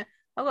bottle?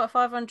 I've got a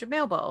 500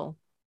 ml bottle,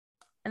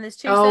 and there's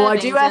two. Oh, I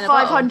do have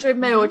 500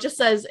 ml. It just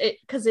says it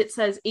because it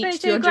says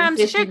each 2 grams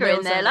of sugar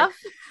in there, love.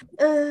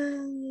 I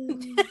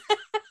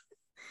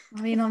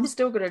mean, I'm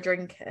still gonna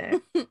drink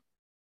it,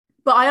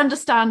 but I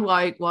understand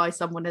why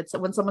someone had said,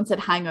 when someone said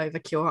hangover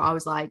cure, I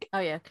was like, oh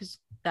yeah, because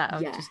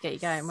that'll just get you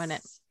going, won't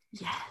it?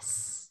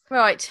 Yes.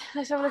 Right,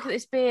 let's have a look at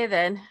this beer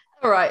then.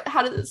 All right,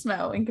 how does it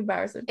smell in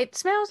comparison? It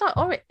smells like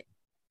orange.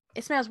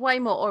 It smells way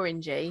more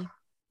orangey.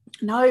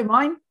 No,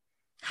 mine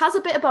has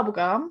a bit of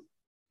bubblegum,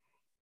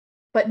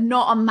 but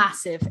not a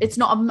massive. It's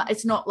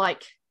not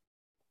like.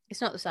 It's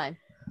not the same.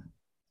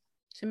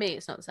 To me,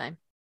 it's not the same.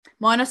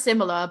 Mine are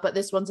similar, but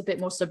this one's a bit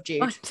more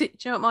subdued. Do you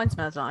know what mine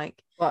smells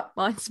like? What?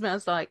 Mine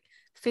smells like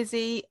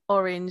fizzy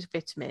orange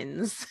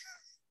vitamins.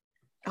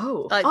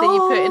 Oh. Like that you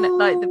put in,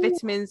 like the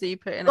vitamins that you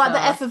put in. Like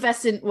the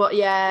effervescent, what?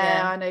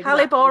 Yeah, I know.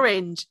 Halib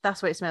orange.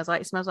 That's what it smells like.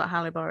 It smells like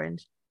Halib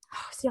orange.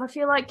 See, I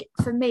feel like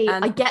for me,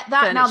 and I get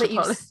that now that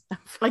you've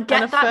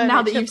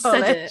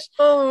said it.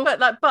 Oh,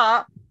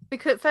 but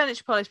because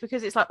furniture polish,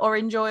 because it's like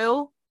orange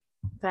oil.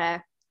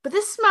 Fair, but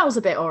this smells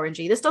a bit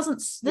orangey. This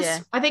doesn't.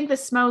 I think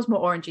this smells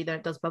more orangey than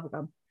it does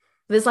bubblegum.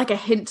 There's like a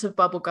hint of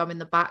bubblegum in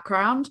the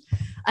background,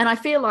 and I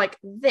feel like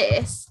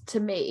this,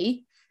 to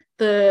me,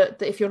 the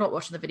if you're not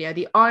watching the video,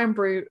 the Iron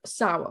Brew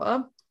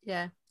sour,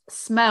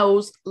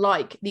 smells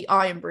like the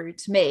Iron Brew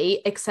to me,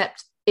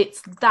 except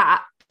it's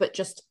that, but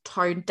just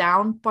toned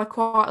down by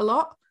quite a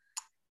lot.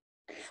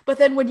 But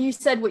then when you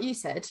said what you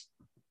said,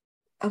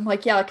 I'm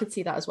like, yeah, I could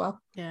see that as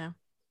well. Yeah.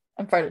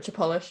 And furniture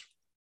polish.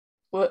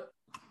 What?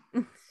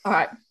 All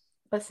right,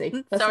 let's see.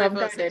 Sorry,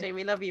 Felicity,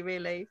 we love you,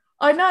 really.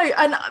 I know,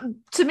 and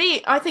to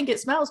me, I think it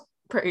smells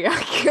pretty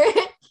accurate.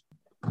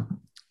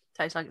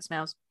 Tastes like it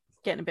smells.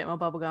 Getting a bit more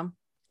bubblegum,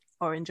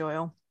 orange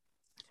oil.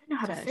 I don't know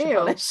how to feel.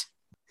 Polish.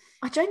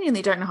 I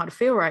genuinely don't know how to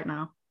feel right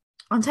now.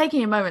 I'm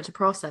taking a moment to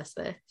process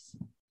this.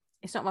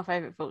 It's not my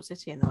favourite Vault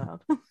City in the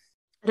world.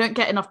 I don't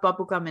get enough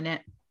bubblegum in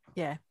it.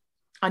 Yeah.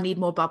 I need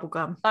more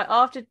bubblegum. Like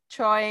after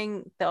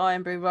trying the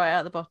Iron Brew right out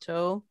of the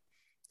bottle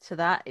to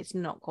that, it's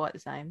not quite the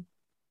same.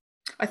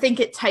 I think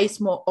it tastes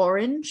more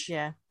orange.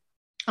 Yeah.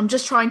 I'm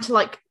just trying to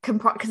like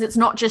because it's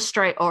not just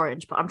straight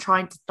orange, but I'm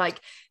trying to like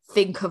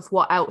think of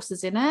what else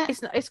is in it.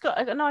 It's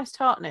got a nice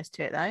tartness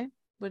to it though.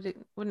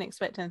 Wouldn't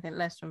expect anything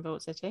less from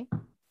Vault City.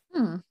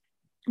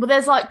 But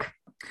there's like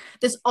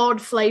this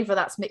odd flavor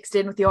that's mixed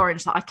in with the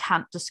orange that I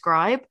can't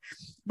describe,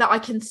 that I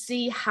can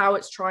see how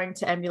it's trying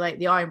to emulate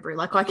the Iron Brew.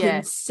 Like I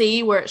can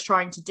see where it's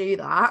trying to do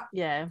that.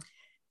 Yeah.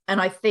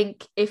 And I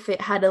think if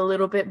it had a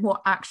little bit more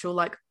actual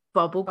like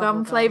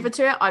bubblegum flavor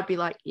to it, I'd be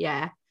like,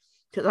 yeah.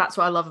 Because that's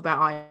what I love about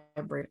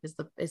Iron Brew is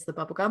the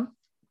bubblegum.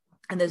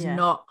 And there's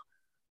not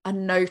a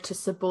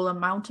noticeable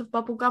amount of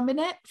bubblegum in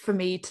it for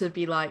me to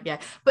be like, yeah.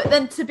 But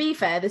then to be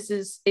fair,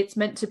 it's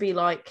meant to be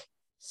like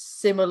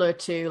similar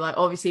to like,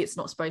 obviously it's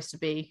not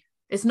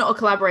a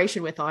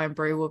collaboration with Iron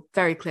Brew. We're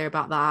very clear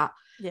about that.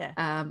 Yeah.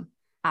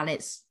 And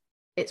it's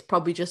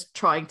probably just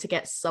trying to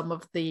get some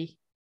of the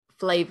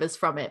flavors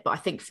from it. But I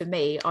think for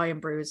me, Iron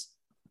Brew is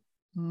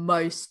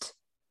most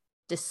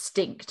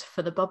distinct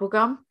for the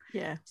bubblegum.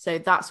 Yeah. So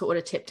that's what would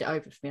have tipped it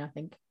over for me, I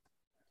think.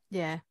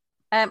 Yeah.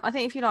 I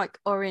think if you like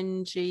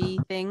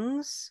orangey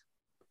things,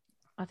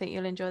 I think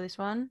you'll enjoy this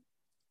one.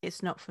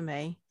 It's not for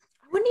me.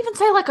 I wouldn't even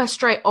say like a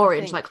straight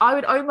orange. Like I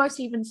would almost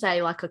even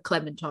say like a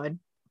clementine.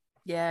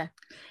 Yeah.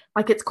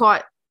 Like it's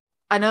quite,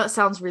 I know it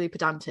sounds really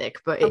pedantic,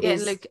 but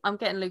I'm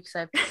getting Lucas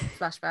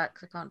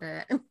flashbacks. I can't do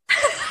it.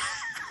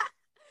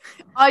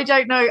 I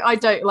don't know.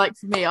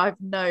 For me, I have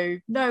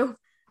no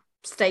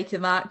stake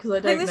in that because I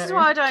don't know. This is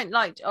why I don't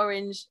like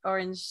orange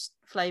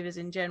flavors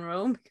in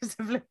general, because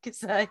of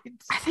Lucozade.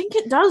 I think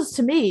it does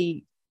to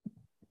me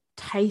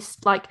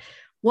taste like,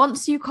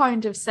 once you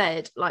kind of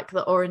said like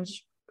the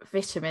orange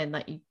vitamin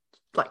that you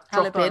like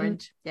drop in,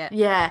 orange.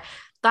 Yeah,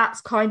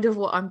 that's kind of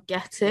what I'm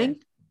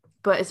getting.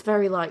 But it's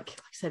very like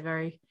I said,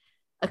 very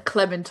a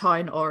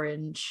clementine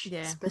orange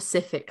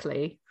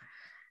specifically.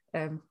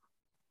 I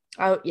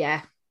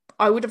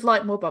would have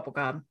liked more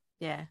bubblegum.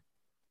 Yeah.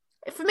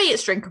 For me,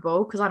 it's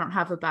drinkable because I don't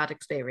have a bad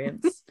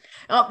experience.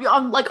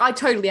 I'm like, I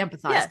totally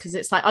empathize because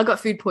it's like I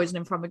got food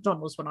poisoning from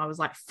McDonald's when I was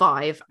like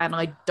 5, and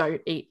I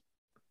don't eat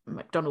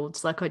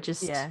McDonald's. Like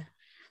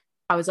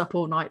I was up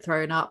all night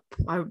throwing up.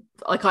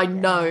 I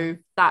know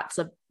that's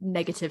a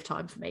negative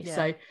time for me.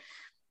 So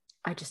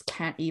I just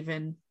can't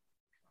even.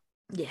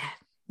 Yeah,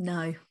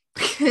 no.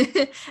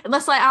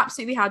 Unless I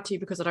absolutely had to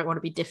because I don't want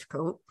to be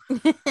difficult.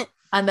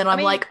 And then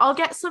I'm like, I'll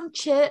get some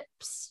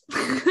chips.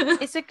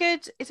 It's a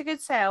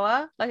good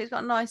sour. Like it's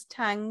got a nice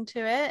tang to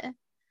it.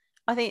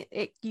 I think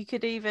you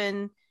could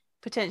even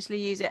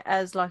potentially use it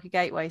as like a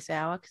gateway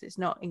sour because it's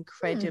not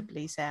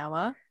incredibly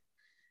sour.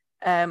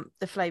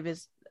 The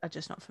flavors are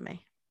just not for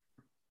me.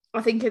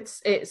 I think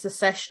it's a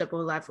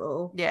sessionable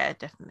level. Yeah,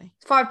 definitely.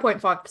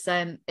 5.5%,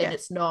 and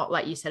it's not,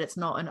 like you said, it's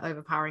not an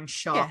overpowering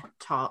sharp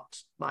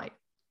tart like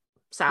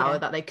sour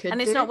that they could.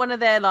 And it's not one of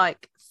their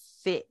like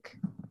thick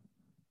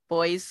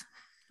boys.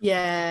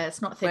 Yeah,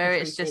 it's not thick. Where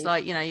it's just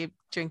like, you're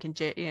drinking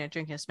a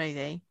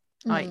smoothie.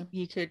 Like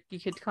you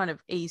could kind of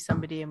ease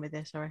somebody in with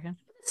this, I reckon.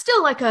 It's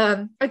still like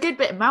a good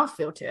bit of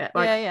mouthfeel to it.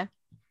 Like, yeah.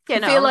 I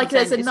feel like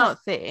there's enough. It's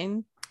not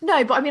thin.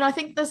 No, but I mean, I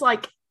think there's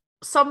like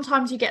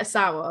sometimes you get a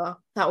sour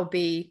that will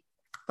be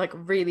like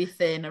really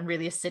thin and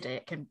really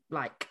acidic and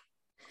like.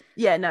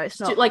 Yeah, no, it's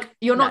not. Like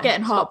you're not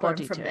getting heartburn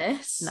from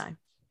this. No.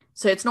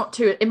 So it's not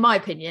too, in my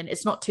opinion,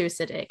 it's not too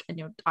acidic,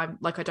 and I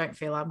don't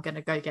feel I'm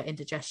gonna go get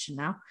indigestion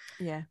now.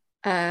 Yeah.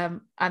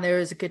 And there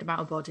is a good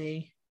amount of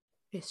body.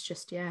 It's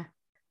just I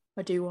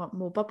do want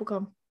more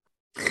bubblegum.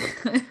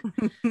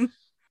 But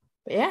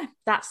yeah,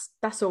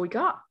 that's all we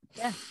got.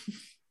 Yeah.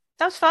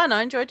 That was fun.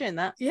 I enjoyed doing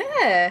that.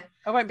 Yeah.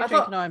 I won't be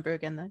drinking Iron Brew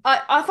again though.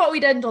 I thought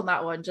we'd end on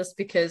that one just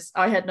because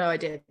I had no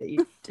idea that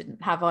you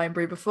didn't have Iron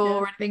Brew before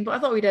or anything, but I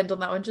thought we'd end on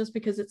that one just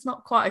because it's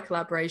not quite a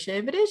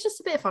collaboration, but it's just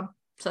a bit of fun.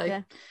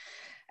 So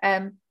I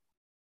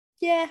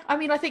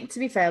mean, I think to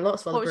be fair,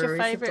 lots of other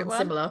breweries have done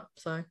similar.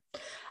 So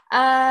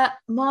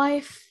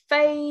my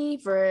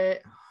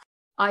favourite,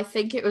 I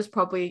think it was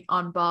probably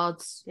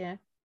Unbarred's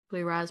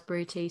blue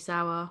raspberry tea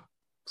sour.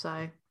 So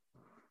I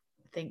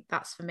think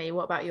that's for me.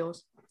 What about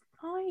yours?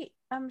 I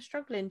am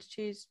struggling to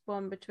choose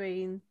one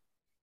between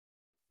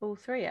all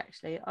three,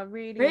 actually. I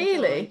really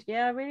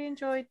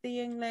enjoyed the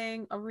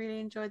Yuengling. I really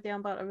enjoyed the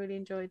Unbarred. I really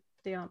enjoyed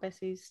the Aunt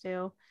Bessie's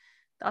still.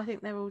 I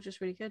think they're all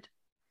just really good.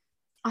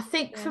 I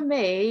think for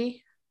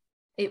me,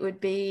 it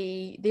would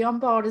be the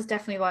Unbarred is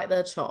definitely like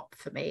the top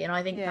for me, and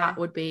I think that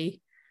would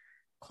be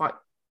quite,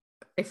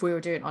 if we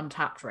were doing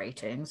Untapped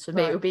ratings for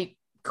me, it would be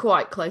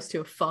quite close to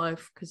a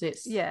 5 because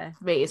it's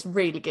for me, it's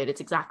really good.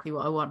 It's exactly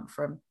what I want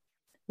from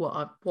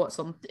what's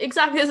on,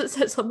 exactly as it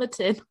says on the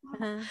tin.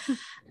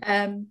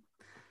 And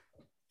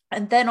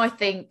then I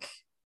think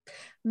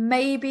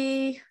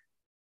maybe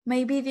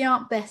the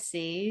Aunt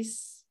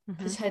Bessie's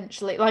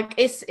potentially, like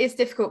it's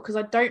difficult because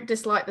I don't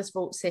dislike this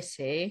Vault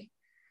City.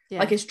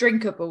 Like it's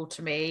drinkable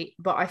to me,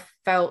 but I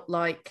felt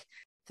like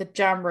the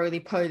Jam Roly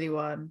Poly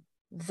one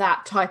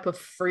that type of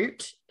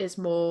fruit is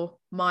more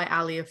my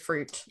alley of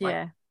fruit.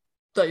 Yeah.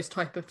 Those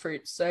type of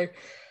fruits. So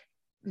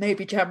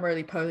maybe Jam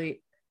Roly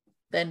Poly,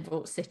 then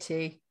Vault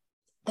City,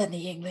 then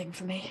the Yingling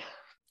for me.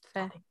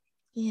 Fair.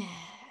 Yeah.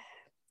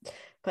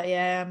 But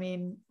yeah, I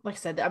mean, like I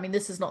said, I mean,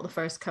 this is not the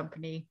first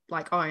company,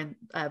 like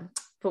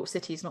Vault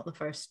City is not the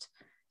first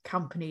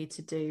company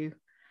to do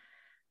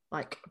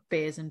like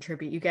beers and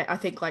tribute. You get, I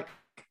think, like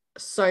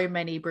so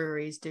many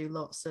breweries do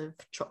lots of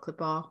chocolate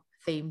bar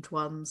themed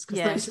ones,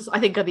 because those just, I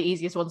think, are the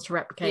easiest ones to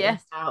replicate and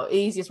sell,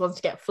 easiest ones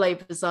to get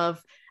flavors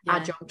of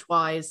adjunct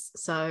wise.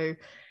 So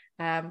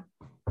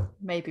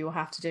maybe we'll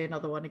have to do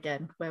another one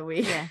again where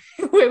we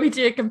where we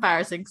do a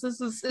comparison, because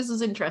this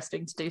was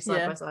interesting to do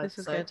side by side. This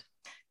was good.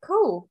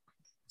 Cool.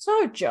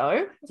 So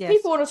Jo, if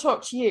people want to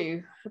talk to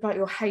you about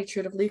your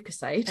hatred of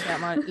Lucozade, about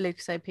my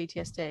Lucozade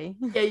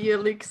PTSD, your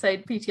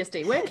Lucozade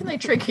PTSD, where can they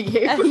trigger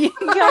you? You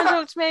can go and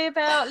talk to me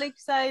about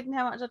Lucozade and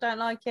how much I don't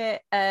like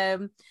it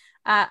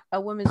at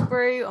A Woman's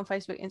Brew on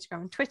Facebook,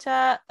 Instagram and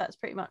Twitter. That's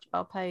pretty much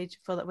our page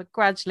for that. We're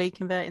gradually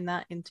converting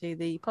that into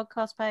the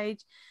podcast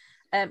page.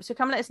 So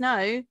come let us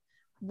know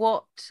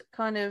what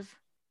kind of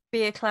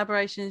beer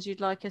collaborations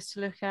you'd like us to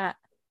look at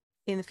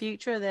in the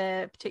future. Are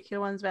there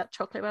particular ones about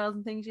chocolate bars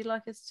and things you'd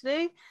like us to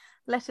do?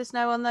 Let us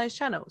know on those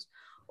channels.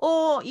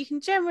 Or you can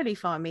generally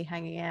find me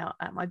hanging out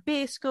at my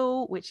beer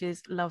school, which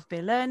is Love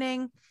Beer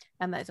Learning,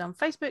 and that is on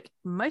Facebook,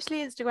 mostly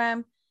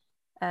Instagram,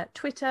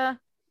 Twitter,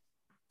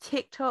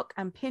 TikTok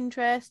and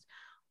Pinterest.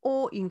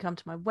 Or you can come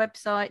to my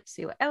website,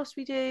 see what else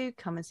we do,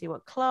 come and see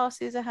what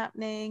classes are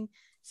happening,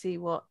 see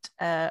what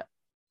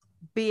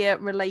beer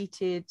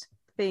related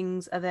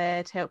things are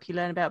there to help you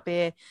learn about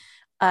beer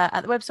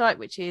at the website,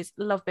 which is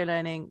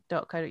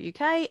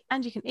lovebeerlearning.co.uk,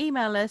 and you can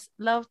email us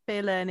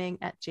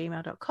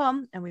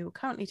lovebeerlearning@gmail.com, and we will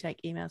currently take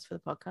emails for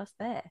the podcast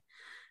there.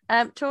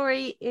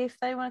 Tori, if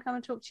they want to come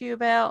and talk to you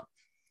about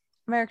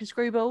American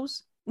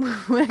Screwballs,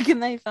 where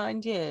can they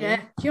find you? Yeah,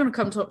 do you want to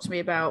come talk to me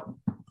about,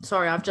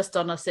 sorry, I've just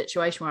done a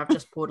situation where I've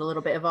just poured a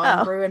little bit of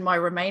Iron Brew in my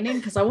remaining,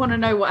 because I want to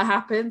know what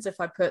happens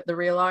if I put the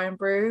real Iron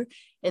Brew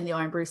in the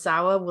Iron Brew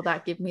Sour. Will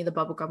that give me the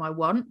bubblegum I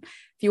want?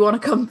 If you want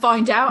to come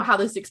find out how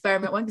this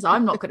experiment went, because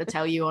I'm not going to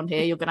tell you on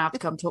here, you're going to have to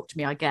come talk to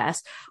me, I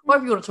guess. Or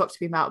if you want to talk to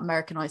me about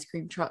American ice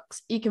cream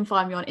trucks, you can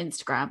find me on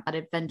Instagram at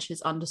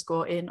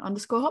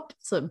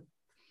adventures_in_Hopson.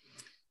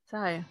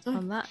 So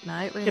on that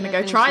note, we're going to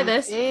go try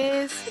this.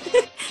 Cheers.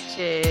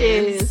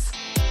 Cheers.